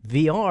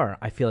 VR,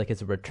 I feel like,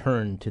 is a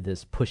return to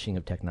this pushing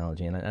of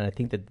technology, and I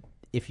think that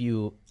if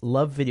you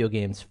love video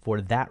games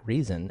for that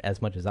reason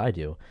as much as I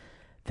do,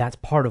 that's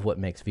part of what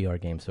makes VR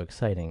games so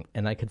exciting.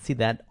 And I could see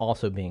that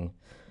also being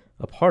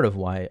a part of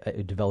why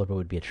a developer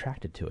would be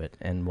attracted to it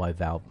and why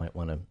Valve might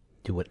want to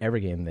do whatever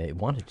game they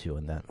wanted to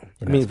in that.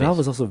 Valve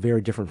is also very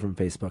different from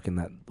Facebook in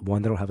that,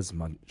 one, they don't have as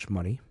much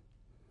money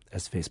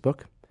as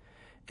Facebook,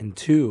 and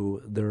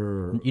two,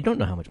 you don't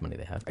know how much money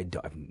they have. I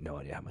have no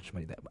idea how much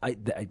money they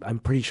have. I'm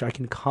pretty sure I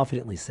can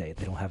confidently say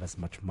they don't have as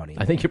much money.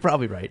 I think you're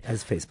probably right.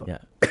 As Facebook.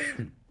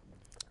 Yeah.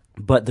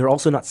 But they're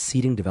also not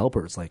seeding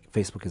developers like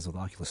Facebook is with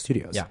Oculus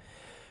Studios. Yeah.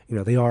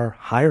 They are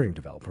hiring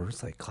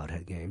developers like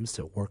Cloudhead Games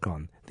to work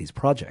on these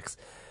projects,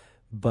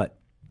 but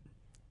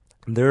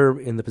they're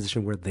in the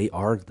position where they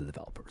are the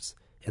developers,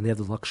 and they have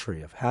the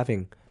luxury of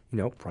having,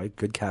 probably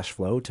good cash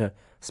flow to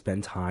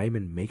spend time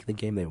and make the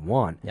game they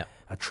want,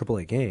 a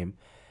AAA game,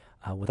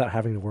 without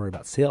having to worry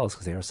about sales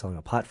because they are selling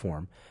a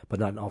platform, but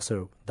not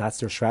also that's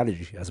their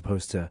strategy as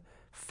opposed to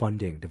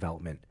funding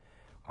development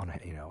on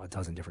a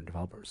dozen different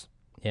developers.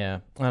 Yeah,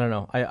 I don't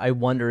know. I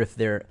wonder if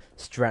their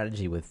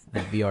strategy with the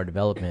VR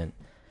development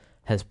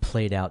has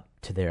played out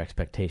to their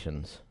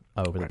expectations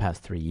over the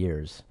past 3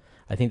 years.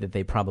 I think that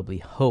they probably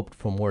hoped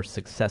for more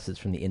successes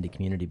from the indie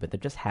community, but there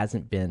just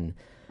hasn't been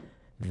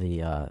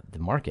the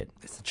market.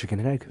 It's the chicken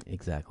and egg.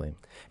 Exactly.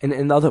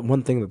 And the other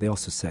one thing that they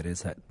also said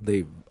is that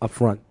they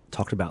upfront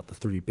talked about the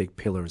 3 big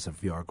pillars of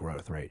VR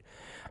growth, right?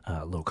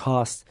 Low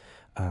cost,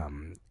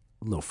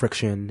 low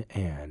friction,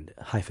 and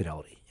high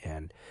fidelity.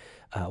 And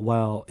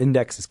while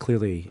Index is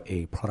clearly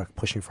a product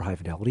pushing for high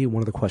fidelity,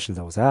 one of the questions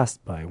I was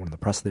asked by one of the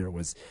press there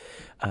was,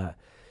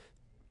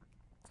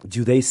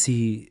 do they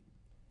see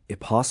it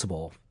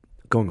possible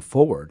going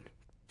forward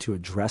to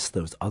address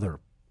those other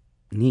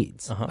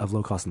needs of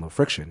low cost and low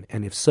friction?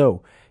 And if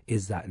so,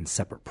 is that in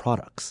separate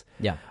products?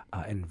 Yeah.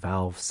 And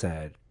Valve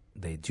said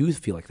they do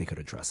feel like they could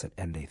address it,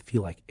 and they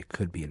feel like it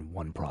could be in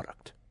one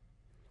product.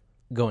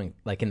 Going,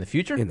 like, in the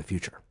future? In the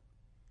future.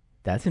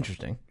 That's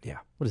interesting. Yeah.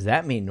 What does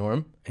that mean,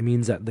 Norm? It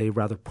means that they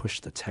rather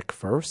push the tech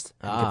first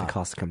and get the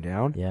cost to come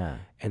down. Yeah.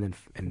 And then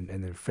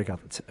and then figure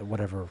out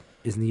whatever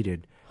is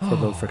needed for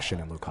low friction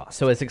and low cost.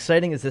 So as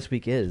exciting as this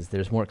week is,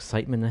 there's more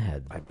excitement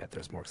ahead. I bet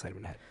there's more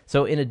excitement ahead.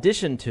 So in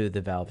addition to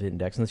the Valve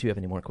Index, unless you have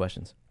any more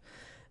questions,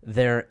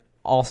 we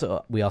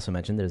also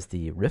mentioned there's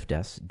the Rift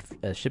S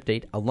ship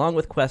date, along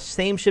with Quest,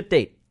 same ship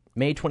date,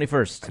 May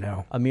 21st. I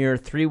know. A mere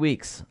 3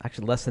 weeks.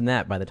 Actually, less than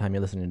that by the time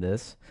you're listening to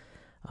this.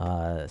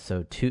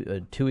 So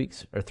 2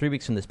 weeks or 3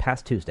 weeks from this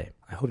past Tuesday.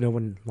 I hope no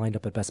one lined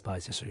up at Best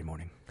Buy's yesterday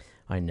morning.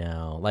 I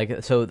know.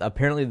 So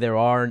apparently there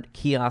are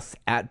kiosks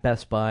at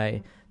Best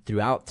Buy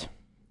throughout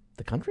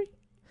the country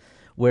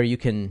where you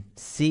can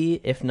see,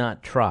 if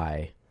not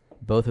try,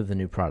 both of the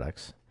new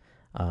products.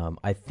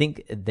 I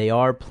think they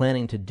are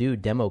planning to do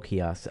demo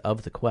kiosks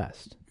of the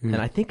Quest, and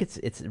I think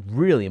it's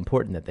really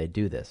important that they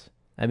do this.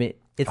 I mean,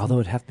 although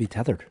it'd have to be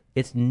tethered.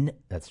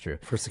 That's true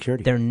for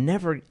security.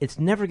 It's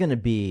never going to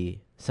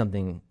be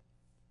something,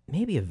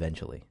 maybe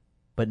eventually,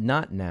 but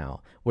not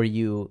now, where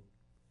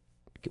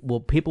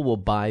people will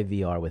buy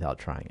VR without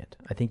trying it.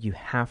 I think you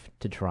have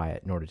to try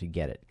it in order to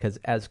get it, because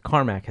as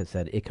Carmack has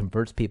said, it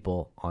converts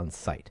people on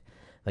sight.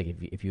 Like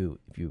if you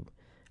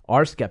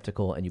are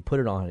skeptical and you put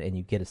it on and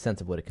you get a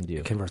sense of what it can do,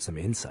 it converts them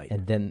insight,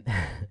 and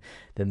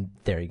then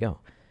there you go.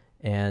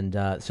 And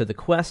so the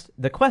Quest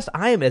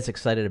I am as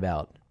excited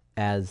about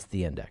as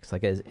the Index.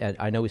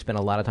 I know we spent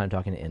a lot of time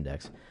talking to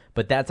Index,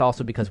 but that's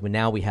also because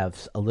we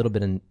have a little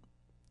bit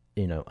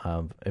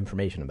of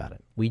information about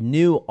it. We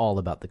knew all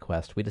about the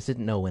Quest. We just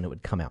didn't know when it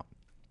would come out.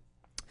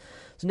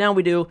 So now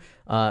we do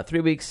 3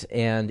 weeks,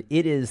 and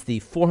it is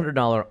the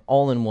 $400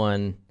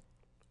 all-in-one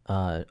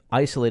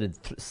isolated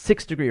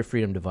 6 degree of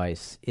freedom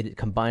device. It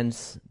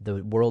combines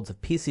the worlds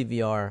of PC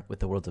VR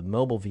with the worlds of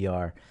mobile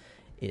VR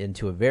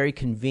into a very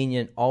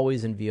convenient,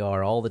 always in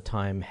VR all the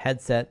time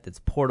headset that's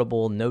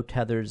portable, no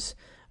tethers,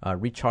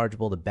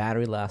 rechargeable. The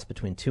battery lasts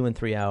between 2 and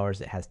 3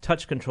 hours. It has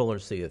touch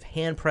controllers, so you have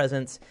hand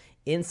presence,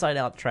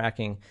 inside-out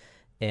tracking,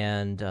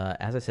 and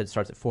as I said, it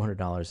starts at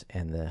 $400,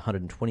 and the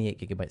 128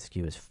 gigabyte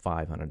SKU is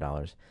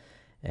 $500.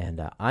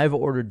 And I've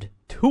ordered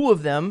 2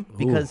 of them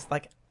because,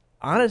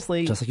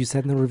 honestly, just like you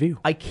said in the review,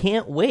 I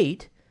can't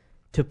wait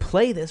to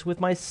play this with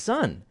my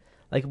son.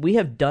 We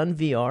have done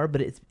VR,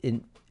 but it's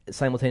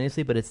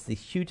simultaneously, but it's the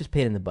hugest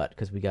pain in the butt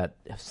because we got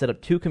set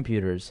up 2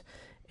 computers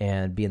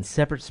and be in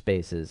separate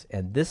spaces,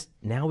 and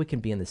now we can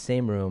be in the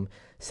same room,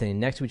 sitting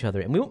next to each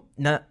other, and we won't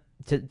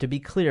to be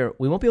clear,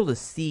 we won't be able to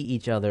see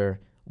each other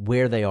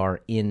where they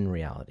are in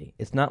reality.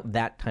 It's not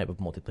that type of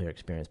multiplayer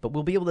experience, but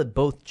we'll be able to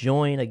both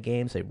join a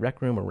game, say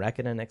Rec Room or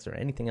Racket or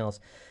anything else,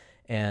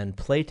 and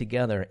play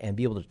together and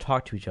be able to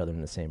talk to each other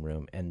in the same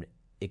room and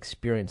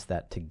experience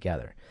that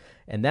together.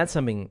 And that's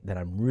something that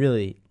I'm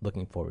really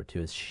looking forward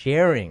to, is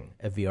sharing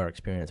a VR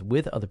experience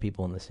with other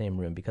people in the same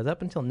room, because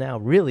up until now,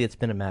 really, it's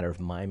been a matter of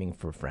miming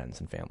for friends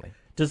and family.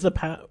 Does with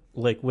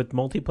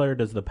multiplayer,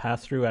 does the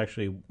pass-through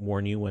actually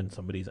warn you when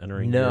somebody's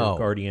entering your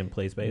Guardian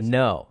play space?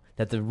 No.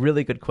 That's a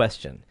really good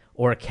question.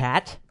 Or a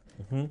cat?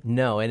 Mm-hmm.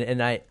 No.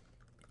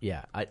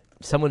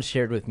 Someone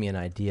shared with me an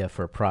idea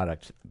for a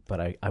product,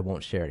 but I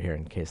won't share it here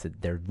in case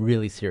that they're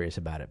really serious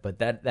about it. But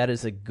that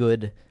is a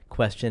good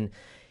question.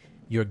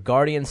 Your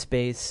Guardian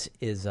space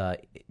is,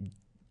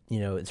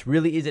 it's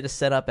really easy to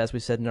set up, as we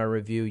said in our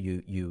review.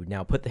 You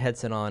now put the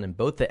headset on in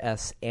both the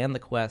S and the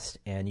Quest,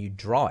 and you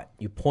draw it.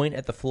 You point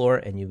at the floor,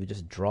 and you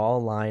just draw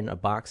a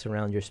box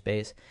around your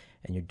space,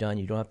 and you're done.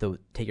 You don't have to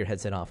take your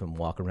headset off and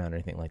walk around or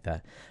anything like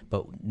that.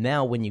 But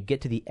now when you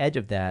get to the edge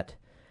of that,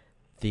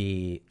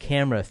 the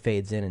camera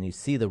fades in and you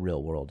see the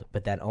real world.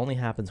 But that only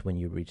happens when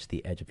you reach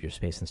the edge of your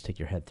space and stick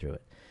your head through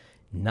it,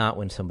 not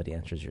when somebody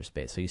enters your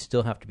space. So you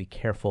still have to be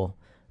careful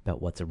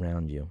about what's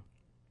around you.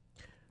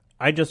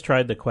 I just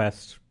tried the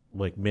Quest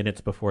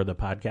minutes before the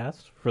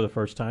podcast for the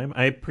first time.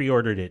 I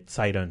pre-ordered it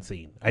sight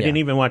unseen. I didn't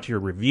even watch your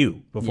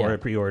review before I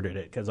pre-ordered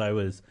it because I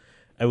was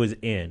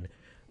in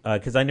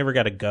because I never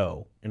got to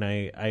go, and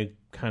I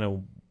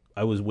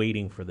was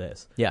waiting for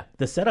this. Yeah,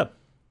 the setup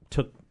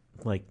took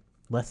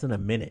less than a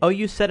minute. Oh,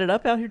 you set it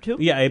up out here too?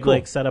 Yeah, I Cool.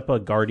 like set up a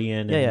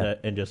Guardian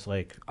and just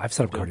like I've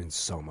set up Guardians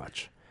so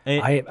much.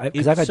 And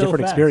Because I've had so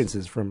different fast.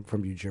 experiences from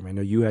you, Jeremy. I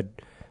know you had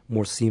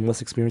more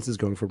seamless experiences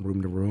going from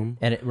room to room.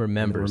 And it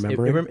remembers.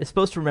 remembering? It's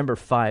supposed to remember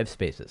 5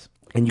 spaces.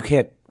 And you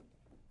can't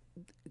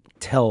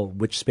tell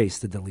which space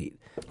to delete.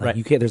 Like Right.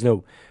 you can't. There's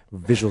no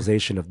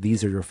visualization of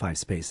these are your 5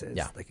 spaces.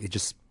 Yeah. Like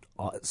it's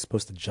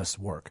supposed to just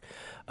work.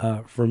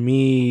 For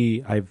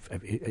me,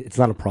 it's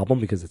not a problem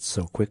because it's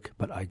so quick.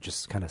 But I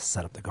just kind of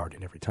set up the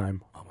Guardian every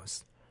time,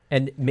 almost.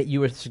 And you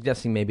were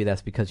suggesting maybe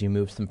that's because you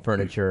moved some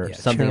furniture, Yeah,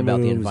 something chair about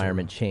the moves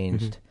environment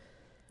changed.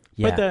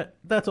 Yeah. But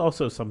that's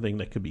also something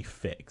that could be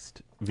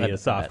fixed via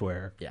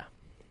software. Yeah.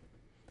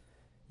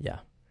 Yeah.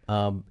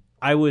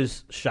 I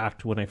was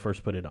shocked when I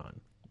first put it on.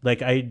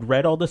 Like, I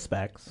read all the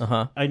specs.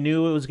 Uh-huh. I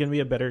knew it was going to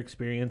be a better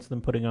experience than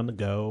putting on the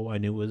Go. I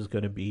knew it was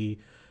going to be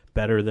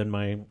better than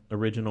my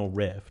original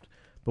Rift.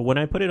 But when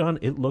I put it on,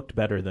 it looked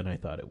better than I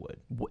thought it would.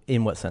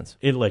 In what sense?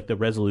 It like the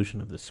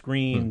resolution of the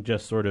screen,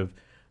 just sort of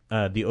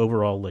the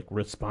overall like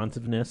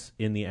responsiveness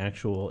in the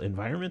actual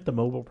environment. The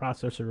mobile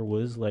processor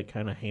was like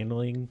kind of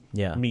handling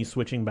me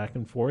switching back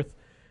and forth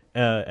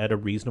at a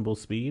reasonable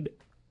speed.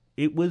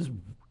 It was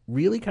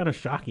really kind of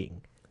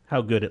shocking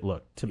how good it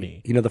looked to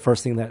me. You know the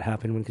first thing that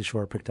happened when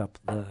Kishore picked up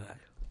the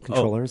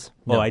controllers?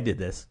 Oh, I did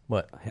this.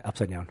 What?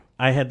 Upside down.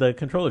 I had the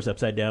controllers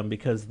upside down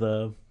because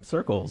the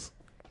circles.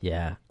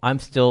 Yeah. I'm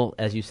still,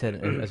 as you said,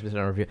 as we said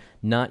in our review,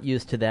 not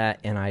used to that.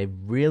 And I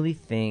really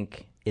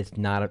think it's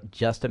not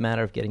just a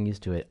matter of getting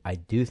used to it. I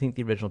do think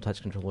the original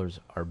touch controllers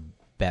are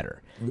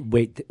better.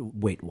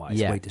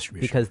 Weight-wise, weight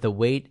distribution. Because the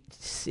weight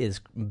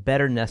is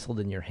better nestled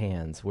in your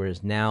hands,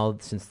 whereas now,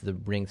 since the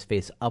rings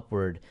face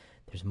upward,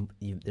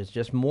 there's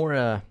just more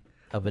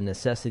of a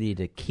necessity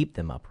to keep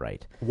them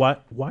upright. Why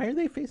are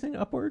they facing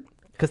upward?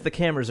 Because the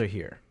cameras are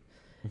here.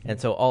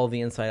 And so all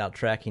the inside-out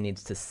tracking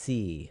needs to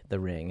see the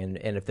ring. And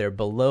if they're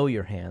below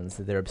your hands,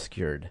 they're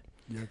obscured.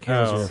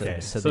 Oh, okay.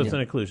 So So the- it's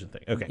an occlusion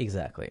thing. Okay.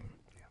 Exactly.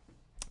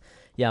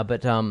 Yeah,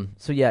 but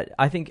so yeah,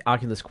 I think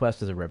Oculus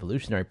Quest is a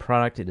revolutionary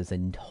product. It is a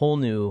whole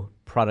new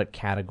product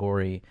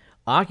category.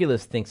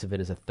 Oculus thinks of it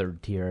as a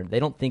third tier. They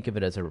don't think of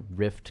it as a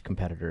Rift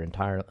competitor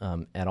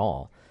at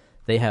all.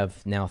 They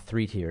have now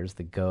 3 tiers: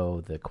 the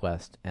Go, the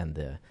Quest, and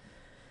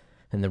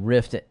the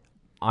Rift.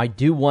 I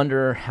do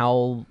wonder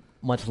how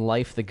much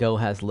life the Go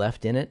has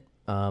left in it.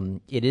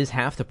 It is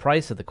half the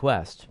price of the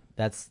Quest.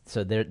 That's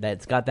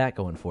got that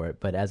going for it.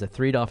 But as a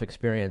 $3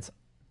 experience,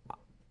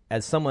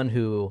 as someone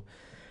who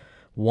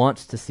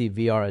wants to see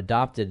VR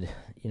adopted,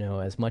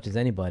 as much as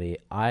anybody,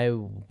 I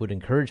would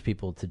encourage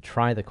people to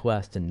try the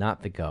Quest and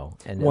not the Go,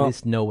 and at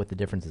least know what the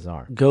differences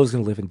are. Go's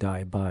going to live and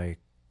die by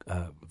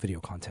video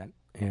content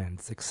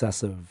and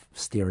successive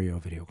stereo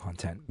video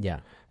content. Yeah.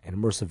 And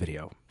immersive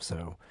video.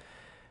 So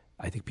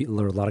I think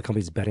there are a lot of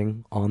companies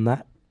betting on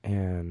that,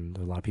 and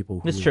there are a lot of people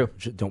who It's true.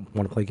 Don't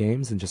want to play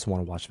games and just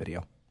want to watch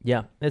video.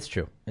 Yeah, it's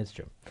true. It's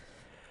true.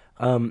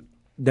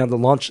 Now, the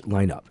launch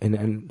lineup,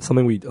 and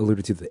something we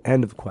alluded to at the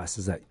end of Quest,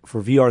 is that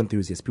for VR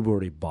enthusiasts, people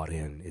already bought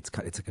in. It's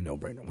like a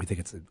no-brainer. We think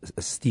it's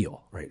a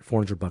steal, right?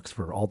 $400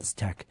 for all this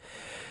tech.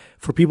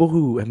 For people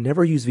who have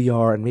never used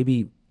VR and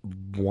maybe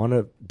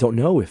don't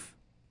know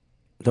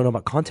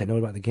about content, know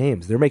about the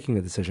games, they're making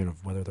a decision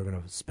of whether they're going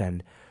to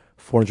spend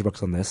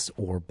 $400 on this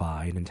or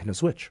buy a Nintendo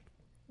Switch.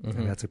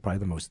 And that's probably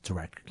the most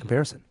direct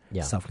comparison.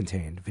 Yeah.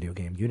 Self-contained video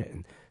game unit,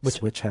 and Which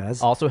Switch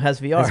also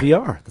has VR. Has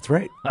VR. That's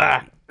right.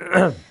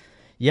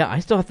 Yeah, I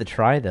still have to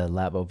try the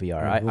Labo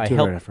VR. We'll do it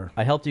right after.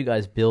 I helped you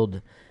guys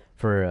build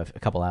for a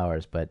couple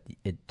hours, but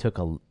it took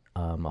a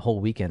whole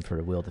weekend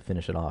for Will to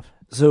finish it off.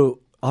 So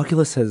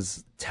Oculus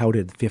has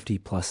touted 50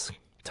 plus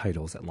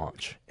titles at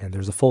launch, and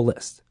there's a full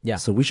list. Yeah.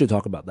 So we should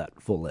talk about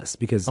that full list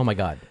because Oh my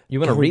God, you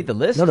want to read the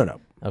list? No.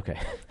 Okay.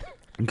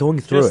 Going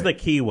through Just it, the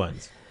key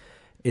ones.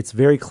 it's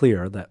very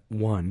clear that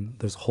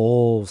there's a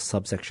whole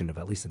subsection of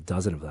at least a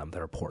dozen of them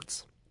that are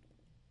ports.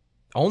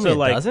 Only So, a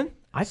like- dozen?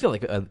 I feel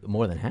like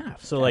more than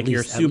half. So like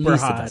your least- at super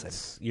least a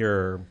hots,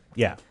 dozen.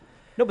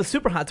 No, but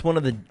Super Hot's one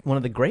of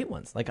the great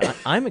ones. Like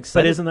I'm But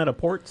excited. isn't that a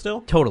port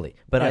still? Totally.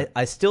 But Yeah.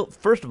 I still,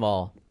 first of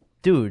all,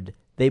 dude,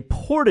 they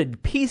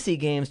ported PC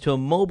games to a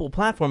mobile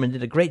platform and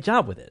did a great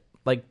job with it.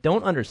 Like,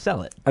 don't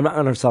undersell it. I'm not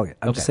underselling it.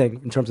 I'm Okay. just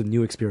saying in terms of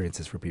new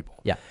experiences for people.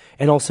 Yeah.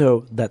 And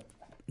also that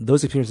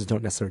those experiences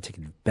don't necessarily take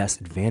the best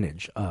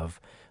advantage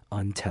of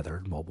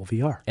untethered mobile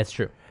VR. It's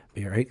true.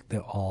 Right? They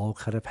all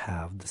kind of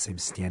have the same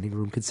standing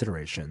room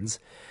considerations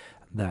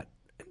that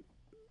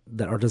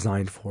are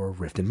designed for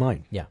Rift in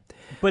mind. Yeah.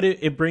 But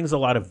it brings a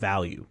lot of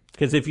value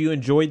because if you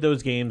enjoyed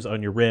those games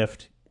on your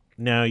Rift,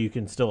 now you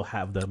can still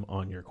have them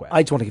on your Quest.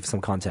 I just want to give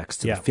some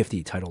context to Yeah. the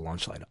 50 title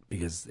launch lineup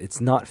because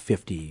it's not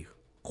 50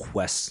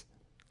 Quest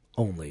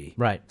only,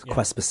 Right.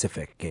 Quest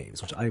specific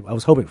games, which I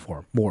was hoping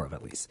for more of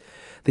at least.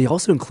 They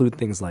also include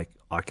things like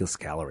Oculus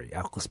Gallery,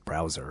 Oculus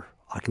Browser,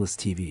 Oculus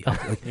TV.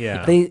 Like,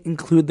 Yeah. They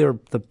include the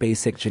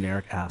basic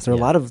generic apps. There are a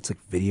lot of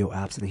like video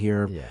apps in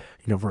here. Yeah.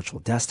 Virtual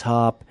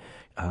desktop.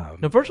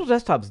 No, virtual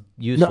desktop's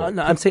useful. No, I'm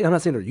not saying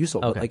they're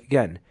useful, but Okay. like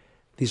again,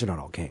 these are not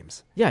all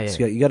games. Yeah, yeah,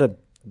 So you got to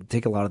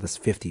take a lot of this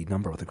 50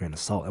 number with a grain of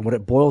salt. And what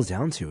it boils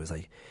down to is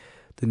like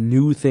the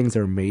new things that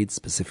are made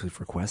specifically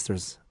for Quest.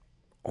 There's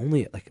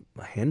only like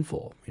a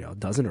handful, a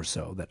dozen or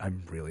so that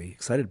I'm really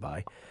excited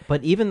by.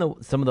 But even though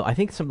I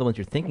think some of the ones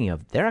you're thinking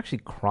of, they're actually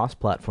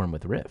cross-platform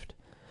with Rift.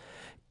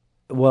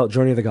 Well,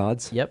 Journey of the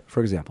Gods, Yep.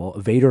 For example,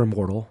 Vader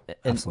Immortal,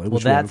 absolutely. Well,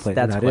 which we haven't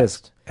that's played,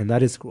 Quest. and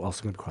that is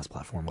also going to be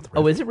cross-platform with Rift.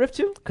 Oh, is it Rift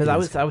too? Because It I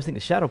is. was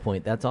thinking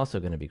Shadowpoint. That's also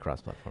going to be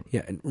cross-platform.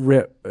 Yeah, and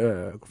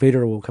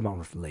Vader will come out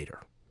with later.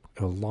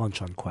 It will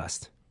launch on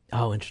Quest,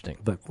 Oh, interesting.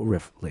 but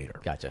Rift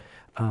later. Gotcha.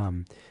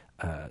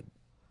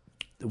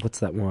 What's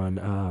that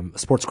one?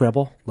 Sports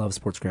Scramble. Love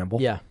Sports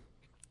Scramble. Yeah.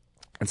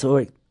 And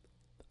so,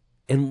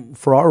 and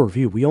for our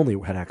review, we only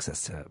had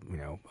access to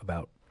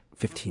about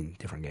 15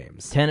 different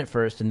games. 10 at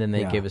first, and then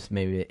they Yeah. gave us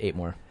maybe 8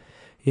 more.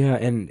 Yeah,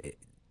 and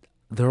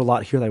there are a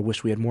lot here that I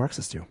wish we had more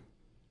access to.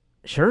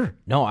 Sure.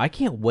 No, I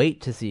can't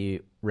wait to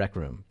see Rec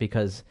Room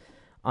because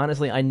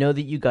honestly, I know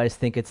that you guys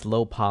think it's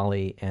low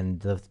poly and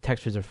the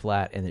textures are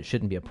flat and it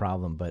shouldn't be a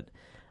problem, but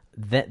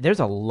there's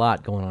a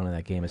lot going on in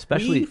that game,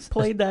 especially We've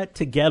played that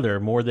together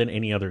more than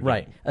any other game.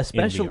 right, in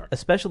VR.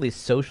 especially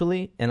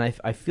socially, and I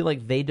feel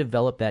like they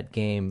developed that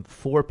game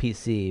for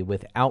PC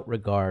without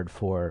regard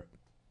for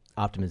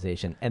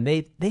optimization, and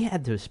they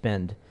have to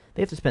spend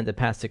the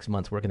past 6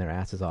 months working their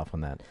asses off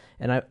on that,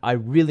 and I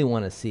really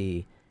want to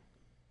see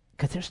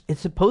because it's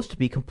supposed to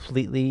be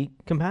completely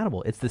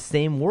compatible. It's the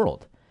same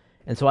world.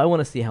 And so I want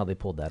to see how they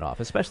pulled that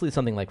off, especially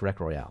something like Rec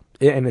Royale.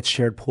 And it's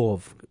shared pool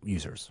of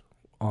users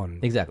on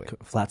Exactly.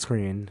 flat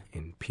screen,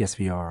 in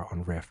PSVR,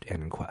 on Rift,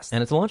 and in Quest.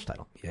 And it's a launch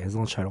title. Yeah, his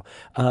launch title.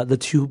 The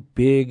two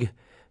big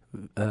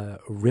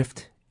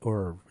Rift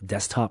or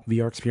desktop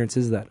VR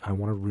experiences that I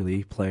want to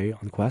really play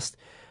on Quest,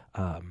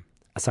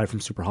 aside from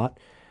Super Hot,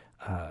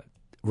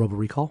 Robo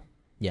Recall,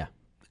 Yeah,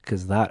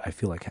 because that I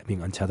feel like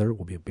being untethered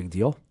will be a big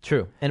deal.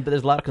 true. But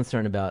there's a lot of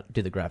concern about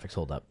do the graphics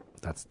hold up?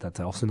 That's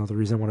also another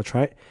reason I want to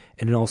try it.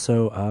 And then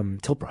also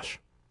Tilt Brush.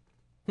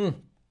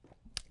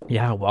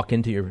 Yeah, walk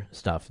into your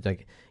stuff. It's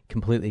like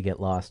completely get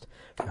lost.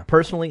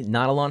 Personally,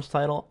 not a launch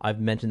title. I've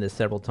mentioned this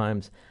several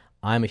times.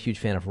 I'm a huge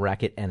fan of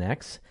Racket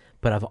NX,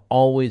 but I've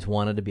always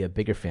wanted to be a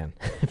bigger fan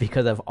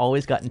because I've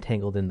always gotten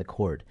tangled in the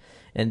cord.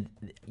 And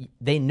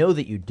they know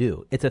that you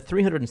do. It's a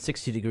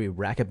 360-degree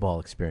racquetball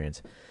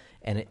experience.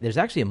 And there's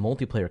actually a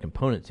multiplayer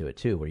component to it,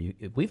 too, where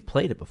we've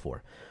played it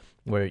before,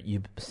 where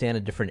you stand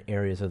in different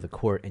areas of the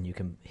court and you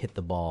can hit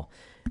the ball.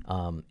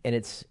 And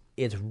it's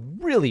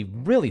really,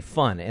 really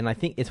fun. And I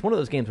think it's one of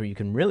those games where you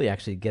can really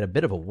actually get a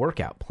bit of a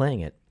workout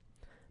playing it.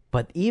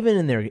 But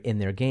even in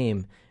their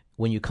game,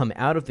 when you come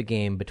out of the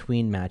game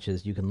between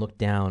matches, you can look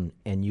down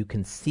and you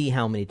can see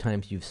how many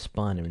times you've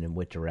spun and in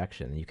what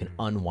direction. And you can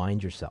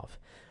unwind yourself.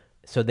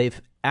 So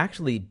they've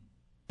actually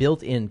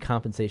built in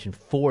compensation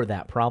for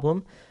that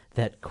problem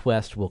that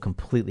Quest will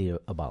completely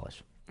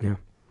abolish. Yeah.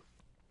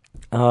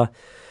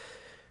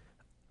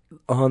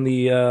 On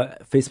the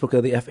Facebook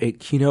of the F8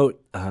 keynote,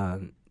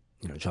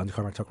 John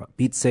Carmack talked about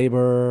Beat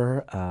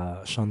Saber.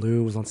 Sean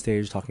Liu was on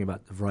stage talking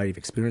about a variety of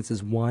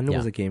experiences. One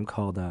was a game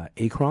called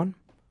Acron,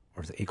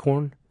 or is it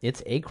Acorn?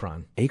 It's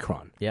Acron.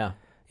 Acron. Yeah.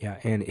 Yeah,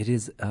 and it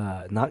is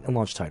not a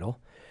launch title,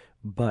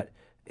 but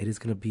it is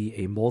going to be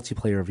a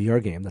multiplayer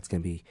VR game that's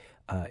going to be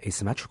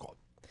asymmetrical.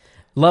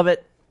 Love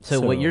it. So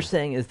So- what you're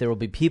saying is there will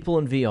be people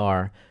in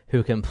VR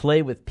who can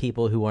play with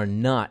people who are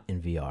not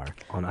in VR,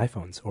 On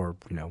iPhones or,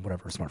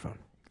 whatever smartphone.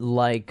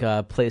 like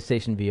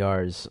PlayStation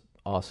VR's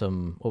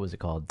awesome. What was it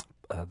called?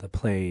 The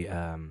Play,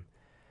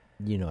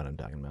 You know what I'm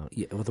talking about.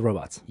 yeah, with the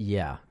robots,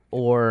 Yeah.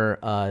 Or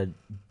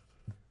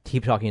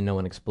Keep Talking and No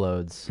One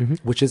Explodes.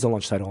 which is a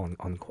launch title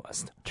on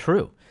Quest.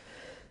 True.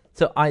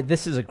 So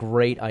this is a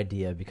great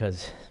idea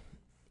because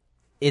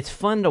it's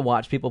fun to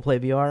watch people play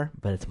VR,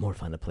 but it's more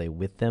fun to play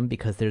with them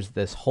because there's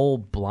this whole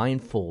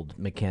blindfold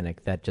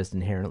mechanic that just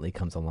inherently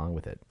comes along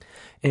with it.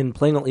 And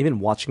even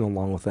watching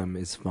along with them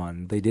is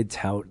fun. They did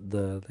tout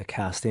the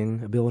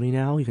casting ability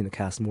now. You can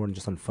cast more than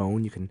just on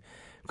phone. You can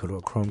go to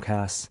a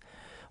Chromecast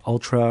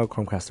Ultra,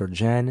 Chromecast 3rd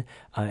Gen.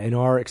 In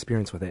our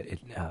experience with it,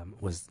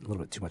 was a little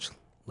bit too much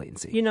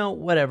latency.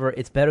 Whatever.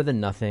 It's better than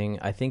nothing.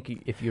 I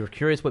think if you're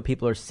curious what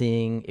people are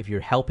seeing, if you're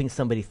helping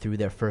somebody through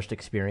their first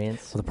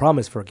experience. So the problem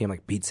is for a game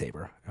like Beat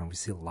Saber, and we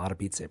see a lot of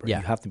Beat Saber, Yeah.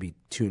 you have to be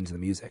tuned to the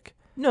music.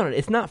 No,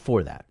 it's not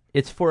for that.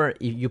 It's for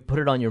you put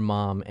it on your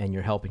mom and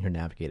you're helping her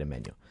navigate a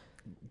menu.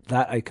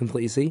 That I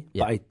completely see,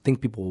 Yeah. but I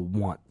think people will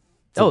want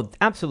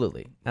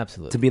Absolutely.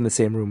 Absolutely. to be in the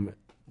same room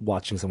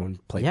watching someone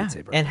play Yeah, Beat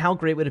Saber. and how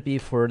great would it be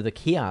for the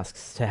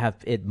kiosks to have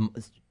it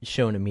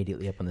shown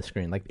immediately up on the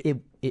screen? Like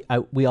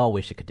we all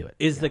wish it could do it.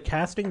 Is the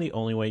casting the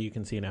only way you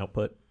can see an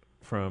output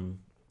from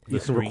the you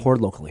can screen? record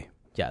locally.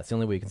 Yeah, it's the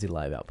only way you can see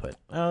live output.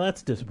 Oh,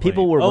 that's disappointing.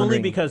 People were only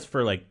wondering- because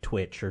for like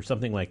Twitch or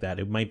something like that,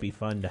 it might be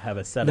fun to have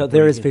a setup. No, where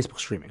there you is can- Facebook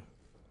streaming.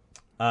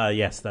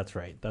 Yes, that's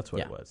right. That's what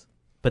Yeah. it was.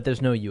 But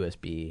there's no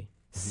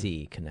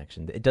USB-C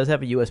connection. It does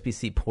have a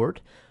USB-C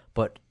port,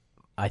 but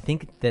I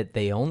think that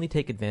they only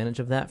take advantage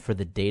of that for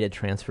the data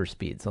transfer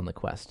speeds on the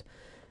Quest.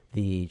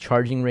 The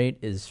charging rate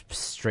is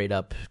straight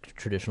up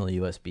traditional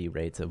USB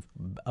rates of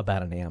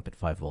about an amp at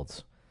 5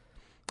 volts.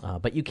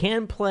 But you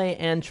can play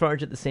and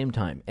charge at the same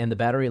time, and the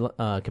battery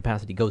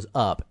capacity goes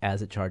up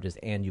as it charges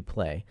and you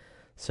play.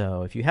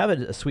 So if you have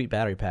a sweet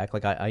battery pack,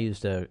 like I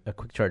used a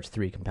Quick Charge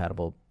 3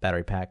 compatible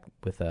battery pack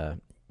with a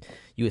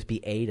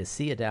USB A to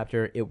C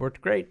adapter, it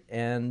worked great.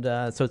 And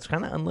so it's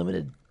kind of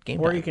unlimited game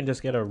Or time. you can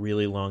just get a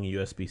really long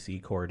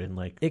USB-C cord and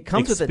It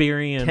comes with a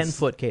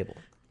 10-foot cable.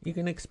 You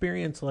can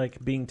experience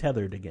like being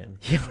tethered again.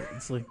 Yeah.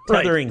 It's like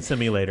Right. tethering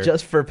simulator.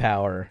 Just for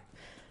power.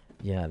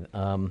 Yeah.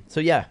 So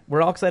yeah,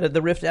 we're all excited.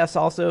 The Rift S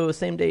also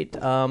same date.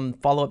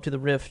 Follow up to the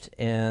Rift,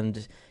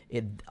 and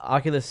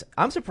Oculus.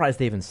 I'm surprised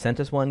they even sent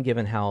us one,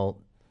 given how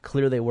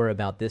clear they were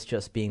about this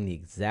just being the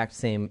exact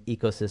same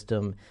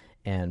ecosystem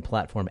and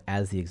platform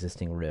as the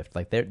existing Rift.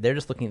 Like they're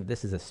just looking at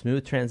this as a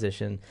smooth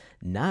transition,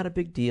 not a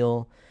big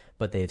deal.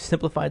 But they've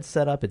simplified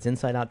setup. It's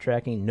inside-out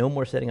tracking. No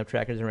more setting up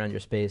trackers around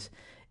your space,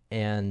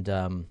 and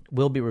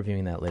we'll be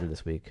reviewing that later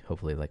this week.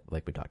 Hopefully, like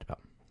we talked about.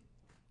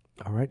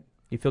 All right.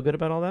 You feel good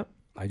about all that?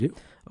 I do.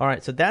 All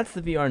right, so that's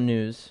the VR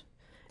news,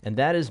 and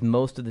that is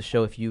most of the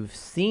show. If you've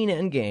seen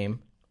Endgame,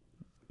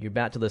 you're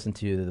about to listen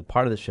to the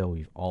part of the show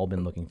we've all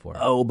been looking for.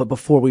 Oh, but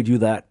before we do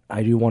that,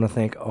 I do want to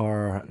thank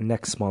our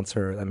next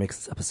sponsor that makes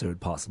this episode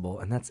possible,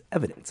 and that's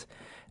Evident.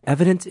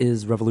 Evident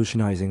is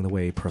revolutionizing the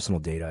way personal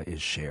data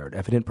is shared.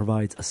 Evident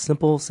provides a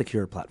simple,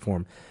 secure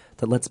platform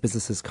that lets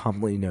businesses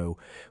confidently know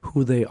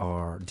who they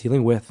are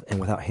dealing with and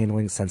without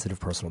handling sensitive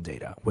personal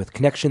data. With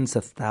connections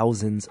to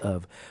thousands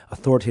of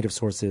authoritative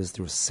sources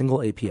through a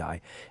single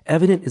API,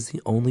 Evident is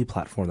the only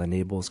platform that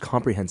enables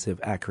comprehensive,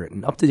 accurate,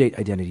 and up-to-date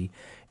identity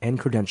and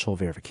credential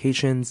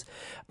verifications,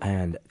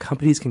 and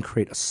companies can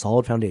create a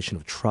solid foundation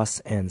of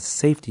trust and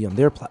safety on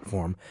their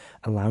platform,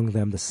 allowing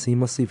them to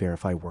seamlessly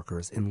verify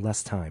workers in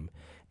less time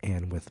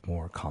and with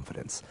more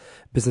confidence.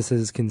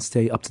 Businesses can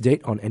stay up to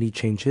date on any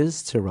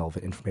changes to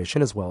relevant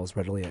information as well as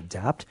readily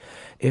adapt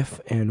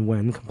if and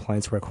when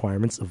compliance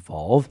requirements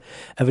evolve.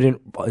 Evident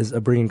is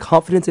bringing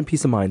confidence and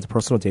peace of mind to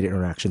personal data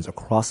interactions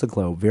across the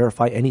globe.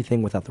 Verify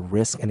anything without the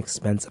risk and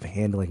expense of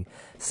handling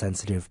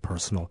sensitive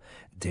personal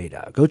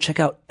data. Go check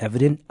out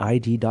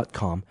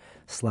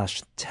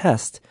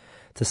evidentid.com/test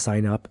to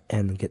sign up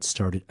and get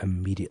started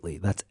immediately.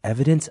 That's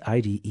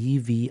evidentid,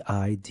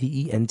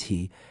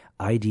 EVIDENT,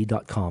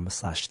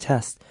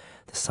 id.com/test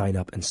to sign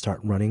up and start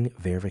running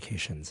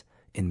verifications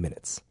in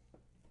minutes.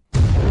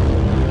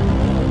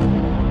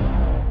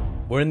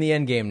 We're in the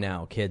end game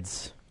now,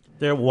 kids.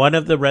 One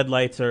of the red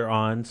lights are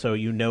on, so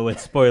you know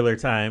it's spoiler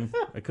time.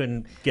 I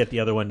couldn't get the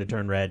other one to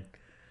turn red.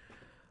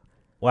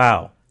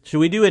 Wow. Should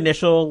we do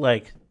initial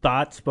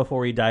thoughts before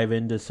we dive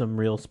into some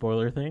real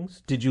spoiler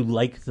things? Did you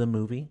like the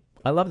movie?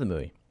 I love the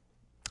movie.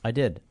 I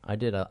did. I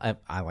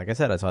like I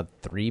said, I saw it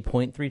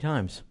 3.3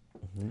 times.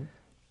 Mm-hmm.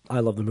 I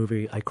love the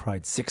movie. I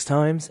cried 6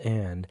 times,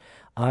 and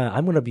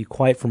I'm going to be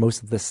quiet for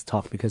most of this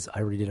talk because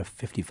I already did a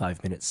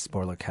 55-minute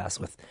spoiler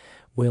cast with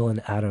Will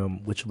and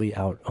Adam, which will be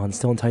out on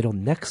Still Entitled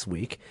next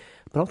week.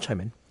 But I'll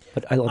chime in.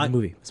 But I love the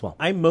movie as well.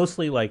 I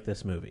mostly like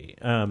this movie.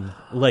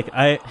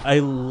 I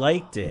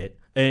liked it,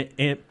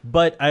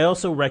 but I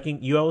also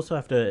reckon you also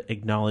have to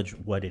acknowledge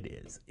what it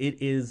is.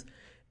 It is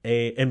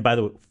and by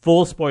the way,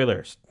 full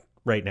spoilers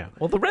right now.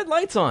 Well, the red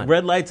light's on.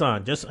 Red light's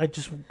on. Give it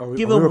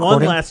them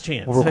one last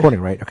chance. We're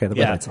recording, right? Okay, the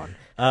red Yeah. light's on.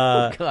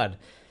 Oh God.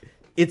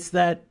 It's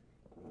that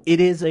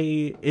it is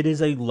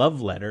a love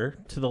letter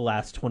to the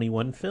last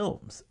 21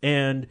 films,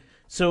 and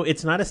so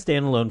it's not a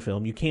standalone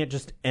film. You can't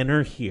just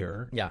enter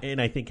here,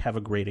 and I think have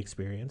a great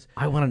experience.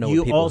 I want to know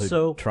what people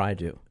who try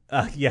to.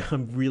 Yeah,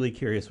 I'm really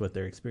curious what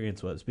their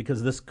experience was,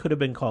 because this could have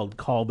been called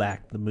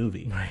Callback the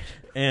Movie, right?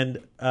 And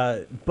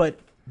but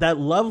that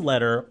love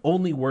letter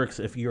only works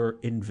if you're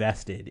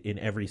invested in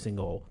every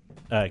single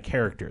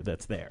character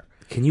that's there.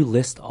 Can you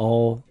list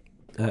all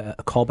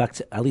a callback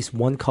to at least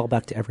one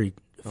callback to every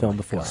film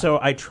before? So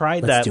I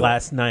tried that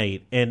last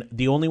night, and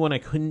the only one I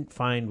couldn't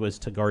find was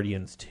to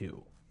Guardians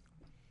 2.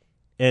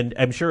 And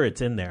I'm sure it's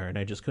in there, and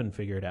I just couldn't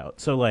figure it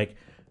out. So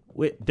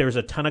there's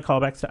a ton of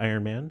callbacks to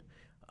Iron Man.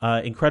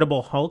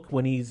 Incredible Hulk,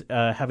 when he's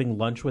having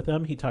lunch with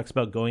them, he talks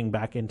about going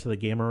back into the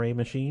gamma ray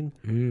machine.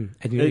 And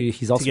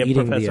he's also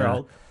eating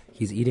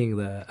he's eating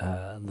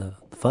the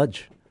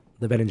fudge,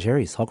 the Ben and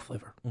Jerry's Hulk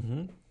flavor.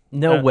 Mm-hmm.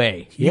 No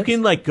way. You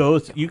can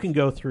you can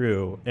go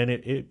through, and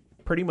it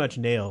pretty much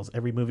nails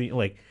every movie.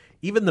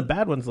 Even the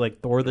bad ones,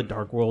 like Thor: The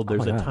Dark World.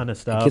 There's a ton of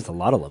stuff. It gets a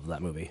lot of love,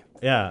 that movie.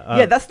 Yeah,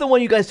 yeah, that's the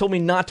one you guys told me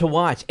not to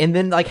watch, and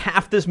then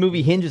half this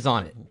movie hinges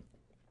on it.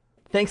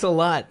 Thanks a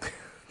lot.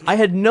 I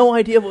had no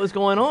idea what was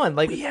going on.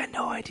 We had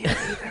no idea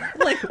either.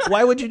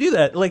 Why would you do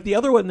that? The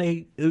other one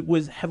it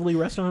was heavily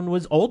rested on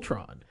was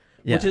Ultron,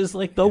 which is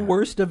the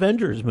worst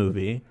Avengers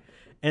movie,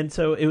 and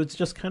so it was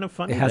just kind of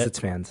funny. It has its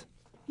fans.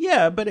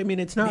 Yeah, but I mean,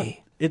 it's not.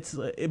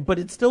 But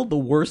it's still the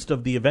worst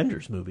of the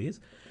Avengers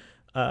movies.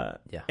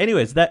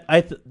 Anyways,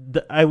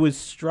 I was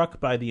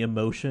struck by the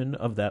emotion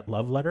of that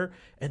love letter,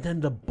 and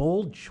then the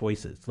bold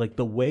choices,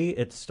 the way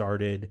it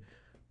started,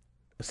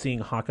 seeing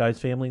Hawkeye's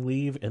family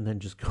leave, and then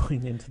just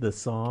going into the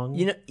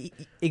song.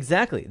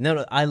 Exactly.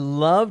 No, I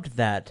loved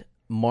that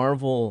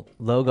Marvel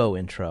logo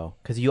intro,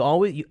 because you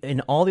always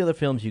in all the other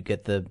films you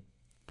get the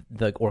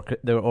the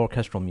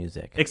orchestral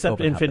music. Except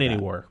over top of Infinity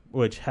that. War,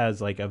 which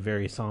has like a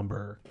very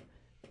somber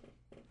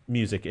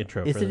music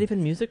intro. Is it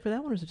even music for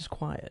that one, or is it just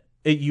quiet?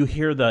 You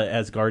hear the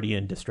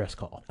Asgardian distress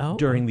call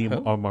during the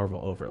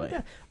Marvel overlay.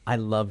 Yeah. I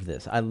love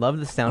this. I love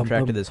the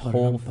soundtrack to this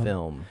whole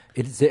film.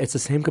 It's the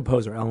same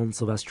composer, Alan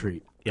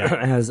Silvestri,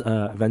 as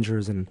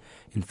Avengers and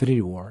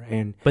Infinity War.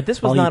 But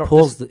this was he not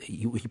pulls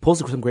he pulls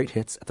some great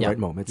hits at the right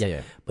moments.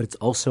 Yeah. But it's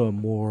also a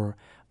more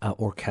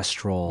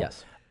orchestral.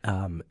 Yes.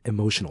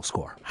 Emotional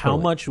score. How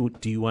much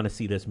do you want to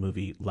see this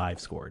movie live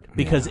scored?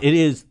 Because it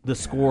is the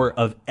score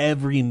of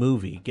every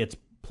movie gets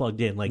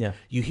plugged in. Like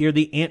you hear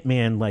the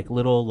Ant-Man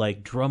little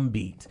drum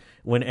beat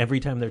when every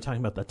time they're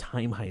talking about the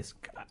time heist.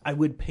 I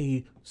would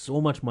pay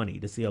so much money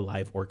to see a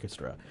live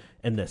orchestra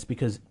in this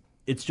because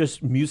it's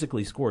just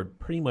musically scored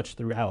pretty much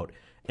throughout.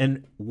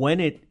 And when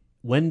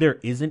there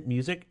isn't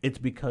music, it's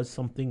because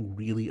something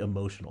really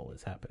emotional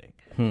is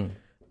happening.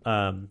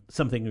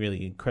 Something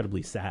really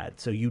incredibly sad.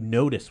 So you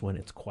notice when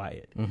it's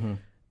quiet.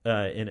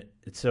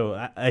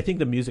 So I think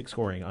the music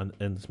scoring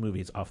in this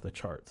movie is off the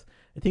charts.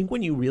 I think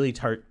when you really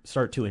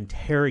start to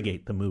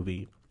interrogate the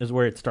movie is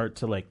where it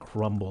starts to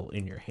crumble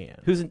in your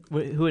hand.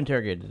 Who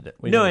interrogated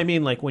it? I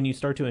mean when you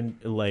start to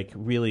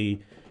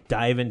really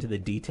dive into the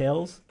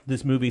details,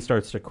 this movie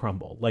starts to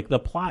crumble. The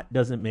plot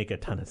doesn't make a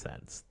ton of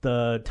sense.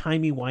 The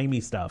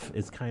timey-wimey stuff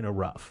is kind of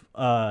rough.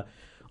 But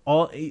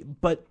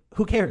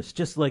who cares?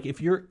 Just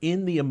if you're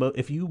in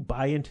if you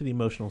buy into the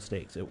emotional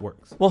stakes, it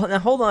works. Well, now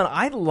hold on.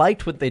 I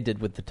liked what they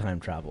did with the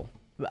time travel.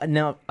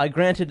 Now,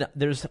 granted,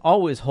 there's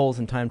always holes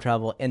in time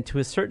travel, and to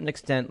a certain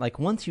extent,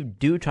 once you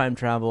do time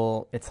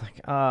travel, it's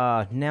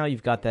now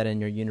you've got that in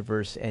your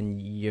universe,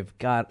 and you've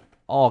got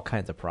all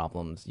kinds of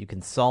problems. You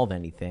can solve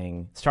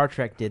anything. Star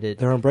Trek did it.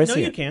 They're embracing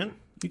it. No, you can't.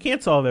 You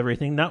can't solve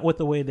everything. Not with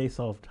the way they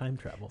solve time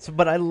travel.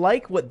 But I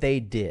like what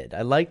they did.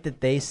 I like that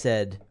they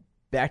said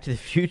Back to the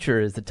Future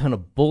is a ton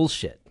of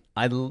bullshit.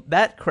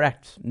 That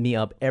cracks me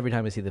up every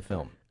time I see the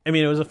film. I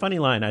mean, it was a funny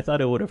line. I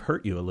thought it would have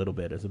hurt you a little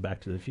bit as a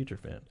Back to the Future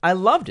fan. I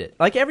loved it.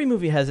 Every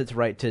movie has its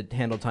right to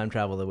handle time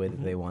travel the way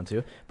that they want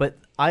to. But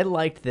I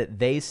liked that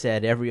they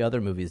said every other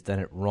movie's done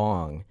it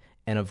wrong.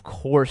 And of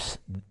course,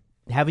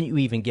 haven't you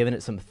even given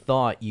it some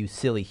thought, you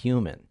silly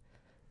human?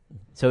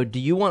 So do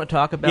you want to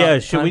talk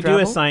about should time we travel?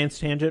 do a science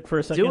tangent for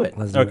a second? Do it.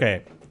 Let's do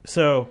okay.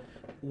 So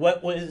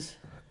what was...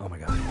 Oh my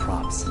god,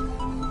 props.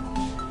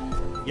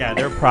 Yeah,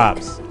 they're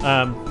props.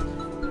 I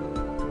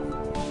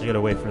gotta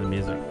wait for the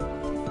music.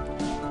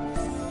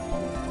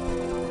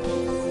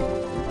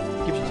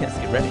 Gives you a chance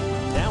to get ready.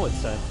 Now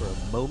it's time for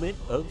a moment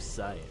of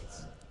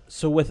science.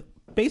 So with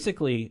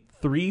basically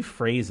 3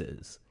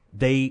 phrases,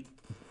 they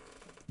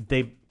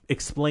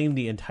explained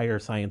the entire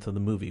science of the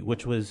movie,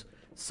 which was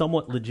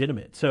somewhat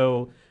legitimate.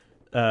 So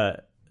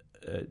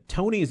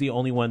Tony is the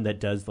only one that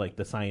does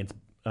the science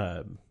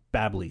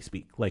babbly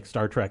speak, like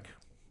Star Trek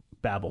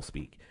babble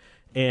speak.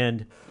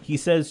 And he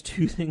says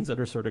 2 things that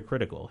are sort of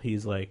critical.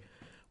 He's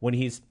when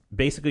he's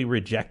basically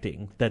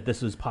rejecting that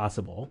this is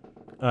possible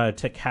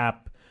to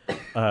cap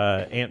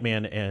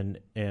Ant-Man and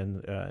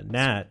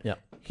Nat. Yeah.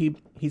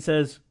 He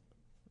says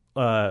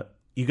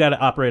you got to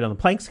operate on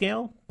the Planck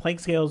scale. Planck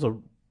scale is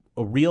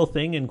a real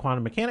thing in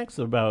quantum mechanics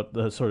about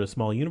the sort of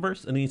small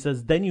universe. And he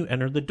says then you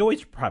enter the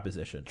Deutsch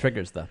proposition.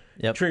 Triggers the.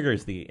 Yep.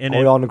 Triggers the. And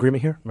Are we all in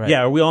agreement here? Right.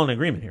 Yeah, are we all in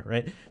agreement here,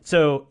 right?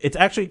 So it's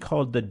actually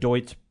called the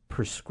Deutsch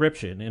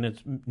prescription, and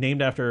it's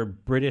named after a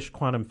British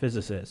quantum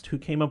physicist who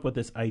came up with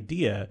this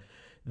idea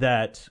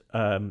that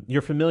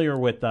you're familiar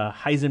with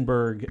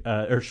Heisenberg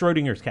or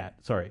Schrodinger's cat.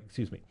 Sorry,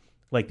 excuse me.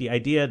 The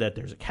idea that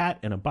there's a cat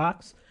in a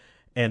box,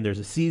 and there's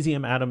a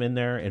cesium atom in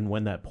there, and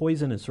when that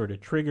poison is sort of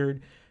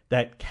triggered,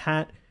 that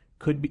cat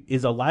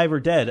is alive or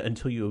dead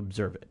until you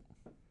observe it,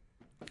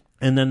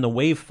 and then the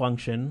wave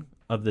function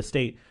of the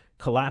state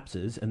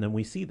collapses, and then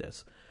we see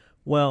this.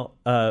 Well,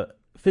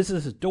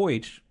 physicist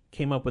Deutsch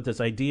came up with this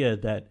idea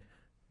that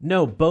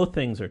no, both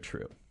things are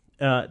true.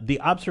 The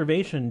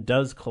observation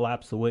does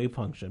collapse the wave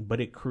function, but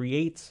it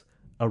creates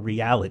a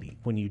reality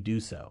when you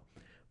do so.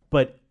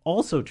 But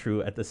also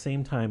true at the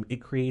same time, it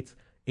creates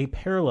a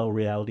parallel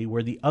reality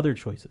where the other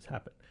choices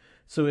happen.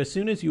 So as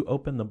soon as you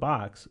open the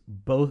box,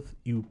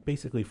 you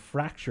basically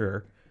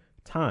fracture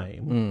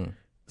time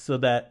so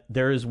that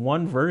there is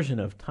one version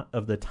of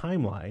the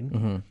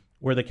timeline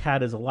where the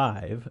cat is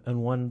alive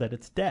and one that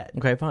it's dead.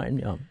 Okay, fine.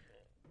 Yeah.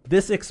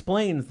 This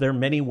explains their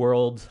many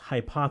worlds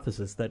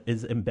hypothesis that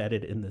is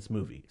embedded in this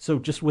movie. So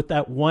just with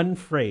that one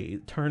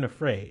turn of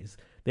phrase,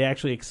 they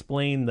actually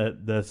explain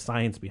the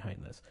science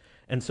behind this.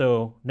 And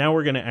so now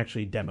we're going to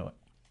actually demo it.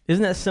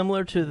 Isn't that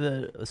similar to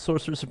the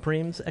Sorcerer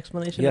Supreme's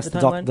explanation Yes, of the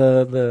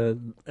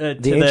timeline?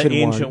 The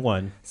ancient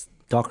one.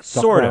 Doc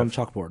Sort Brown of.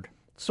 chalkboard.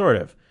 Sort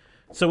of.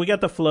 So we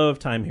got the flow of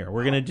time here.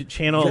 We're going to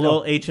channel a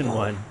little ancient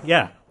one.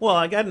 Yeah. Well,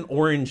 I got an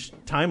orange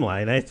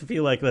timeline. I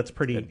feel like that's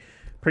pretty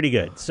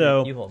good.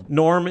 So You hold.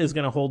 Norm is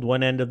going to hold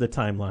one end of the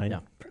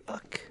timeline.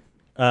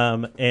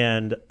 Yeah.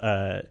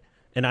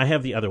 And I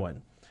have the other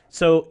one.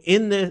 So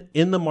in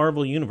the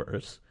Marvel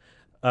universe,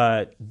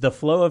 the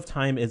flow of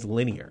time is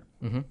linear.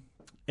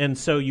 And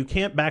so you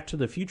can't back to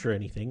the future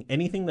anything.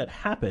 Anything that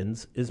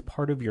happens is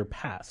part of your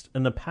past,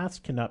 and the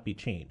past cannot be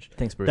changed.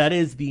 Thanks, Bruce. That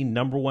is the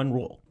number one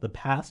rule. The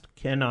past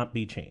cannot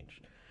be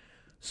changed.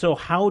 So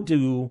how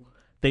do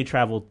they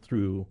travel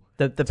through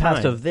the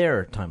past of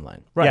their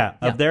timeline? Right. Yeah,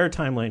 of their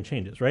timeline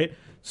changes, right?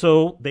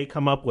 So they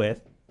come up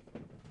with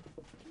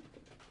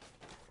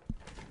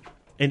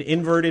an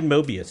inverted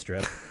Mobius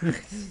strip.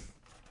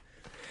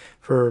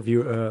 For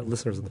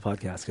listeners of the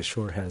podcast,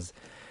 Kishore has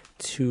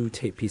 2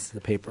 tape pieces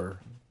of paper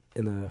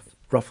in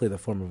roughly the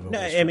form of a No,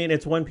 I mean,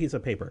 it's one piece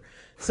of paper.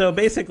 So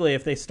basically,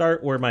 if they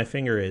start where my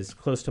finger is,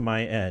 close to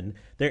my end,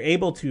 they're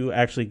able to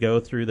actually go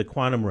through the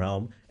quantum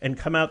realm and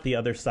come out the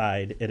other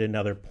side at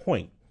another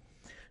point.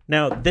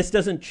 Now, this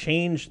doesn't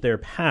change their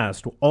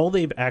past. All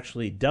they've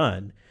actually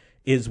done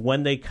is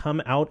when they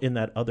come out in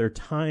that other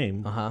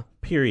time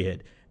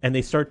period and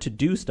they start to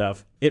do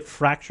stuff, it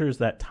fractures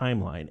that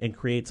timeline and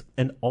creates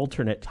an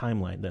alternate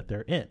timeline that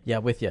they're in. Yeah,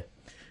 with you.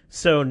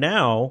 So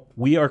now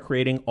we are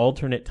creating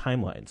alternate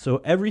timelines.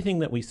 So everything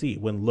that we see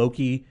when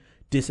Loki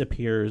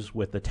disappears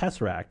with the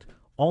Tesseract,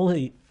 all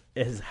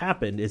has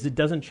happened is it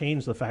doesn't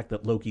change the fact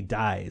that Loki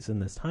dies in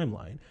this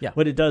timeline. Yeah.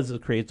 What it does is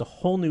it creates a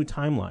whole new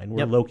timeline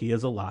where Loki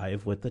is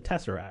alive with the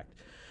Tesseract.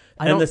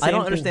 I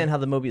don't understand how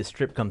the Mobius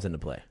strip comes into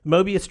play.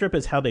 Mobius strip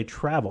is how they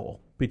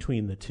travel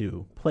between the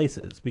two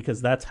places,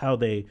 because that's how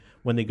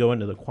when they go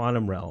into the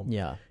quantum realm,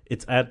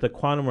 it's at the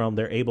quantum realm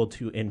they're able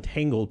to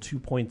entangle 2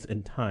 points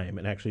in time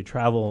and actually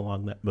travel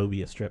along that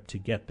Mobius strip to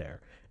get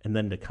there and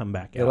then to come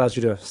back out. It allows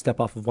you to step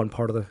off of one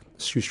part of the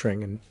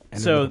shoestring and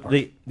so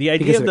the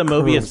idea of the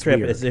Mobius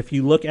strip is if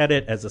you look at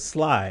it as a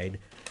slide,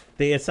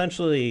 they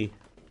essentially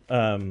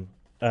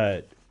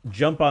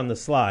jump on the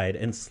slide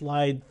and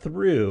slide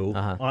through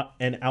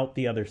and out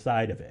the other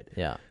side of it.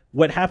 Yeah.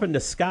 What happened to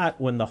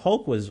Scott when the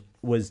Hulk was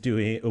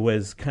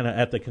kind of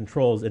at the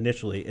controls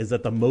initially is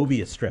that the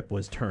Mobius strip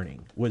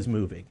was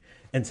moving.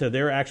 And so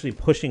they're actually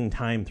pushing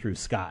time through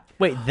Scott.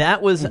 Wait,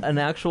 that was an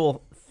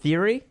actual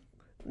theory?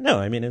 No,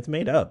 I mean, it's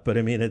made up, but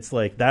I mean, it's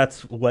like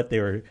that's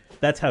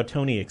how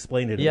Tony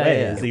explained it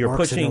away. Is that you're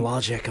works pushing in the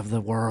logic of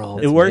the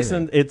world. It works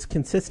and it's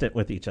consistent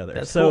with each other.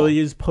 That's so cool.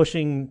 he's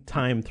pushing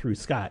time through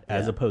Scott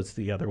as opposed to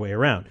the other way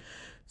around.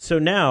 So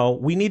now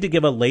we need to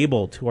give a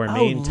label to our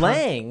main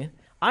Lang?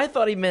 I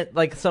thought he meant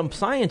like some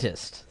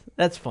scientist.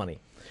 That's funny.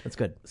 That's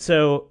good.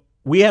 So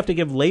we have to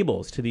give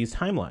labels to these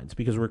timelines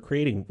because we're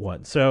creating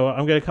one. So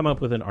I'm going to come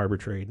up with an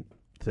arbitrary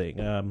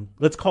thing.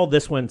 Let's call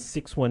this one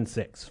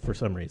 616 for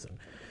some reason.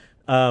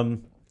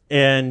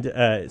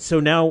 So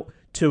now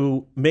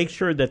to make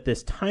sure that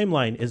this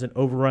timeline isn't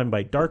overrun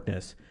by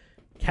darkness,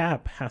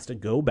 Cap has to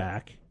go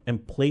back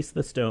and place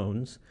the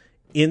stones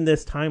in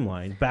this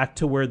timeline back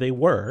to where they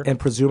were. And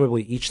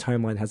presumably each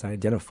timeline has an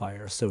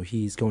identifier, so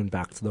he's going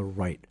back to the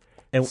right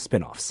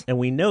spin-offs. And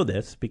we know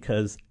this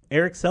because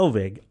Eric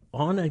Selvig,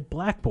 on a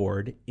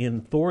blackboard in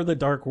Thor the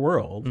Dark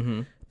World,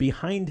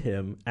 behind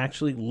him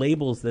actually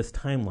labels this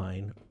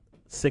timeline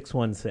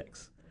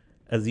 616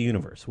 as the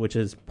universe, which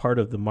is part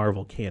of the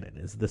Marvel canon.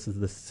 This is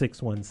the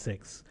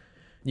 616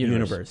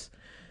 universe.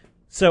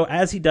 So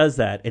as he does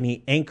that and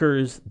he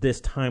anchors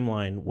this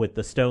timeline with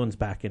the stones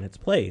back in its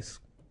place,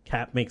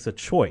 Cap makes a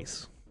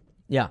choice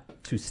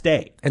to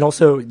stay. And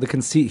also the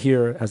conceit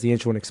here, as the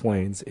Ancient One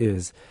explains,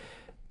 is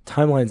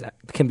timelines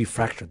can be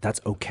fractured. That's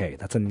okay.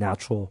 That's a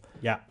natural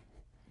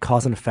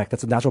cause and effect.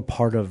 That's a natural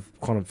part of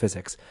quantum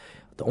physics.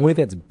 The only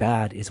thing that's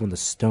bad is when the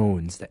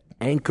stones that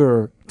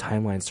anchor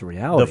timelines to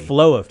reality, the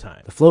flow of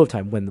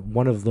time, when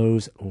one of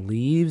those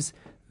leaves,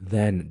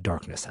 then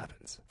darkness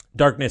happens.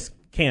 Darkness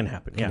can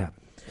happen,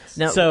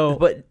 Now,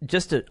 but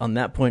just on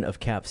that point of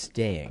Cap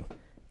staying,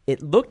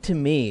 it looked to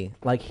me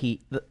like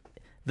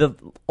the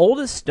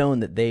oldest stone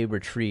that they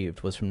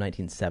retrieved was from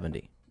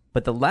 1970.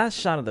 But the last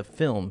shot of the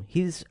film,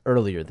 he's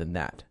earlier than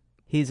that.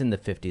 He's in the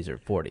 50s or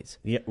 40s.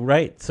 Yeah,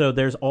 right. So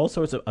there's all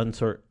sorts of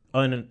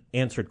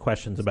unanswered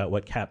questions about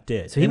what Cap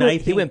did. So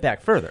he went back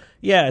further.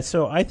 Yeah,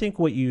 so I think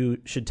what you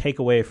should take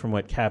away from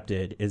what Cap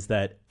did is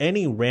that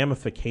any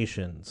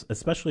ramifications,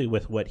 especially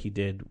with what he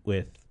did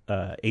with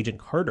Agent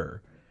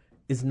Carter,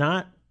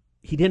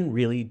 he didn't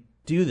really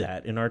do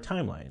that in our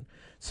timeline.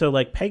 So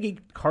like Peggy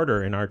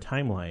Carter in our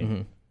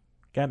timeline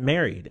got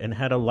married and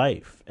had a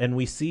life, and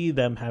we see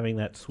them having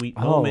that sweet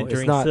moment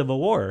during Civil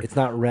War. It's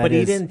not read but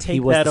he as didn't take he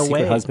was that the away.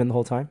 Secret husband the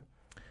whole time?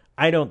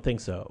 I don't think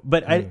so.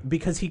 But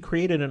because he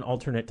created an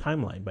alternate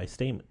timeline by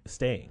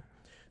staying.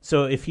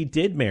 So if he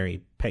did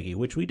marry Peggy,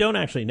 which we don't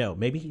actually know,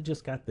 maybe he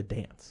just got the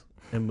dance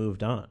and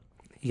moved on.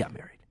 He got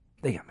married.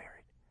 They got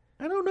married.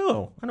 I don't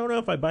know. I don't know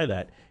if I buy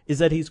that. Is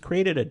that he's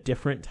created a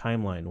different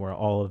timeline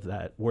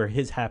where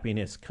his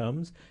happiness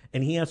comes,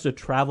 and he has to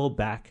travel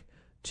back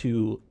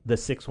to the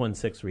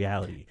 616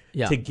 reality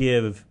to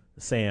give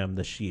Sam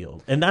the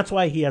shield. And that's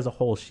why he has a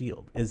whole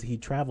shield, is he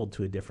traveled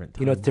to a different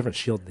time. It's a different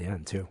shield at the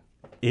end, too.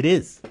 It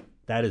is.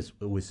 It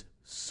was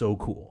so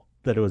cool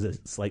that it was a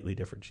slightly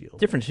different shield.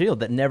 Different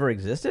shield that never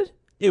existed?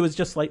 It was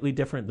just slightly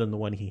different than the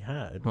one he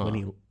had when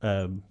he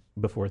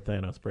before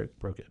Thanos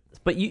broke it.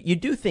 But you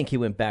do think he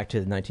went back to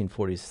the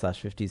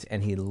 1940s/50s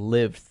and he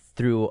lived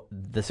through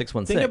the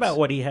 616. Think about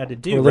what he had to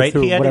do, Or right?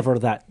 through He had whatever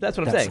that. That's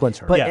what I'm that saying.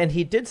 Splinter. But Yeah. and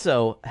he did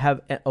so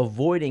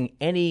avoiding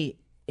any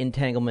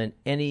entanglement,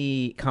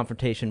 any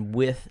confrontation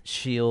with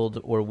Shield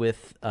or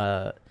with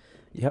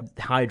Yep.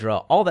 Hydra.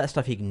 All that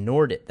stuff he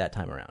ignored it that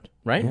time around,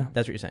 right? Yeah.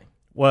 That's what you're saying.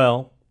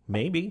 Well,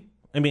 maybe.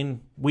 I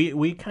mean,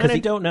 we kind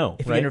of don't know.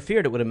 If right? he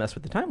interfered, it would have messed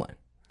with the timeline.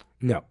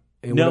 No.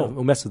 It No, would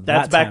have messed with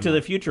that's that Back to timeline.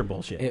 the Future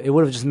bullshit. It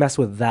would have just messed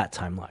with that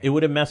timeline. It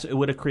would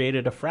have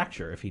created a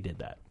fracture if he did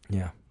that.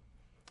 Yeah.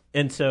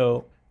 And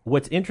so,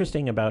 what's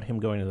interesting about him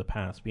going to the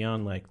past,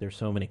 beyond like, there's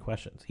so many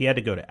questions. He had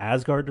to go to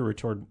Asgard to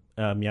return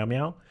Meow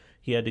Meow.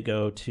 He had to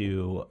go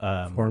to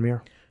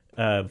Vormir.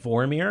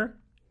 Vormir,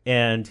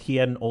 and he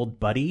had an old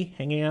buddy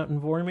hanging out in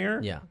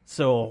Vormir. Yeah.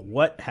 So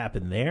what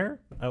happened there?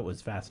 That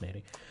was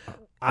fascinating.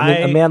 I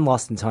mean, A Man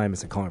Lost in Time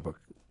is a comic book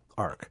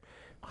arc.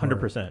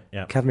 100%.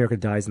 Yeah. Captain America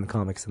dies in the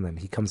comics, and then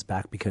he comes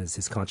back because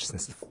his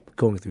consciousness is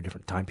going through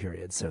different time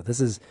periods. So this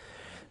is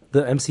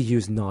the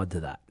MCU's nod to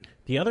that.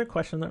 The other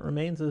question that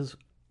remains is,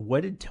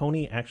 what did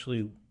Tony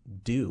actually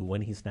do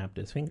when he snapped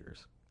his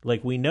fingers?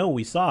 Like,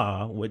 we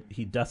saw what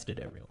he dusted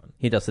everyone.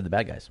 He dusted the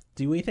bad guys.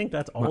 Do we think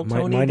that's all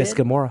Tony Minus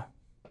did? Gamora.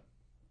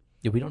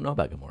 Yeah, we don't know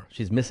about Gamora.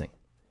 She's missing.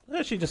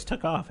 She just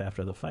took off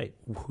after the fight.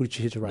 Who did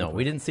she hit a ride No, with?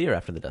 we didn't see her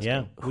after the dusting.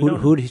 Yeah.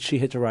 Who did she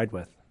hit a ride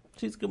with?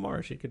 She's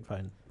Gamora. She could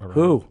find a ride.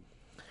 Who?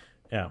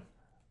 Yeah.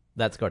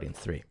 That's Guardians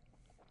 3.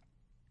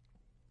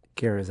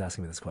 Kara is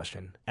asking me this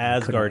question.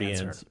 As Couldn't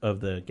Guardians answer. of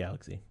the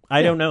Galaxy.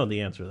 I don't know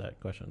the answer to that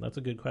question. That's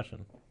a good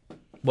question.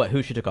 What,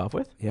 who she took off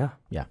with? Yeah.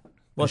 Yeah.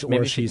 Or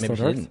maybe she maybe still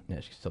she on Earth? didn't. Yeah,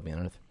 she could still be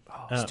on Earth.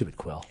 Oh, stupid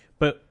Quill.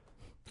 But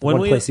One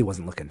when place he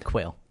wasn't looking.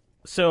 Quail.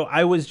 So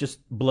I was just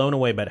blown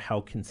away by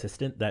how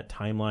consistent that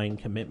timeline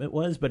commitment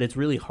was, but it's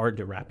really hard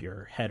to wrap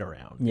your head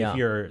around Yeah. if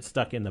you're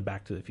stuck in the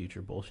Back to the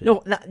Future bullshit.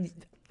 No,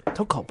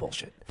 Don't call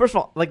bullshit. first of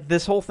all, like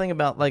this whole thing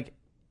about like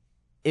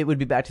it would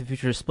be Back to the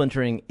Future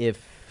splintering it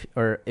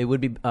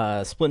would be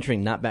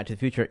splintering, not Back to the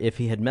Future, if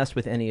he had messed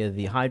with any of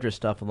the Hydra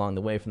stuff along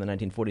the way from the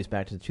 1940s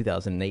back to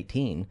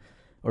 2018,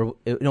 or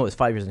it was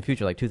 5 years in the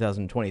future, like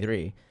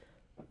 2023.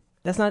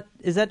 That's not.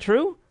 Is that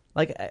true?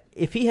 Like,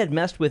 if he had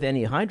messed with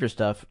any Hydra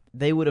stuff,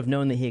 they would have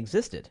known that he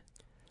existed.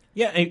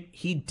 Yeah, and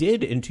he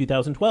did in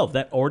 2012.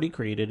 That already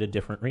created a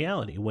different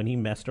reality when he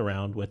messed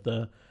around with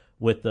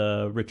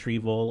the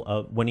retrieval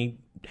of when he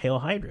Hail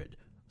Hydra.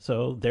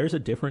 So there's a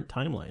different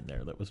timeline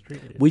there that was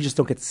treated. We just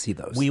don't get to see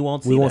those. We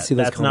won't see we won't that. see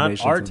those That's not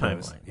combinations our of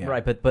those. timeline. Yeah.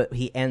 Right, but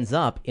he ends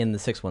up in the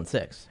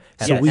 616.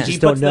 So Yeah, we he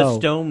just puts don't know. the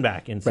stone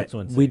back in Right.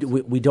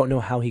 616. We don't know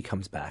how he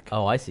comes back.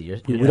 Oh, I see. we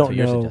That's don't what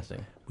you're know.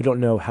 suggesting. We don't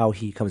know how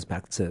he comes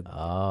back to the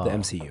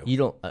MCU. You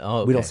don't.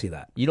 Oh, We don't okay. see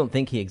that. You don't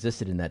think he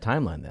existed in that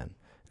timeline then?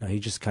 No, he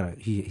just kind of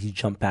he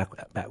jumped back.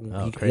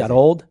 He crazy. got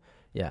old,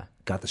 Yeah.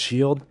 got the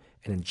shield,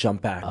 and then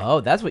jumped back. Oh,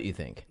 that's what you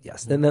think.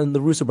 Yes. And then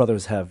the Russo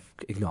brothers have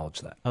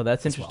acknowledged that. Oh,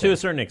 that's interesting. To a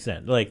certain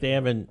extent. Like, they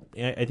haven't...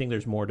 I think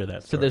there's more to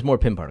that So story. there's more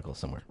pin particles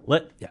somewhere.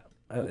 Yeah.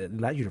 In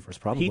that universe,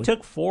 probably. He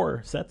took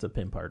 4 sets of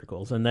Pym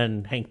particles, and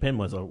then Hank Pym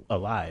was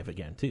alive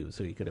again, too,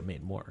 so he could have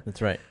made more.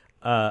 That's right.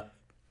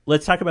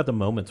 Let's talk about the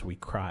moments we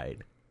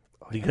cried,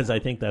 because I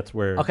think that's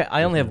where... Okay,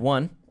 I only have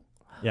one.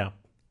 Yeah.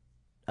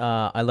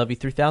 I Love You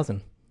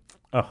 3000.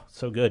 Oh,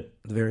 so good.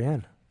 At the very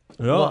end.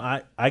 No,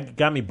 Well- I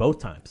got me both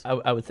times.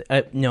 I would say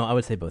no. I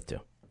would say both too.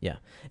 Yeah,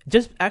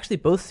 just actually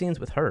both scenes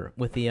with her.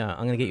 With the I'm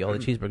gonna get you all the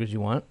cheeseburgers you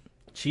want.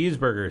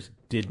 Cheeseburgers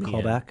did me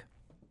in. Callback.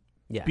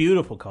 Yeah,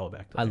 Beautiful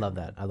callback. to I that. love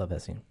that. I love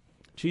that scene.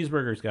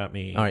 Cheeseburgers got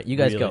me. All right, you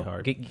guys really go.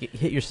 hard.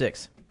 Hit your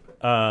 6.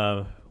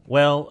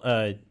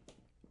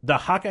 The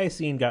Hawkeye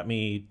scene got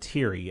me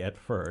teary at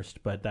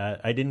first, but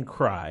that I didn't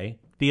cry.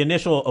 The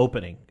initial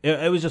opening,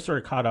 it was just sort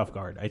of caught off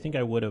guard. I think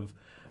I would have.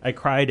 I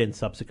cried in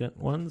subsequent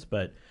ones,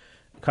 but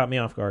it caught me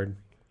off guard.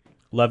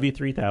 Love You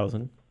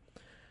 3000.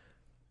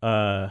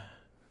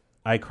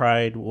 I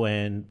cried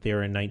when they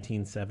were in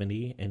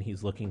 1970 and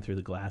he's looking through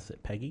the glass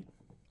at Peggy.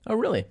 Oh,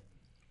 really?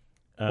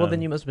 Well,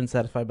 then you must have been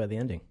satisfied by the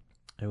ending.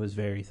 I was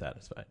very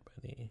satisfied by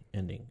the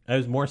ending. I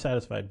was more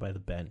satisfied by the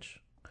bench.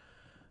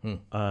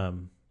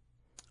 On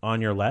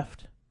Your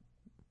Left.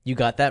 You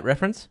got that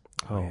reference?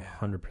 Oh,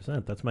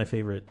 100%. That's my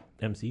favorite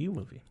MCU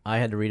movie. I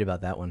had to read about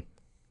that one.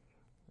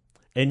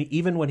 And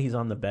even when he's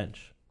on the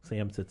bench,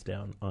 Sam sits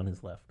down on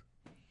his left.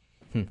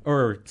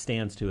 Or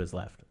stands to his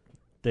left.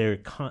 They're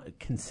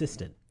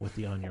consistent with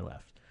the On Your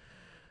Left.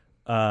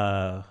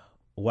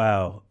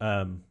 Wow.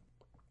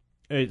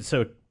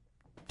 So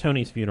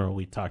Tony's funeral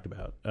we talked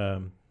about.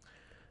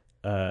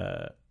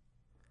 What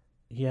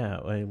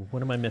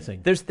am I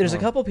missing? There's a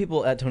couple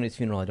people at Tony's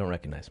funeral I don't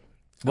recognize.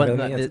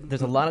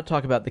 There's a lot of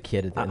talk about the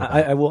kid at the end.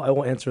 I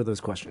will answer those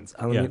questions.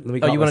 Let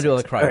me Oh, you want to do all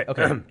the cry? All right.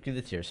 Okay, do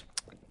the tears.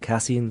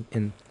 Cassian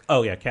and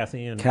Oh, yeah,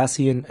 Cassie and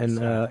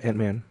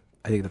Ant-Man.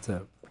 I think that's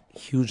a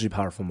hugely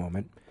powerful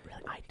moment.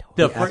 Really, I don't.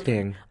 The The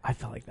acting. I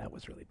felt like that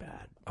was really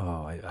bad.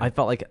 Oh, I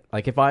felt like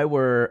if I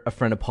were a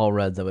friend of Paul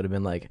Rudd's, I would have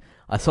been like,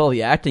 I saw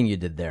the acting you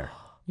did there.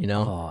 You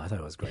know? Oh, I thought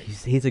it was great.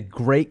 He's a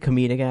great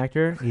comedic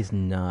actor. He's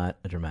not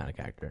a dramatic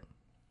actor.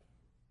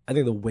 I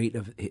think the weight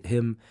of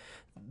him,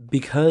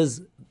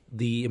 because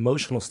the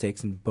emotional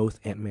stakes in both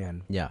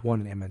Ant-Man Yeah.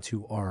 1 and Ant-Man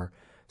 2 are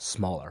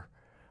smaller.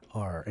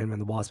 Ant-Man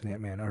the Wasp and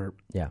Ant-Man are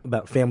Yeah.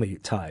 about family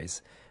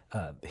ties.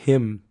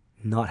 Him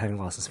not having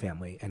lost his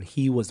family, and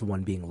he was the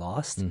one being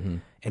lost,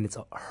 and it's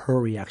her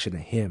reaction to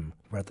him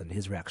rather than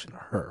his reaction to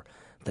her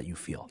that you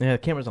feel. Yeah, the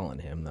camera's all on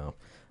him, though.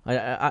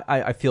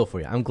 I feel for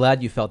you. I'm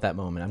glad you felt that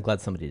moment. I'm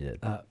glad somebody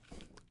did.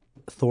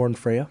 Thor and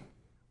Freya,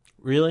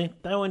 Really?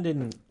 That one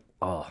didn't.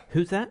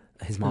 Who's that?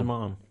 his His mom.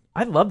 mom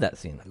I love that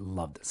scene. I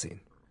loved that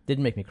scene.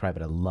 Didn't make me cry,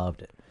 but I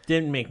loved it.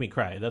 didn't make me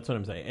cry. That's what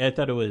I'm saying. I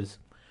thought it was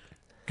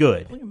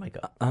good, Pull your mic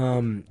up.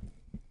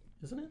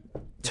 isn't it?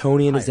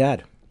 Tony and his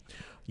dad.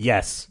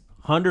 Yes,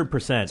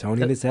 100%.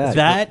 Tony and his dad.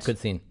 That Good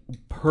scene.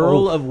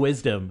 pearl of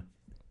wisdom,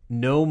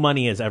 no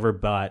money has ever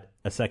bought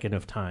a second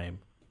of time,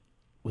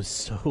 was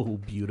so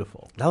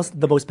beautiful. That was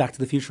the most Back to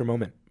the Future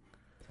moment.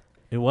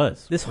 It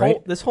was. This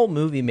Right? whole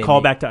movie made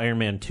Call me, back to Iron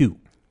Man 2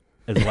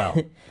 as well.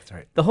 That's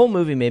right. the whole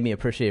movie made me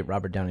appreciate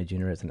Robert Downey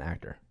Jr. as an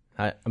actor.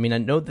 I mean, I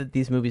know that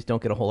these movies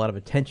don't get a whole lot of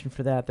attention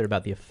for that. They're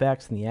about the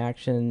effects and the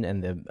action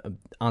and the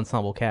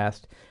ensemble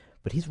cast,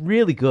 but he's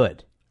really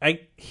good.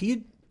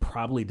 He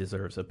probably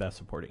deserves a Best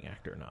Supporting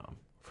Actor nom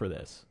for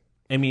this.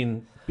 I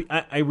mean,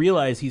 I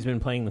realize he's been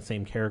playing the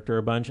same character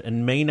a bunch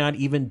and may not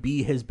even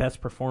be his best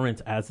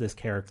performance as this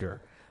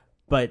character,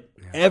 but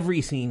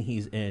every scene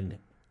he's in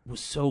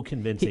was so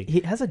convincing. He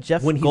has a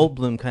Jeff When he's-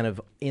 Goldblum kind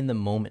of in the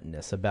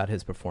momentness about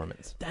his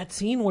performance. That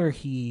scene where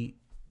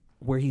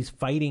he's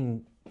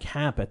fighting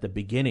Cap at the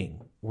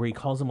beginning, where he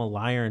calls him a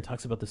liar and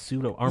talks about the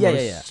pseudo armor,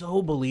 is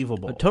so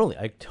believable. Totally,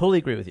 I totally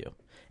agree with you.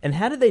 And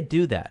how did they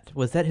do that?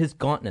 Was that his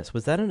gauntness?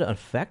 Was that an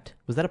effect?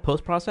 Was that a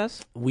post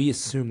process? We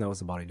assumed that was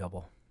a body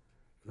double.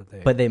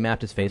 But they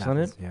mapped his face on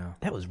it. Yeah.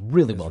 That was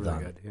really It was well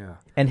really done. good, yeah.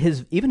 And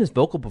even his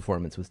vocal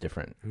performance was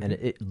different, and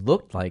it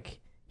looked like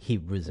he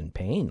was in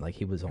pain, like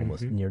he was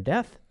almost near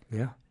death.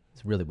 Yeah.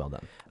 It's really well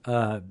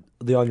done.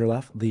 The on your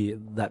left,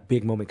 that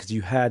big moment, because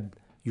you had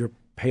your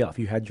payoff,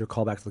 you had your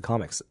callback to the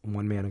comics,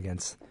 one man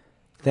against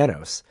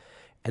Thanos,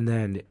 and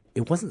then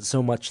it wasn't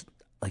so much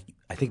like,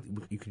 I think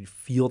you could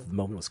feel the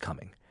moment was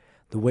coming.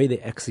 The way they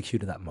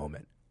executed that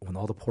moment when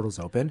all the portals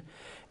open,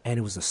 and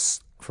it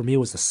was for me it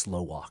was a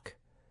slow walk,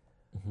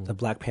 the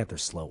Black Panther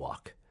slow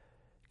walk,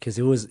 because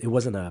it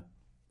wasn't a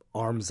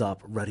arms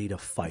up ready to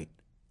fight,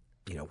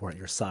 we're at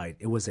your side.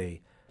 It was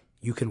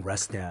you can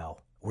rest now.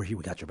 We're here.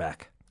 We got your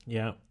back.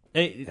 Yeah.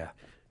 Yeah.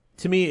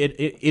 To me,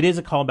 it is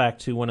a callback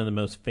to one of the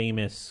most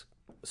famous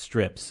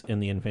strips in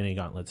the Infinity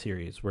Gauntlet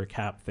series, where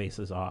Cap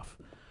faces off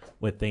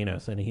with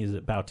Thanos and he's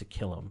about to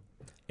kill him.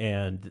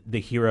 And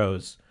the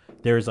heroes,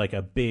 there's like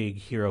a big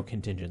hero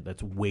contingent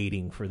that's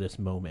waiting for this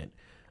moment,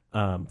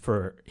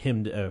 for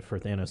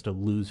Thanos to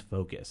lose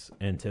focus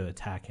and to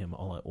attack him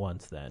all at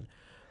once. Then,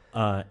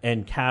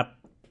 and Cap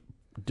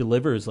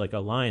delivers like a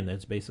line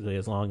that's basically,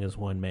 as long as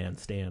one man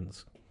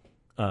stands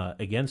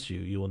against you,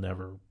 you will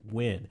never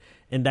win.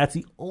 And that's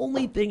the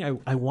only thing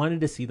I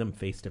wanted to see them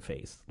face to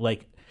face.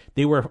 Like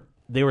they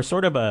were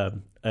sort of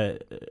a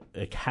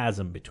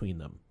chasm between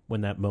them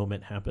when that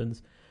moment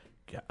happens.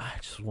 I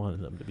just wanted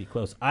them to be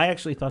close. I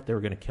actually thought they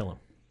were going to kill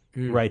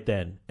him right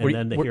then, and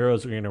then the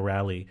heroes were going to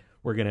rally.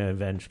 We're going to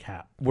avenge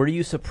Cap. Were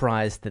you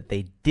surprised that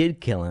they did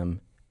kill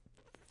him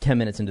 10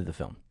 minutes into the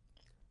film?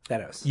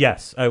 Thanos.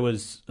 Yes, I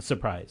was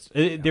surprised.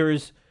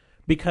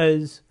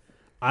 Because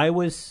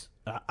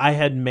I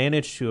had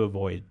managed to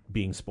avoid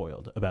being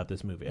spoiled about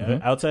this movie.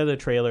 Outside of the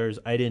trailers,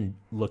 I didn't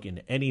look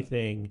into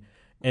anything.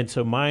 And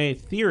so my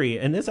theory,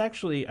 and this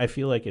actually I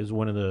feel like is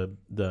one of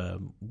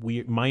the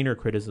weird, minor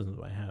criticisms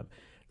I have,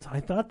 is I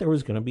thought there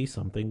was going to be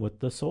something with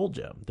the Soul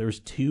Gem. There's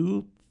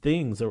two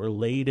things that were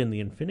laid in the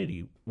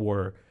Infinity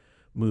War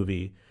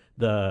movie.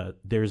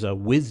 There's a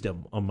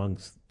wisdom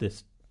amongst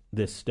this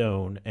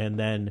stone, and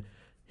then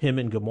him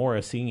and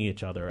Gamora seeing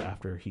each other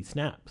after he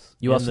snaps.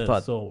 You also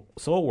thought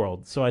soul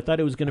world. So I thought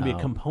it was going to be a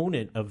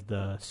component of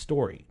the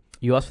story.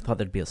 You also thought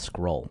there'd be a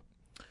scroll.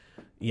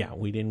 Yeah,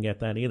 we didn't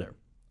get that either.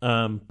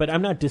 But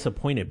I'm not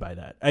disappointed by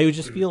that. I would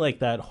just feel like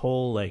that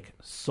whole like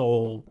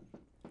soul,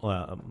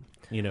 And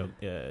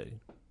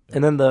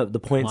then the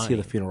poignancy of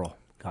the funeral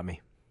got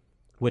me.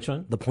 Which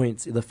one?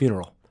 The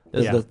funeral.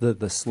 Yeah.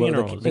 The slow,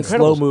 Funeral is the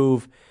incredible. slow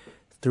move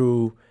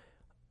through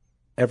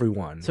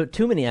everyone. So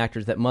too many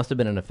actors. That must have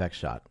been an effect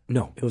shot.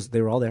 No,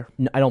 they were all there.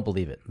 No, I don't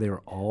believe it. They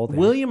were all there.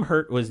 William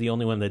Hurt was the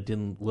only one that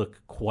didn't look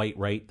quite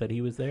right that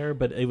he was there,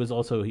 but it was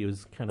also he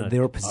was kind of. They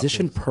were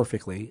positioned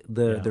perfectly.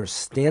 Their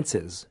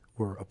stances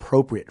were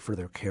appropriate for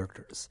their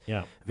characters.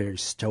 Yeah. Very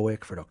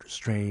stoic for Doctor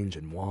Strange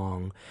and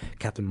Wong.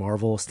 Captain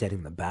Marvel standing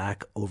in the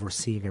back,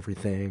 overseeing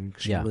everything.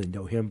 She didn't really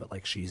know him, but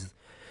like she's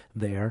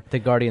there. The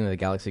Guardian of the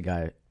Galaxy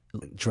guy,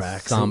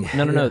 Drax. No,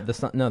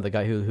 the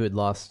guy who had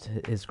lost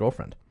his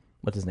girlfriend.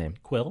 What's his name?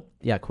 Quill.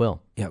 Yeah,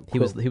 Quill. Yeah, he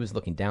Quill. was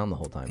looking down the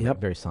whole time.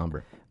 Yep. Very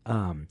somber.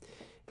 And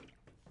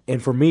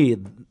for me,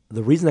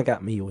 the reason that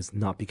got me was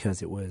not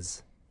because it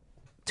was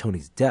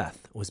Tony's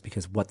death, was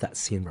because what that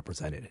scene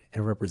represented. It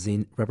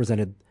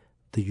represented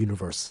the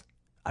universe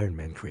Iron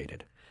Man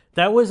created.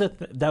 That was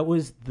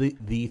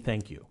the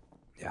thank you.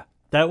 Yeah.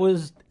 That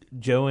was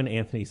Joe and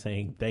Anthony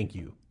saying thank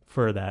you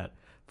for that,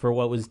 for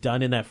what was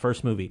done in that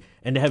first movie,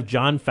 and to have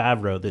Jon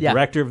Favreau, the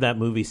director of that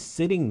movie,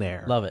 sitting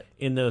there, Love it,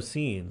 in those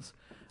scenes.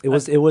 It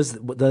was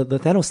the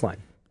Thanos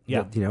line.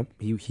 Yeah, that,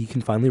 he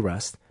can finally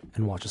rest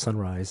and watch the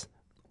sunrise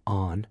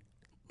on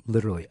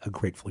literally a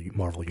grateful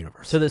Marvel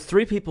universe. So there's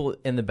 3 people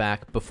in the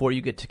back before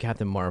you get to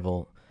Captain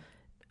Marvel,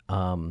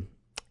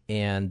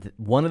 and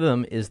one of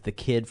them is the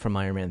kid from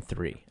Iron Man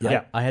 3.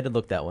 Yeah. I had to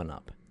look that one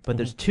up. But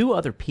there's 2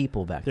 other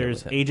people back there.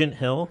 There's with him. Agent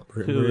Hill,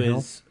 who Maria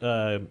is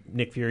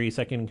Nick Fury's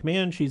second in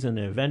command. She's in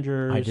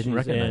Avengers. I didn't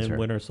recognize her.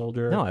 Winter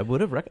Soldier. No, I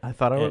would have. I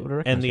thought I would have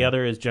recognized And the her.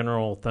 other is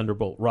General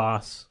Thunderbolt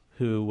Ross,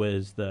 who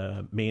was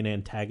the main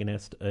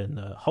antagonist in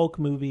the Hulk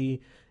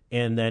movie,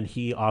 and then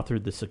he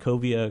authored the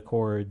Sokovia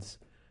Accords,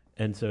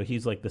 and so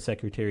he's like the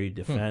Secretary of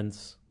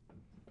Defense.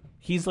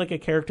 He's like a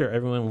character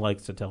everyone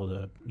likes to tell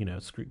to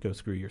go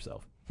screw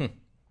yourself.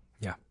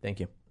 Yeah,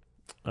 Thank you.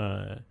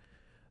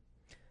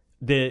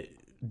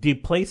 The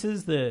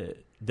places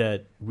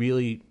that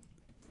really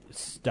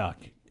stuck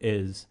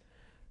is,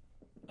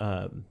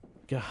 God,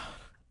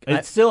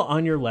 it's still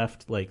on your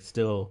left. Like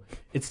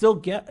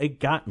it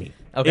got me.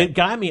 Okay. It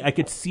got me. I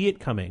could see it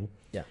coming.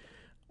 Yeah.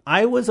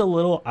 I was a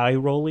little eye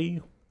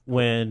rolly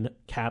when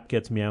Cap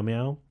gets meow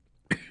meow,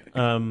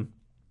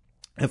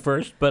 at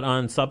first, but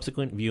on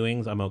subsequent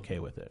viewings, I'm okay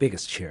with it.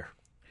 biggest cheer.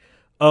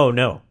 Oh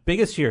no,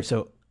 biggest cheer.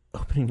 So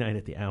opening night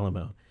at the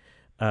Alamo,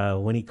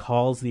 when he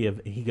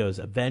goes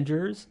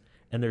Avengers,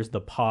 and there's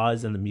the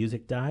pause and the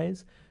music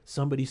dies.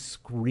 Somebody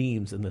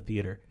screams in the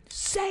theater,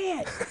 "Say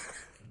it!"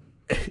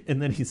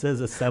 And then he says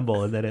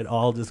 "Assemble," and then it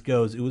all just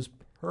goes. It was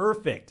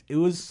perfect. It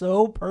was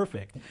so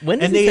perfect. When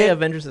did he say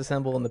Avengers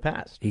Assemble in the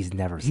past? He's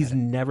never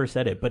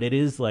said it. But it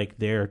is like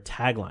their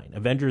tagline.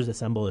 Avengers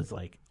Assemble is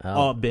like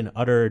been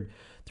uttered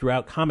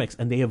throughout comics,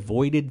 and they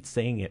avoided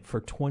saying it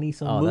for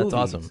 20-some movies. That's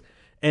awesome.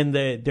 And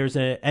there's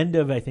an end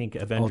of, I think,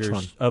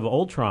 Avengers of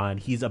Ultron.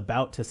 He's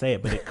about to say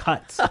it, but it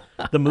cuts.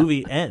 The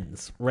movie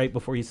ends right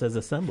before he says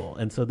 "Assemble,"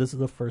 and so this is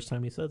the first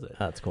time he says it.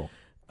 That's cool.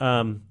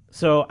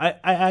 So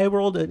I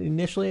rolled it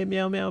initially at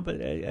meow meow,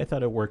 but I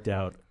thought it worked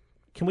out.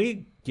 Can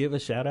we give a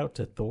shout out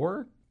to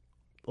Thor?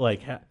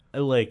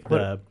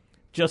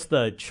 Just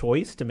the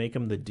choice to make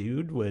him the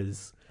dude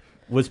was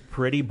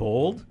pretty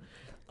bold.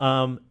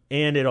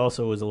 And it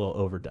also was a little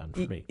overdone for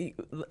me.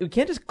 We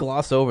can't just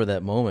gloss over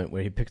that moment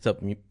where he picks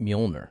up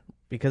Mjolnir,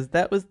 because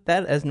that,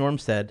 as Norm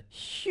said,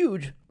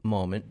 huge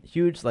moment,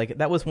 huge. Like,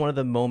 that was one of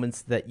the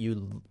moments that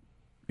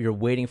you're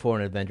waiting for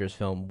in an Avengers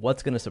film.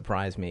 What's going to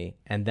surprise me?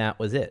 And that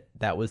was it.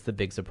 That was the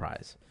big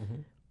surprise.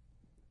 Mm-hmm.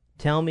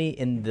 Tell me,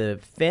 in the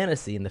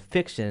fantasy, in the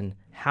fiction,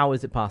 how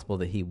is it possible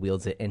that he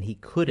wields it and he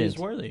couldn't? He's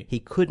worthy. He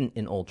couldn't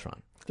in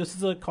Ultron. This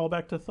is a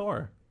callback to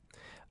Thor.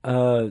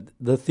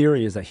 The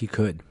theory is that he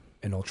could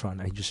in Ultron,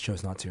 and he just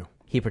chose not to.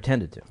 He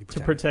pretended to. To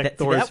protect That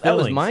Thor's was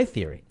feelings. my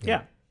theory.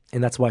 Yeah.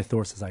 And that's why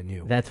Thor says, "I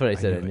knew." That's what I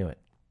said. I knew it.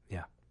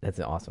 Yeah. That's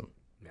awesome.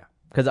 Yeah.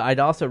 Because I'd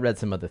also read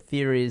some other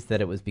theories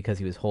that it was because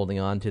he was holding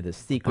on to this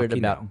secret Bucky,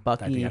 about no.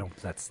 Bucky.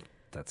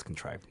 That's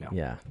contrived. No.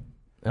 Yeah.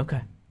 Okay.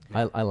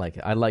 I like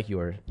it. I like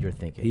your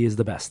thinking. He is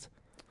the best.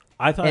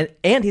 I thought...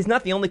 And he's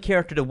not the only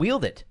character to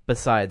wield it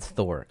besides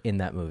Thor in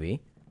that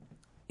movie.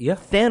 Yeah.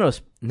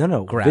 Thanos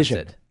grabs Vision.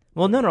 it.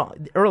 Well, no.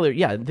 Earlier,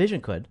 yeah, Vision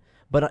could.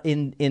 But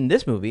in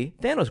this movie,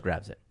 Thanos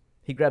grabs it.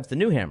 He grabs the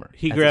new hammer.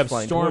 He as grabs it's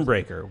flying towards him,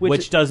 Stormbreaker,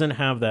 which doesn't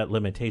have that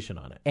limitation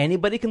on it.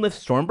 Anybody can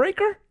lift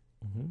Stormbreaker?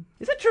 Mm-hmm.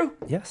 Is that true?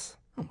 Yes.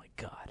 Oh, my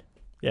God.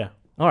 Yeah.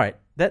 All right.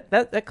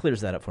 That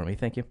clears that up for me.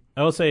 Thank you.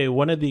 I will say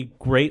one of the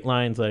great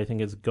lines that I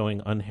think is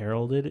going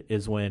unheralded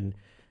is when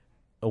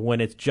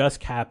it's just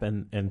Cap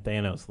and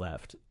Thanos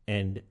left,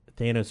 and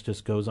Thanos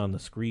just goes on the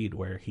screed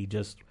where he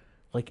just,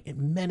 like,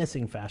 in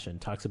menacing fashion,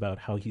 talks about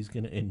how he's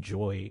going to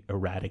enjoy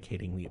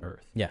eradicating the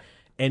Earth. Yeah.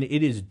 And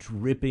it is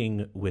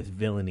dripping with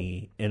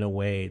villainy in a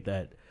way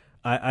that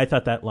I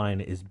thought that line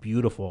is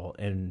beautiful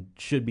and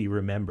should be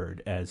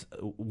remembered as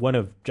one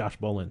of Josh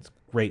Bolin's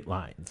great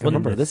lines.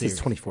 Remember, this is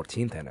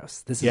 2014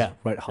 Thanos. This is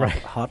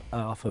hot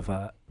off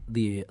of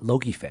the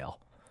Loki fail.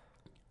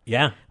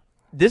 Yeah.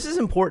 This is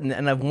important,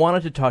 and I've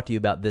wanted to talk to you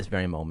about this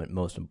very moment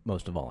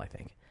most of all, I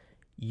think.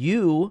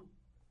 You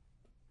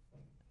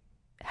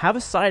have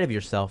a side of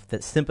yourself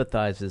that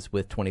sympathizes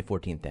with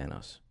 2014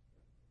 Thanos.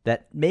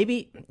 That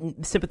maybe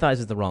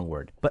sympathizes the wrong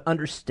word, but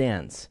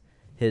understands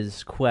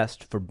his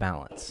quest for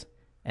balance.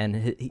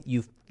 And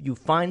you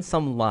find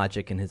some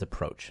logic in his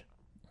approach.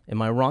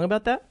 Am I wrong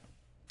about that?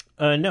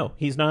 No,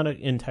 he's not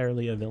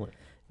entirely a villain.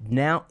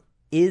 Now,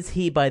 is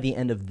he by the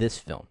end of this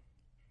film?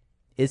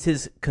 Is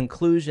his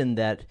conclusion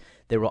that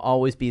there will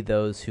always be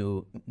those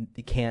who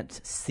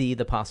can't see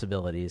the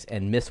possibilities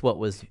and miss what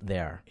was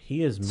there?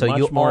 He is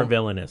much more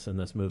villainous in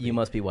this movie. You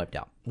must be wiped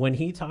out. When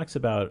he talks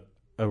about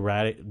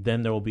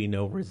then there will be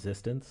no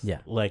resistance. Yeah.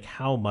 Like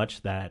how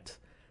much that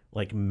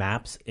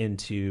maps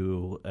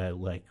into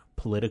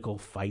political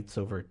fights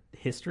over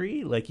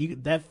history.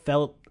 That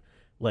felt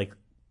like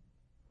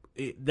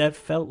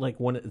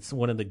one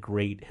of the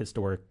great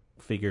historic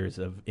figures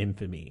of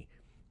infamy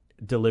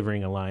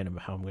delivering a line of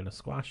how I'm going to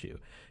squash you.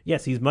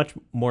 Yes, he's much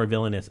more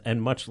villainous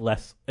and much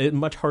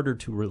harder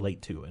to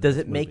relate to. Does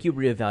it make you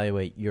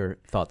reevaluate your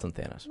thoughts on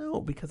Thanos?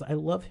 No, because I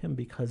love him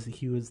because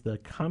he was the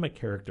comic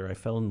character I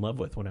fell in love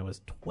with when I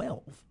was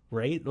 12,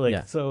 right?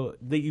 Like, so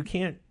that you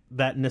can't,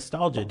 that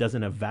nostalgia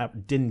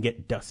didn't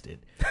get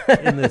dusted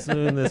in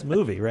this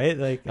movie, right?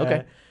 Like,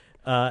 okay.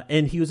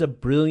 And he was a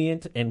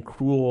brilliant and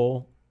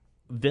cruel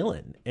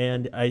villain,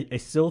 and I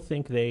still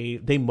think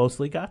they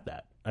mostly got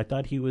that. I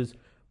thought he was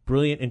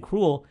brilliant and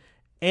cruel,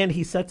 and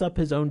he sets up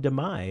his own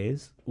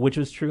demise, which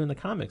was true in the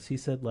comics. He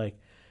said, like,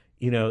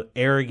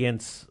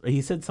 arrogance.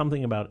 He said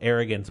something about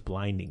arrogance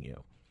blinding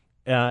you,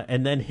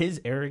 and then his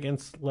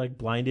arrogance like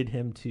blinded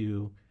him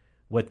to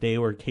what they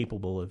were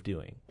capable of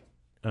doing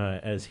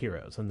as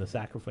heroes and the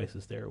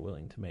sacrifices they were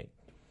willing to make.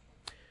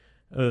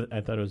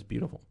 I thought it was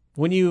beautiful.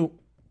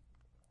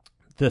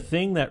 The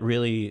thing that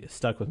really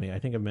stuck with me, I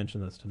think I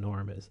mentioned this to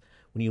Norm, is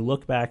when you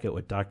look back at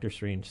what Doctor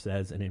Strange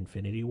says in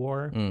Infinity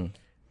War,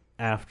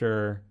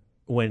 after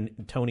when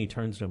Tony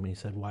turns to him and he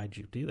said, "Why'd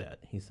you do that?"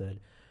 He said,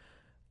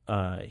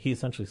 he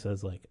essentially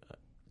says, like,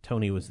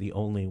 Tony was the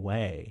only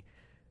way.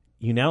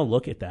 You now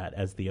look at that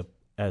as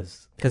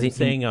because he's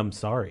saying, "I'm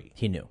sorry."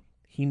 He knew.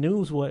 He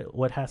knows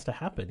what has to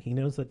happen. He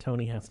knows that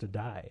Tony has to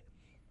die.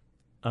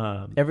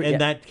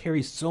 That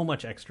carries so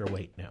much extra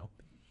weight now.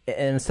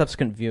 And in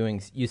subsequent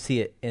viewings, you see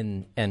it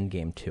in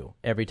Endgame too.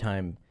 Every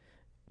time,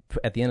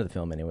 at the end of the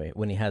film anyway,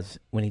 when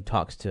he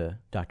talks to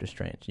Doctor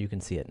Strange, you can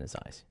see it in his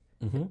eyes.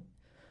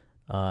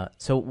 Mm-hmm.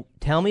 So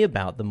tell me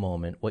about the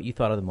moment, what you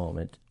thought of the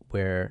moment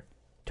where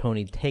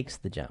Tony takes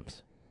the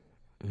gems.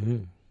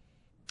 Mm-hmm.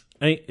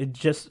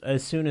 Just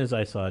as soon as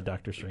I saw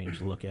Doctor Strange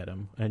look at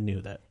him, I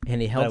knew that.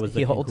 And he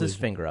holds his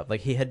finger up.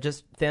 Like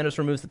Thanos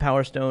removes the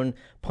Power Stone,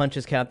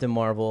 punches Captain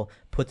Marvel,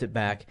 puts it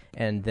back,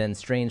 and then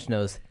Strange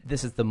knows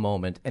this is the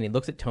moment, and he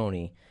looks at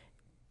Tony.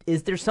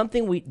 Is there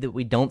something that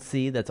we don't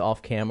see that's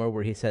off camera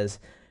where he says,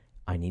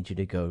 "I need you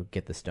to go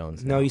get the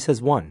stones"? No, he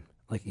says one.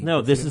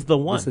 This is the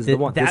one. This is the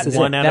one. That's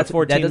one out of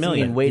 14 million. That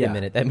doesn't mean, wait a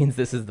minute. That means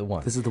this is the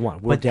one. This is the one.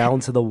 We're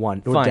down to the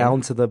one. We're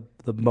down to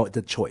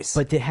the choice.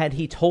 But had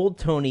he told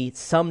Tony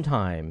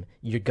sometime,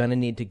 you're going to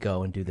need to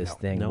go and do this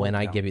thing when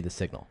I give you the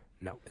signal?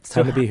 No, it's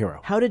time to be a hero.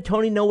 How did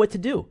Tony know what to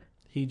do?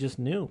 He just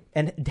knew.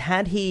 And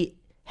had he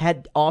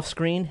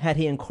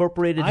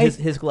incorporated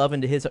his glove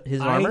into his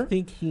armor? I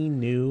think he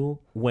knew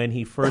when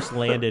he first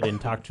landed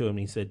and talked to him.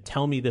 He said,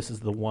 "Tell me this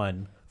is the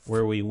one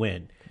where we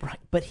win." Right.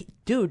 But,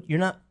 dude, you're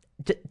not...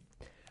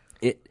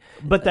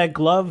 But that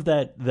glove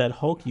that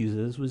Hulk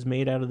uses was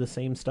made out of the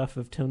same stuff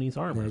of Tony's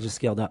armor. Yeah, just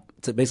scaled up.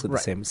 It's basically the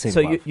same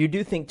So glove. you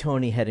do think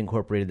Tony had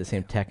incorporated the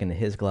same tech into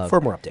his glove?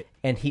 Firmware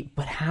update.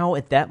 But how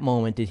at that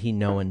moment did he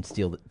know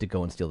to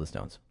go and steal the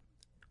stones?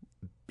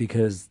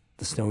 Because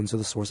the stones are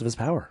the source of his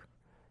power.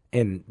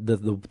 And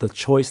the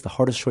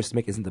hardest choice to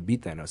make isn't to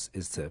beat Thanos,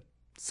 is to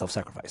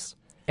self-sacrifice.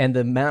 And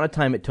the amount of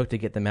time it took to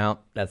get them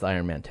out, that's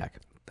Iron Man tech.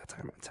 That's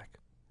Iron Man tech.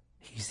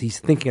 He's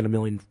thinking it a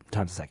million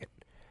times a second.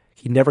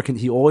 He never can.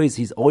 He's always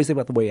thinking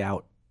about the way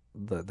out,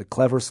 the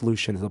clever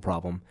solution to the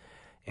problem,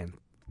 and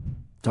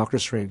Doctor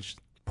Strange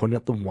pointing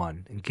up the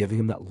one and giving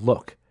him that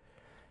look.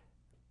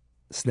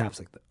 Snaps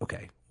like,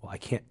 okay, well, I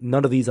can't.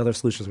 None of these other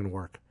solutions are going to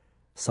work.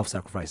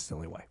 Self-sacrifice is the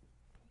only way,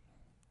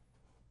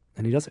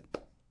 and he does it.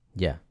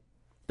 Yeah,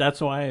 that's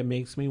why it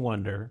makes me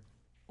wonder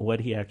what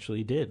he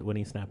actually did when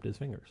he snapped his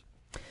fingers.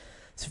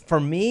 So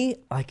for me,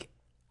 like.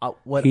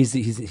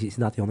 He's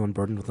not the only one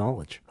burdened with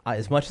knowledge.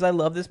 As much as I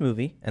love this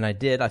movie, and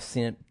I've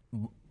seen it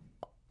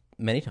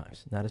many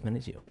times, not as many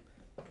as you.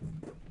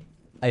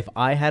 If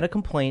I had a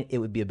complaint, it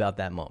would be about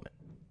that moment.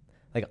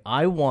 Like,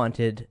 I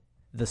wanted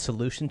the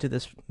solution to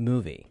this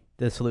movie,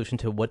 the solution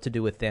to what to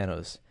do with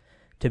Thanos,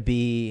 to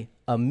be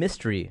a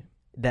mystery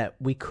that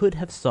we could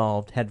have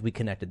solved had we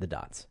connected the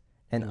dots.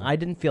 And I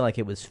didn't feel like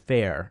it was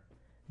fair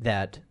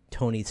that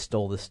Tony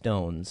stole the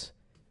stones,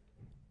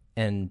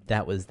 and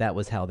that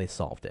was how they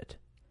solved it.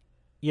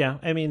 Yeah,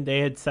 I mean, they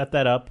had set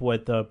that up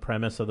with the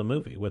premise of the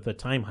movie, with a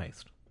time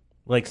heist.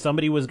 Like,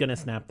 somebody was going to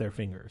snap their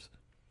fingers.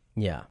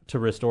 Yeah. To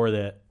restore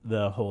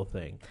the whole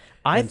thing.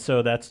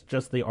 So that's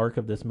just the arc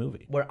of this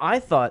movie. Where I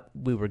thought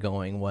we were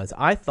going was,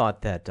 I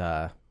thought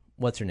that,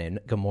 what's her name?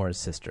 Gamora's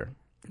sister.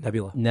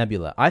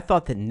 Nebula. I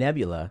thought that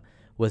Nebula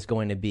was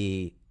going to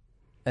be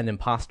an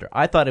imposter.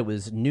 I thought it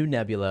was new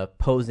Nebula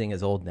posing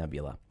as old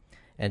Nebula.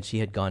 And she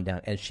had gone down,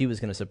 and she was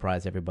going to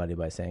surprise everybody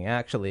by saying,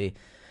 actually...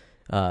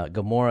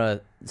 Gamora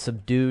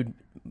subdued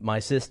my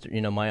sister,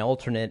 my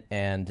alternate,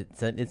 and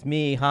said, "It's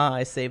me,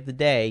 I saved the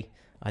day."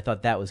 I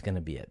thought that was going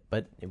to be it,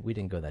 but we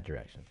didn't go that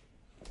direction.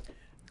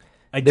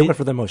 They went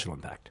for the emotional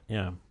impact.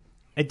 Yeah.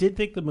 I did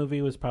think the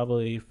movie was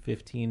probably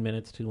 15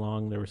 minutes too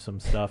long. There was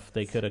some stuff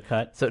they could have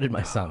cut. So did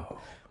my son.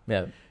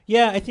 Yeah.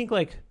 Yeah, I think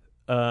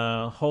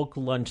Hulk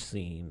lunch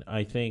scene.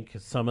 I think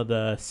some of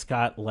the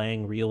Scott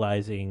Lang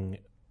realizing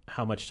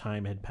how much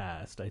time had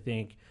passed. I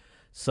think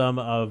some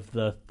of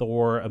the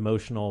Thor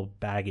emotional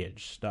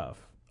baggage stuff.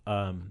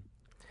 So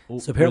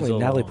apparently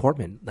Natalie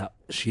Portman,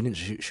 she didn't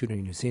shoot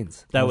any new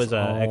scenes. That was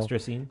an extra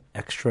scene?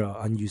 Extra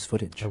unused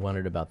footage. I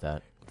wondered about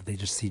that. that they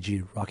just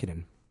CG'd Rocket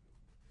in.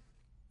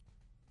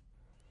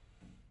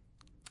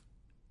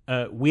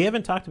 We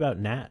haven't talked about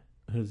Nat,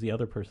 who's the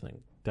other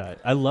person that died.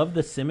 I love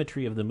the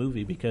symmetry of the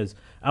movie because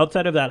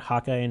outside of that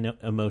Hawkeye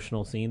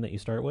emotional scene that you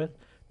start with,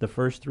 the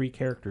first three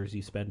characters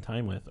you spend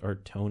time with are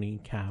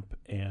Tony, Cap,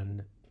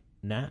 and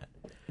Nat.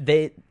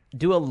 They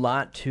do a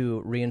lot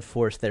to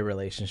reinforce their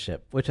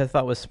relationship, which I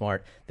thought was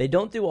smart. They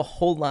don't do a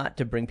whole lot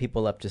to bring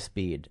people up to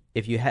speed.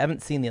 If you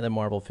haven't seen the other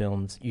Marvel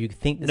films, you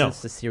think this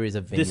is a series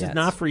of vignettes. This is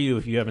not for you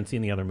if you haven't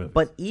seen the other movies.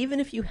 But even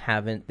if you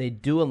haven't, they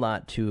do a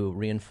lot to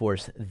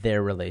reinforce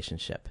their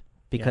relationship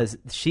because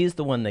she's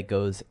the one that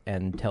goes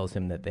and tells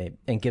him that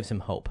and gives him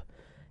hope.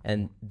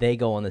 And they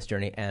go on this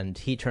journey, and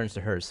he turns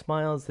to her,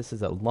 smiles. This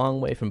is a long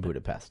way from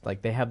Budapest.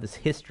 Like, they have this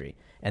history,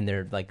 and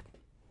they're like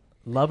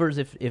lovers,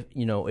 if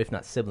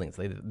not siblings.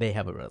 They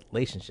have a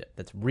relationship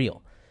that's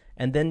real.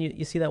 And then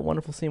you see that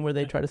wonderful scene where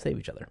they try to save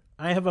each other.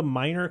 I have a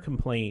minor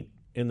complaint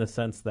in the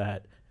sense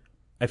that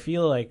I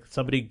feel like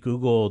somebody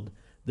Googled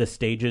the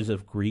stages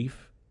of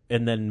grief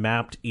and then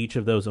mapped each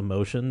of those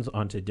emotions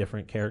onto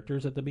different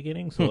characters at the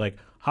beginning. So like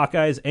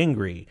Hawkeye's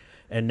angry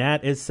and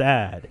Nat is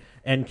sad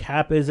and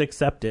Cap is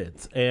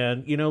acceptance.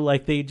 And,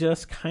 like they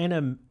just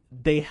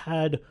they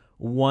had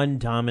one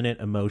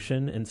dominant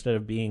emotion instead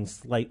of being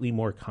slightly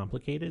more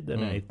complicated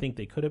than I think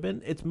they could have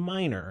been. It's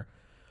minor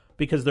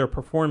because their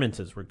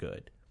performances were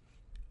good.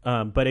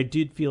 But I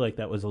did feel like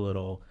that was a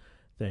little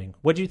thing.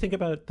 What do you think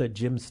about the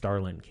Jim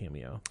Starlin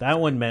cameo? That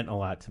one meant a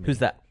lot to me. Who's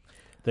that?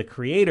 The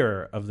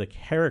creator of the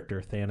character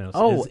Thanos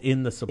is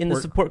in the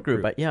support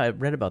group. I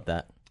read about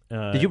that.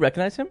 Did you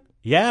recognize him?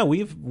 Yeah,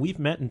 we've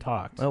met and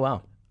talked. Oh,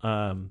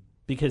 wow.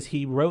 Because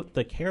he wrote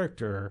the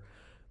character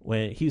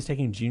when he was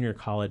taking junior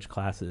college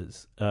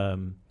classes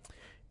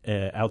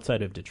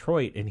outside of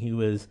Detroit, and he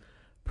was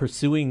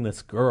pursuing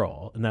this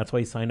girl, and that's why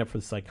he signed up for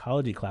the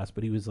psychology class,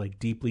 but he was like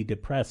deeply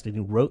depressed, and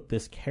he wrote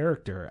this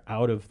character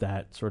out of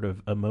that sort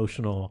of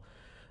emotional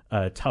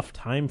tough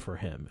time for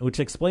him, which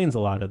explains a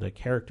lot of the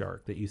character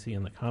arc that you see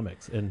in the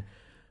comics. And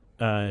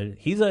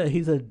he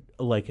has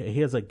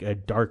a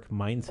dark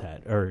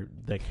mindset or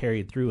that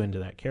carried through into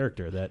that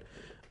character that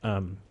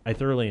I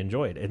thoroughly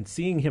enjoyed. And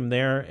seeing him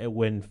there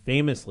when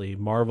famously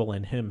Marvel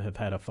and him have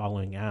had a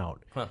falling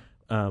out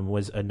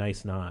was a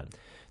nice nod.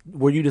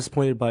 Were you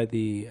disappointed by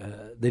they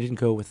didn't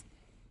go with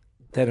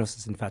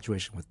Thanos'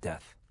 infatuation with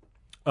death?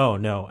 Oh,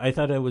 no. I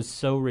thought it was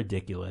so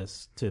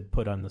ridiculous to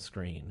put on the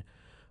screen.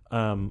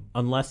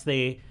 Unless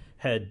they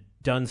had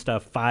done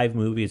stuff 5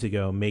 movies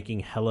ago, making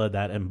Hela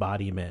that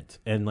embodiment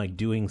and like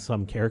doing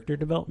some character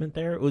development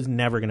there, it was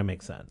never going to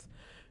make sense.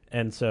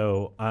 And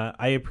so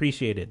I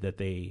appreciated that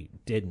they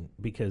didn't,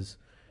 because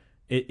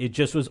it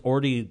just was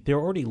they're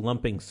already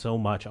lumping so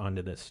much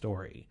onto this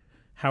story.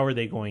 How are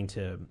they going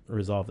to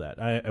resolve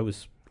that? I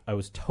was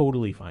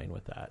totally fine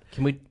with that.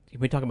 Can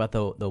we talk about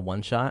the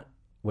one shot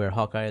where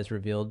Hawkeye is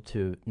revealed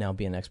to now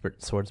be an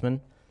expert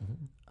swordsman?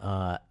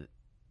 Mm-hmm.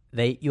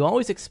 You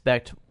always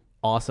expect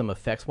awesome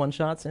effects one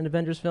shots in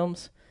Avengers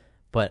films,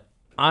 but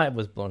I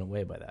was blown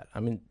away by that. I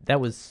mean, that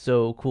was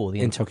so cool.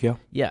 In Tokyo?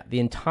 Yeah, the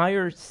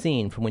entire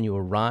scene from when you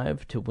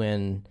arrive to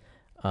when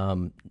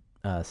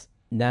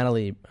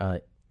Natalie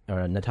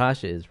or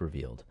Natasha is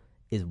revealed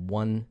is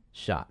one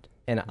shot,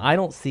 and I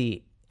don't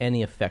see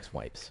any effects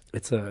wipes.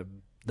 It's the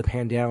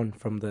pan down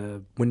from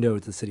the window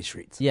to the city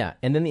streets. Yeah,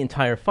 and then the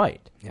entire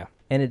fight. Yeah,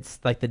 and it's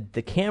like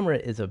the camera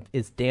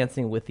is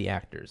dancing with the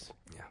actors.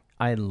 Yeah,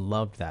 I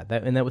loved that.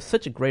 And that was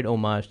such a great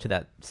homage to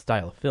that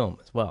style of film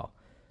as well,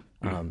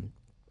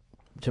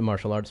 to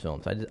martial arts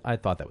films. I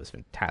thought that was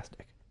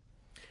fantastic.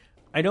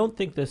 I don't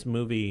think this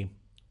movie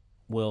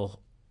will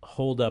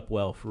hold up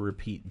well for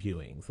repeat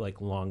viewings,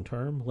 like long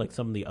term, like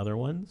some of the other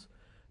ones,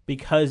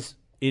 because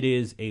it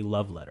is a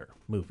love letter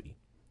movie.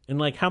 And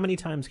like, how many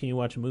times can you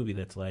watch a movie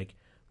that's like,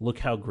 look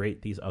how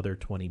great these other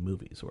 20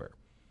 movies were?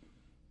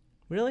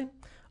 Really?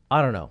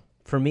 I don't know.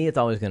 For me, it's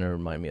always going to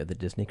remind me of the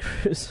Disney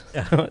cruise.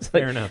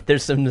 Fair enough.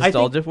 There's some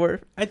nostalgia for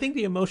it. I think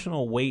the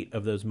emotional weight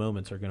of those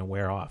moments are going to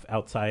wear off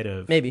outside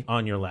of maybe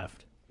On Your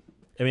Left.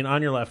 I mean,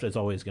 On Your Left is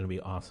always going to be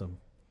awesome.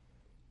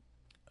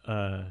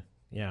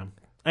 Yeah.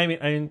 I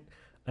mean,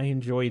 I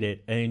enjoyed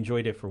it. I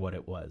enjoyed it for what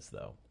it was,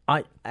 though.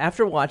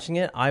 After watching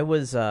it, I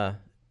was I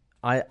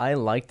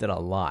liked it a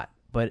lot,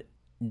 but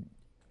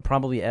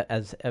probably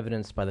as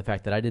evidenced by the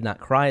fact that I did not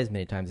cry as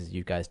many times as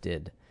you guys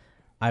did.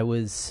 I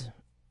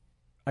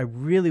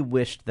really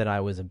wished that I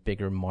was a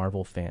bigger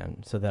Marvel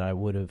fan so that I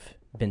would have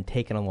been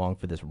taken along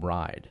for this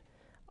ride.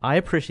 I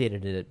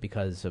appreciated it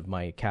because of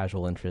my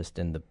casual interest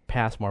in the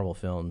past Marvel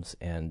films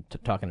and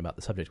talking about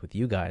the subject with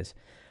you guys,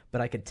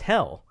 but I could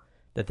tell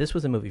that this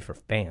was a movie for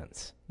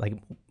fans, like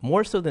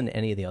more so than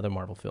any of the other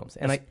Marvel films.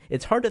 And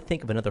it's hard to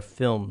think of another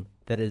film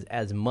that is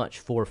as much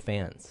for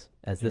fans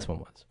as this one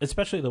was.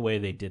 Especially the way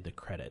they did the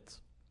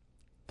credits.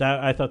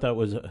 I thought that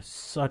was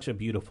such a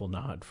beautiful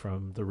nod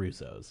from the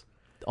Russos.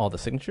 All the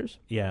signatures?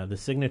 Yeah, the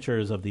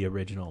signatures of the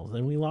originals.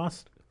 And we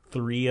lost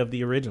 3 of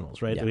the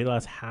originals, right? Yeah. We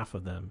lost half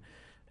of them.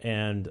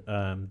 And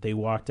they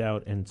walked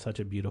out in such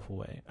a beautiful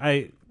way.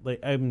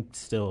 I'm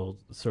still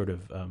sort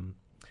of...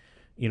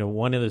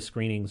 one of the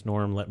screenings,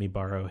 Norm let me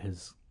borrow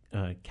his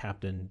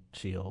Captain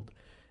shield,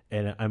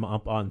 and I'm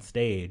up on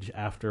stage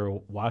after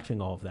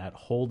watching all of that,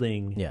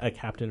 holding a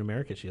Captain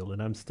America shield,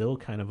 and I'm still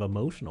kind of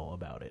emotional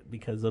about it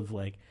because of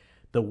like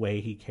the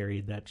way he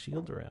carried that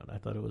shield around. I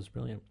thought it was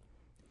brilliant.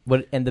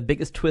 And the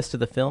biggest twist of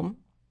the film,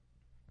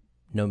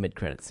 no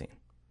mid-credit scene.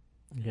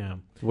 Yeah,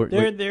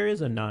 there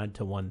is a nod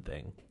to one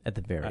thing at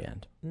the very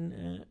end.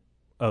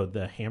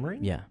 The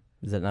hammering? Yeah,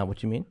 is that not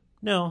what you mean?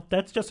 No,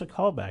 that's just a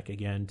callback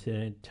again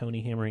to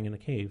Tony hammering in the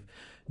cave.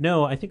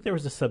 No, I think there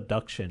was a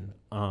subduction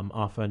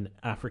off an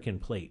African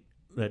plate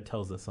that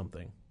tells us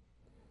something.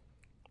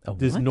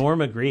 Does Norm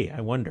agree?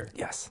 I wonder.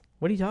 Yes.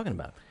 What are you talking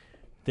about?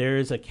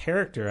 There's a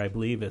character I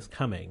believe is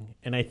coming,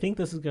 and I think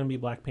this is going to be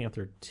Black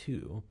Panther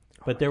 2,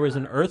 but there was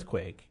an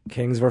earthquake.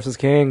 Kings versus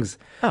kings.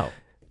 Oh.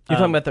 You're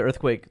talking about the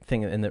earthquake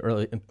thing in the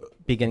early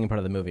beginning part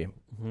of the movie.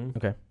 Mm-hmm.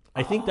 Okay.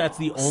 I think that's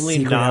the only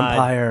Secret nod.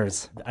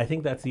 Empires. I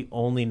think that's the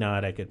only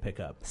nod I could pick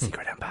up.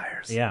 Secret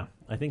Empires. Yeah,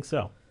 I think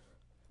so.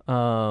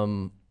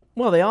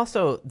 Well, they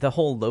also, the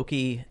whole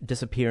Loki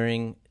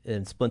disappearing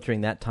and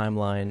splintering that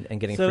timeline and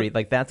getting free,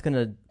 like that's going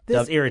to...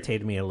 This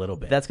irritated me a little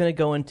bit. That's going to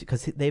go into...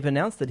 Because they've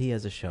announced that he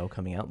has a show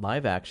coming out,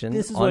 live action.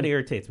 This is what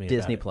irritates me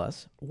Disney about it.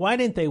 Plus. Why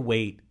didn't they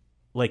wait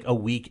like a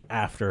week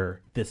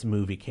after this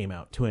movie came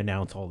out to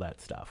announce all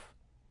that stuff?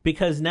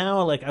 Because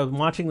now, like, I'm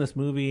watching this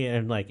movie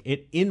and, like,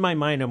 it in my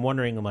mind, I'm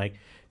wondering, like,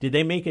 did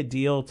they make a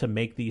deal to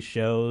make these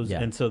shows?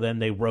 Yeah. And so then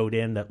they wrote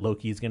in that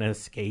Loki's going to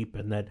escape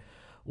and that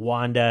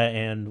Wanda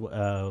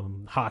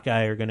and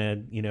Hawkeye are going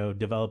to,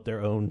 develop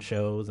their own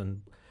shows.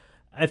 And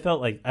I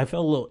felt a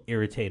little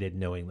irritated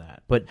knowing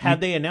that. But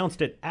had they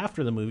announced it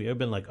after the movie, I'd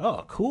been like,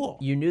 oh, cool.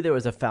 You knew there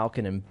was a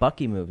Falcon and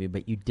Bucky movie,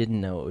 but you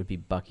didn't know it would be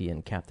Bucky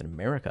and Captain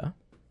America.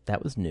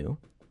 That was new.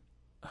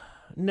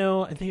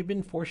 No, they've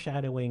been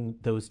foreshadowing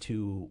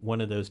one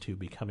of those two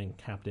becoming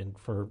captain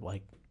for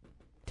like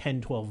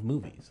 10, 12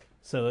 movies.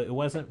 So it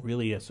wasn't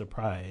really a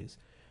surprise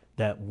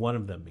that one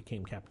of them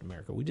became Captain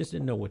America. We just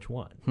didn't know which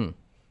one.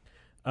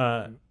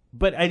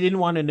 But I didn't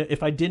want to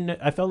know,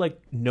 I felt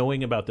like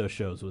knowing about those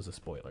shows was a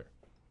spoiler.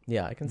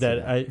 Yeah, I can see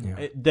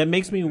that. That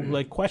makes me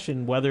like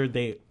question whether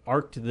they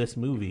arced this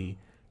movie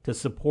to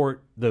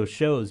support those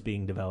shows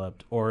being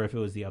developed or if it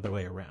was the other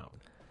way around.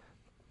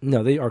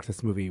 No, they arced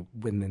this movie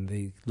when then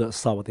they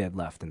saw what they had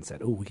left and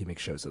said, "Oh, we can make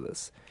shows of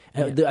this."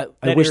 Yeah.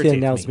 I wish the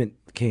announcement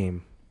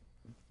came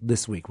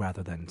this week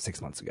rather than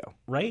 6 months ago.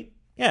 Right?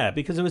 Yeah,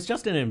 because it was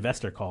just an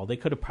investor call. They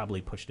could have probably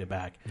pushed it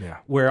back. Yeah.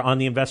 Where on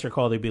the investor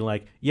call they'd be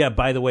like, "Yeah,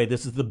 by the way,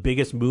 this is the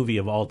biggest movie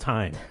of all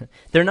time."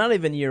 They're not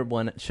even year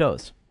one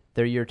shows;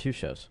 they're year two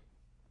shows.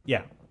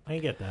 Yeah, I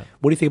get that.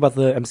 What do you think about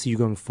the MCU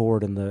going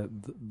forward and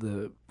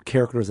the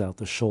characters out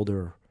the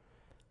shoulder?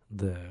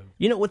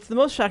 What's the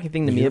most shocking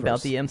thing to me universe.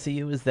 about the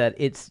MCU is that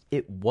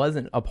it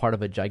wasn't a part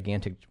of a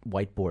gigantic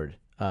whiteboard,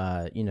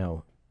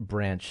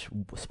 branch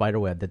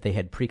spiderweb that they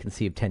had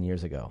preconceived 10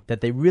 years ago.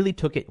 That they really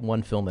took it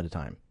one film at a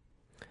time.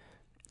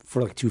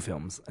 For like 2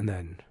 films, and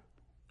then...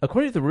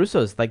 According to the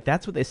Russos, like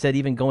that's what they said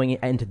even going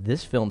into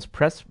this film's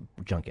press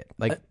junket.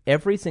 Like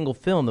every single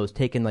film that was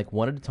taken like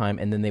one at a time,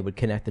 and then they would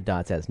connect the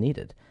dots as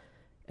needed.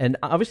 And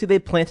obviously they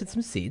planted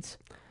some seeds,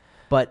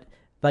 but...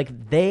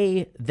 Like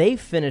they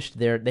finished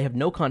they have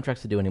no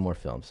contracts to do any more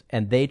films,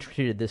 and they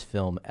treated this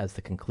film as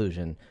the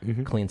conclusion,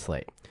 clean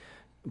slate.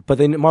 But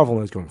then Marvel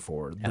knows going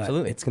forward.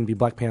 Absolutely. It's going to be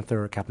Black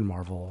Panther, Captain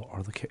Marvel,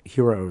 are the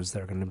heroes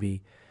that are going to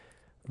be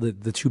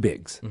the two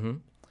bigs. Mm-hmm.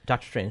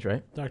 Doctor Strange,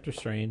 right? Doctor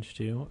Strange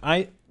too.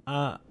 I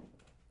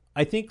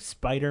think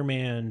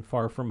Spider-Man: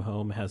 Far From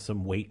Home has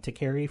some weight to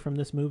carry from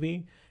this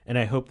movie, and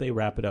I hope they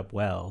wrap it up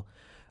well.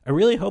 I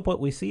really hope what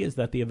we see is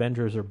that the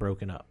Avengers are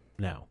broken up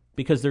now.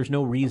 Because there's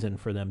no reason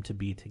for them to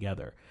be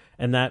together.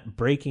 And that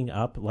breaking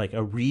up, like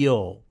a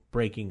real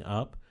breaking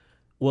up,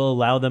 will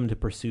allow them to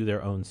pursue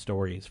their own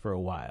stories for a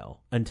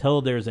while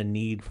until there's a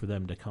need for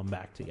them to come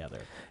back together.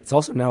 It's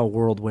also now a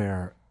world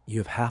where you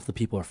have half the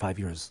people are 5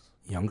 years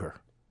younger.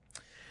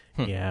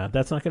 Yeah,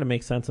 that's not going to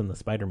make sense in the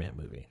Spider-Man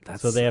movie.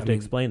 So they have to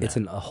explain that. It's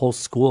a whole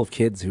school of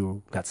kids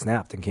who got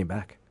snapped and came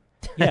back.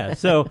 Yeah,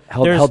 so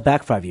held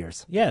back 5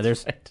 years. Yeah,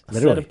 there's a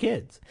Literally. set of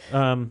kids.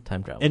 Time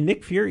travel. And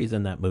Nick Fury's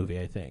in that movie,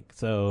 I think.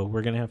 So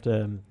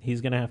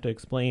he's gonna have to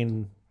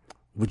explain.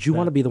 Would you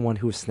want to be the one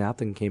who was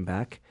snapped and came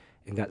back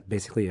and got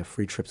basically a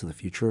free trip to the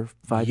future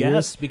 5 years?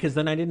 Yes, because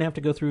then I didn't have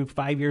to go through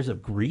 5 years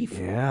of grief.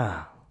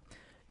 Yeah.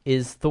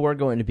 Is Thor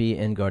going to be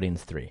in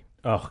Guardians 3?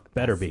 Oh,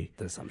 better be.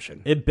 The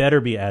assumption. It better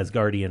be as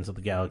Guardians of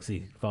the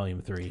Galaxy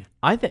Volume 3.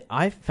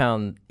 I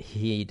found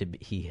he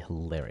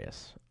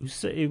hilarious.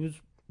 It was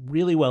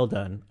really well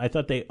done. I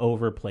thought they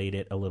overplayed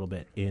it a little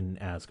bit in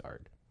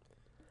Asgard.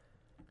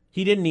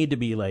 He didn't need to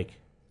be like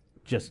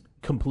just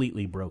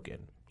completely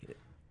broken.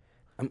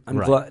 I'm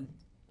glad.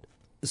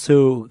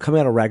 So coming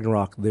out of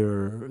Ragnarok,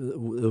 there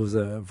was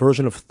a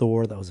version of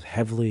Thor that was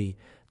heavily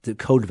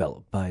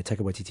co-developed by Taika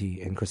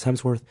Waititi and Chris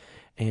Hemsworth,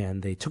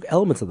 and they took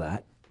elements of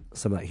that,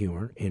 some of that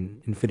humor,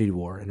 in Infinity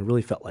War, and it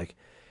really felt like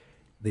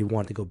they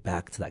wanted to go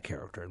back to that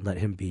character and let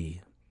him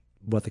be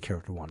what the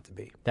character wanted to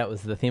be. That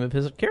was the theme of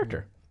his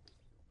character.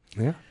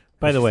 Yeah.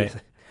 By the way,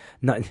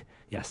 Not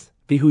yes,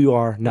 be who you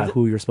are, not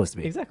who you're supposed to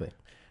be. Exactly.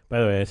 By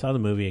the way, I saw the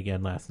movie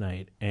again last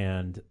night,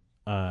 and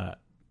I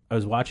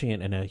was watching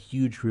it, and a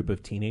huge group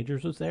of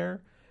teenagers was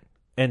there.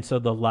 And so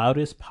the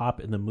loudest pop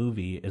in the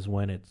movie is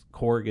when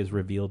Korg is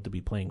revealed to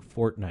be playing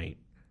Fortnite.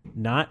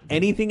 Not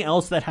anything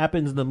else that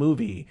happens in the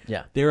movie.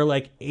 Yeah. They're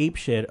like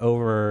apeshit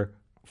over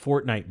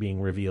Fortnite being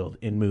revealed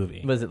in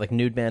movie. Was it like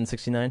Nude Man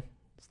 69?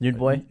 Nude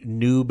Boy?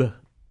 Noob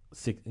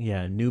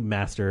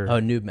Master. Oh,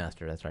 Noob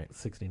Master. That's right.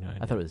 69.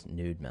 I thought it was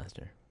Nude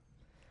Master.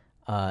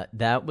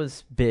 That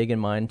was big in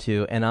mine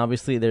too. And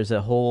obviously there's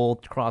a whole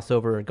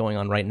crossover going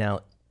on right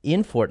now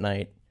in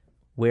Fortnite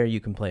where you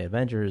can play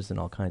Avengers and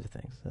all kinds of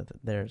things. So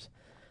there's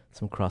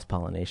some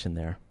cross-pollination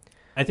there.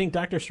 I think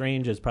Doctor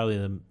Strange is probably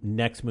the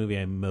next movie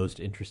I'm most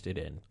interested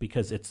in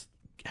because it's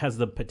has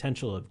the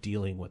potential of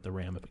dealing with the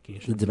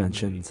ramifications, The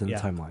dimensions and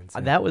Yeah. the timelines.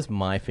 Yeah. That was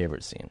my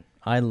favorite scene.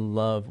 I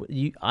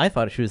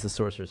thought she was the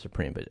Sorcerer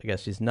Supreme, but I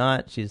guess she's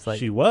not. She's like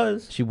She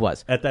was She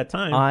was. at that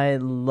time. I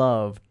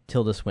love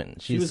Tilda Swinton.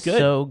 She's was good.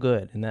 so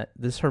good, and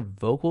her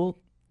vocal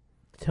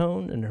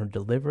tone and her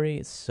delivery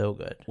is so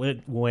good.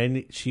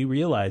 when she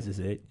realizes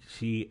it,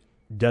 she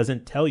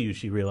doesn't tell you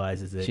she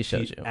realizes it. She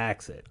shows you.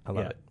 Acts it. I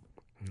love it.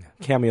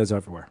 Cameos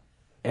everywhere.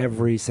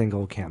 Every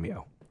single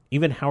cameo.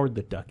 Even Howard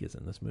the Duck is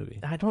in this movie.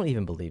 I don't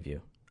even believe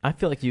you. I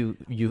feel like you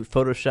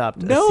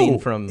photoshopped No, a scene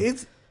from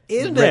it's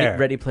in there.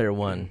 Ready Player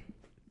One.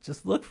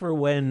 Just look for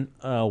when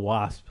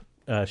Wasp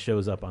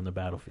shows up on the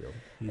battlefield.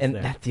 He's And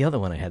there. that's the other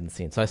one I hadn't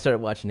seen. So I started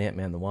watching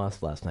Ant-Man and the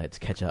Wasp last night to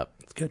catch up.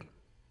 It's good.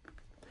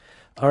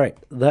 All right,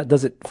 that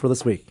does it for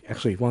this week.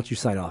 Actually, why don't you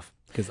sign off?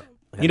 Because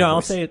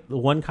I'll say the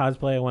one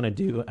cosplay I want to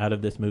do out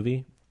of this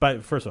movie.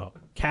 But first of all,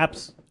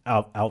 Cap's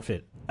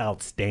outfit,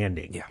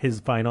 outstanding. Yeah. His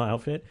final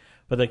outfit.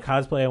 But the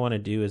cosplay I want to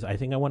do is I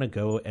think I want to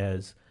go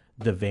as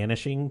the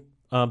vanishing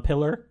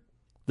pillar,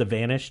 the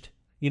vanished.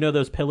 You know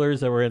those pillars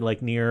that were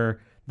like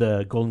near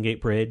the Golden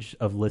Gate Bridge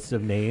of list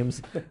of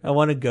names? I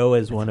want to go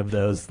as one of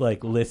those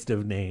like list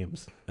of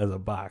names as a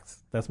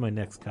box. That's my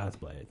next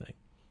cosplay, I think.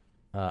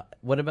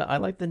 What about? I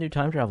like the new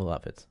time travel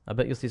outfits. I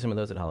bet you'll see some of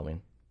those at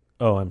Halloween.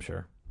 Oh, I'm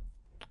sure.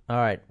 All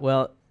right.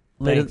 Well,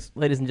 Thanks.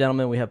 ladies and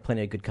gentlemen, we have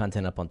plenty of good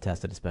content up on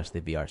Tested,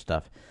 especially VR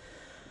stuff.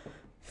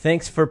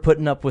 Thanks for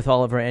putting up with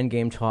all of our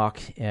Endgame talk.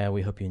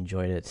 We hope you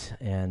enjoyed it.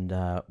 And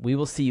we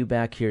will see you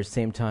back here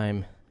same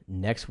time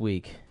next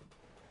week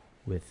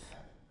with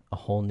a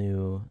whole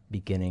new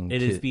beginning.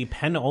 It is the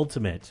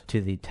penultimate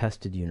to the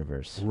Tested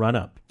universe. run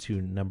up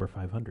to number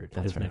 500.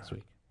 That's is right. next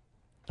week.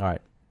 All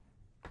right.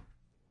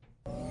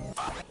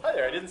 Hi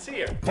there, I didn't see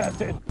you.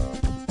 Tested.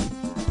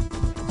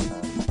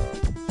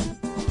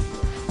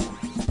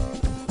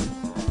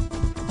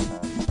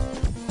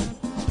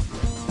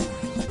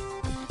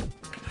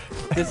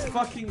 This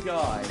fucking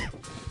guy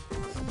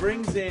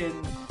brings in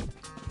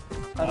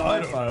an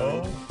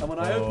iPhone, and when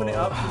I open it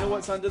up, you know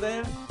what's under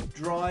there?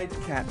 Dried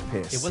cat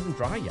piss. It wasn't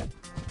dry yet.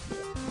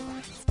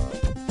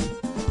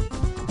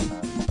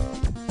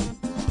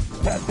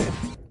 Tested.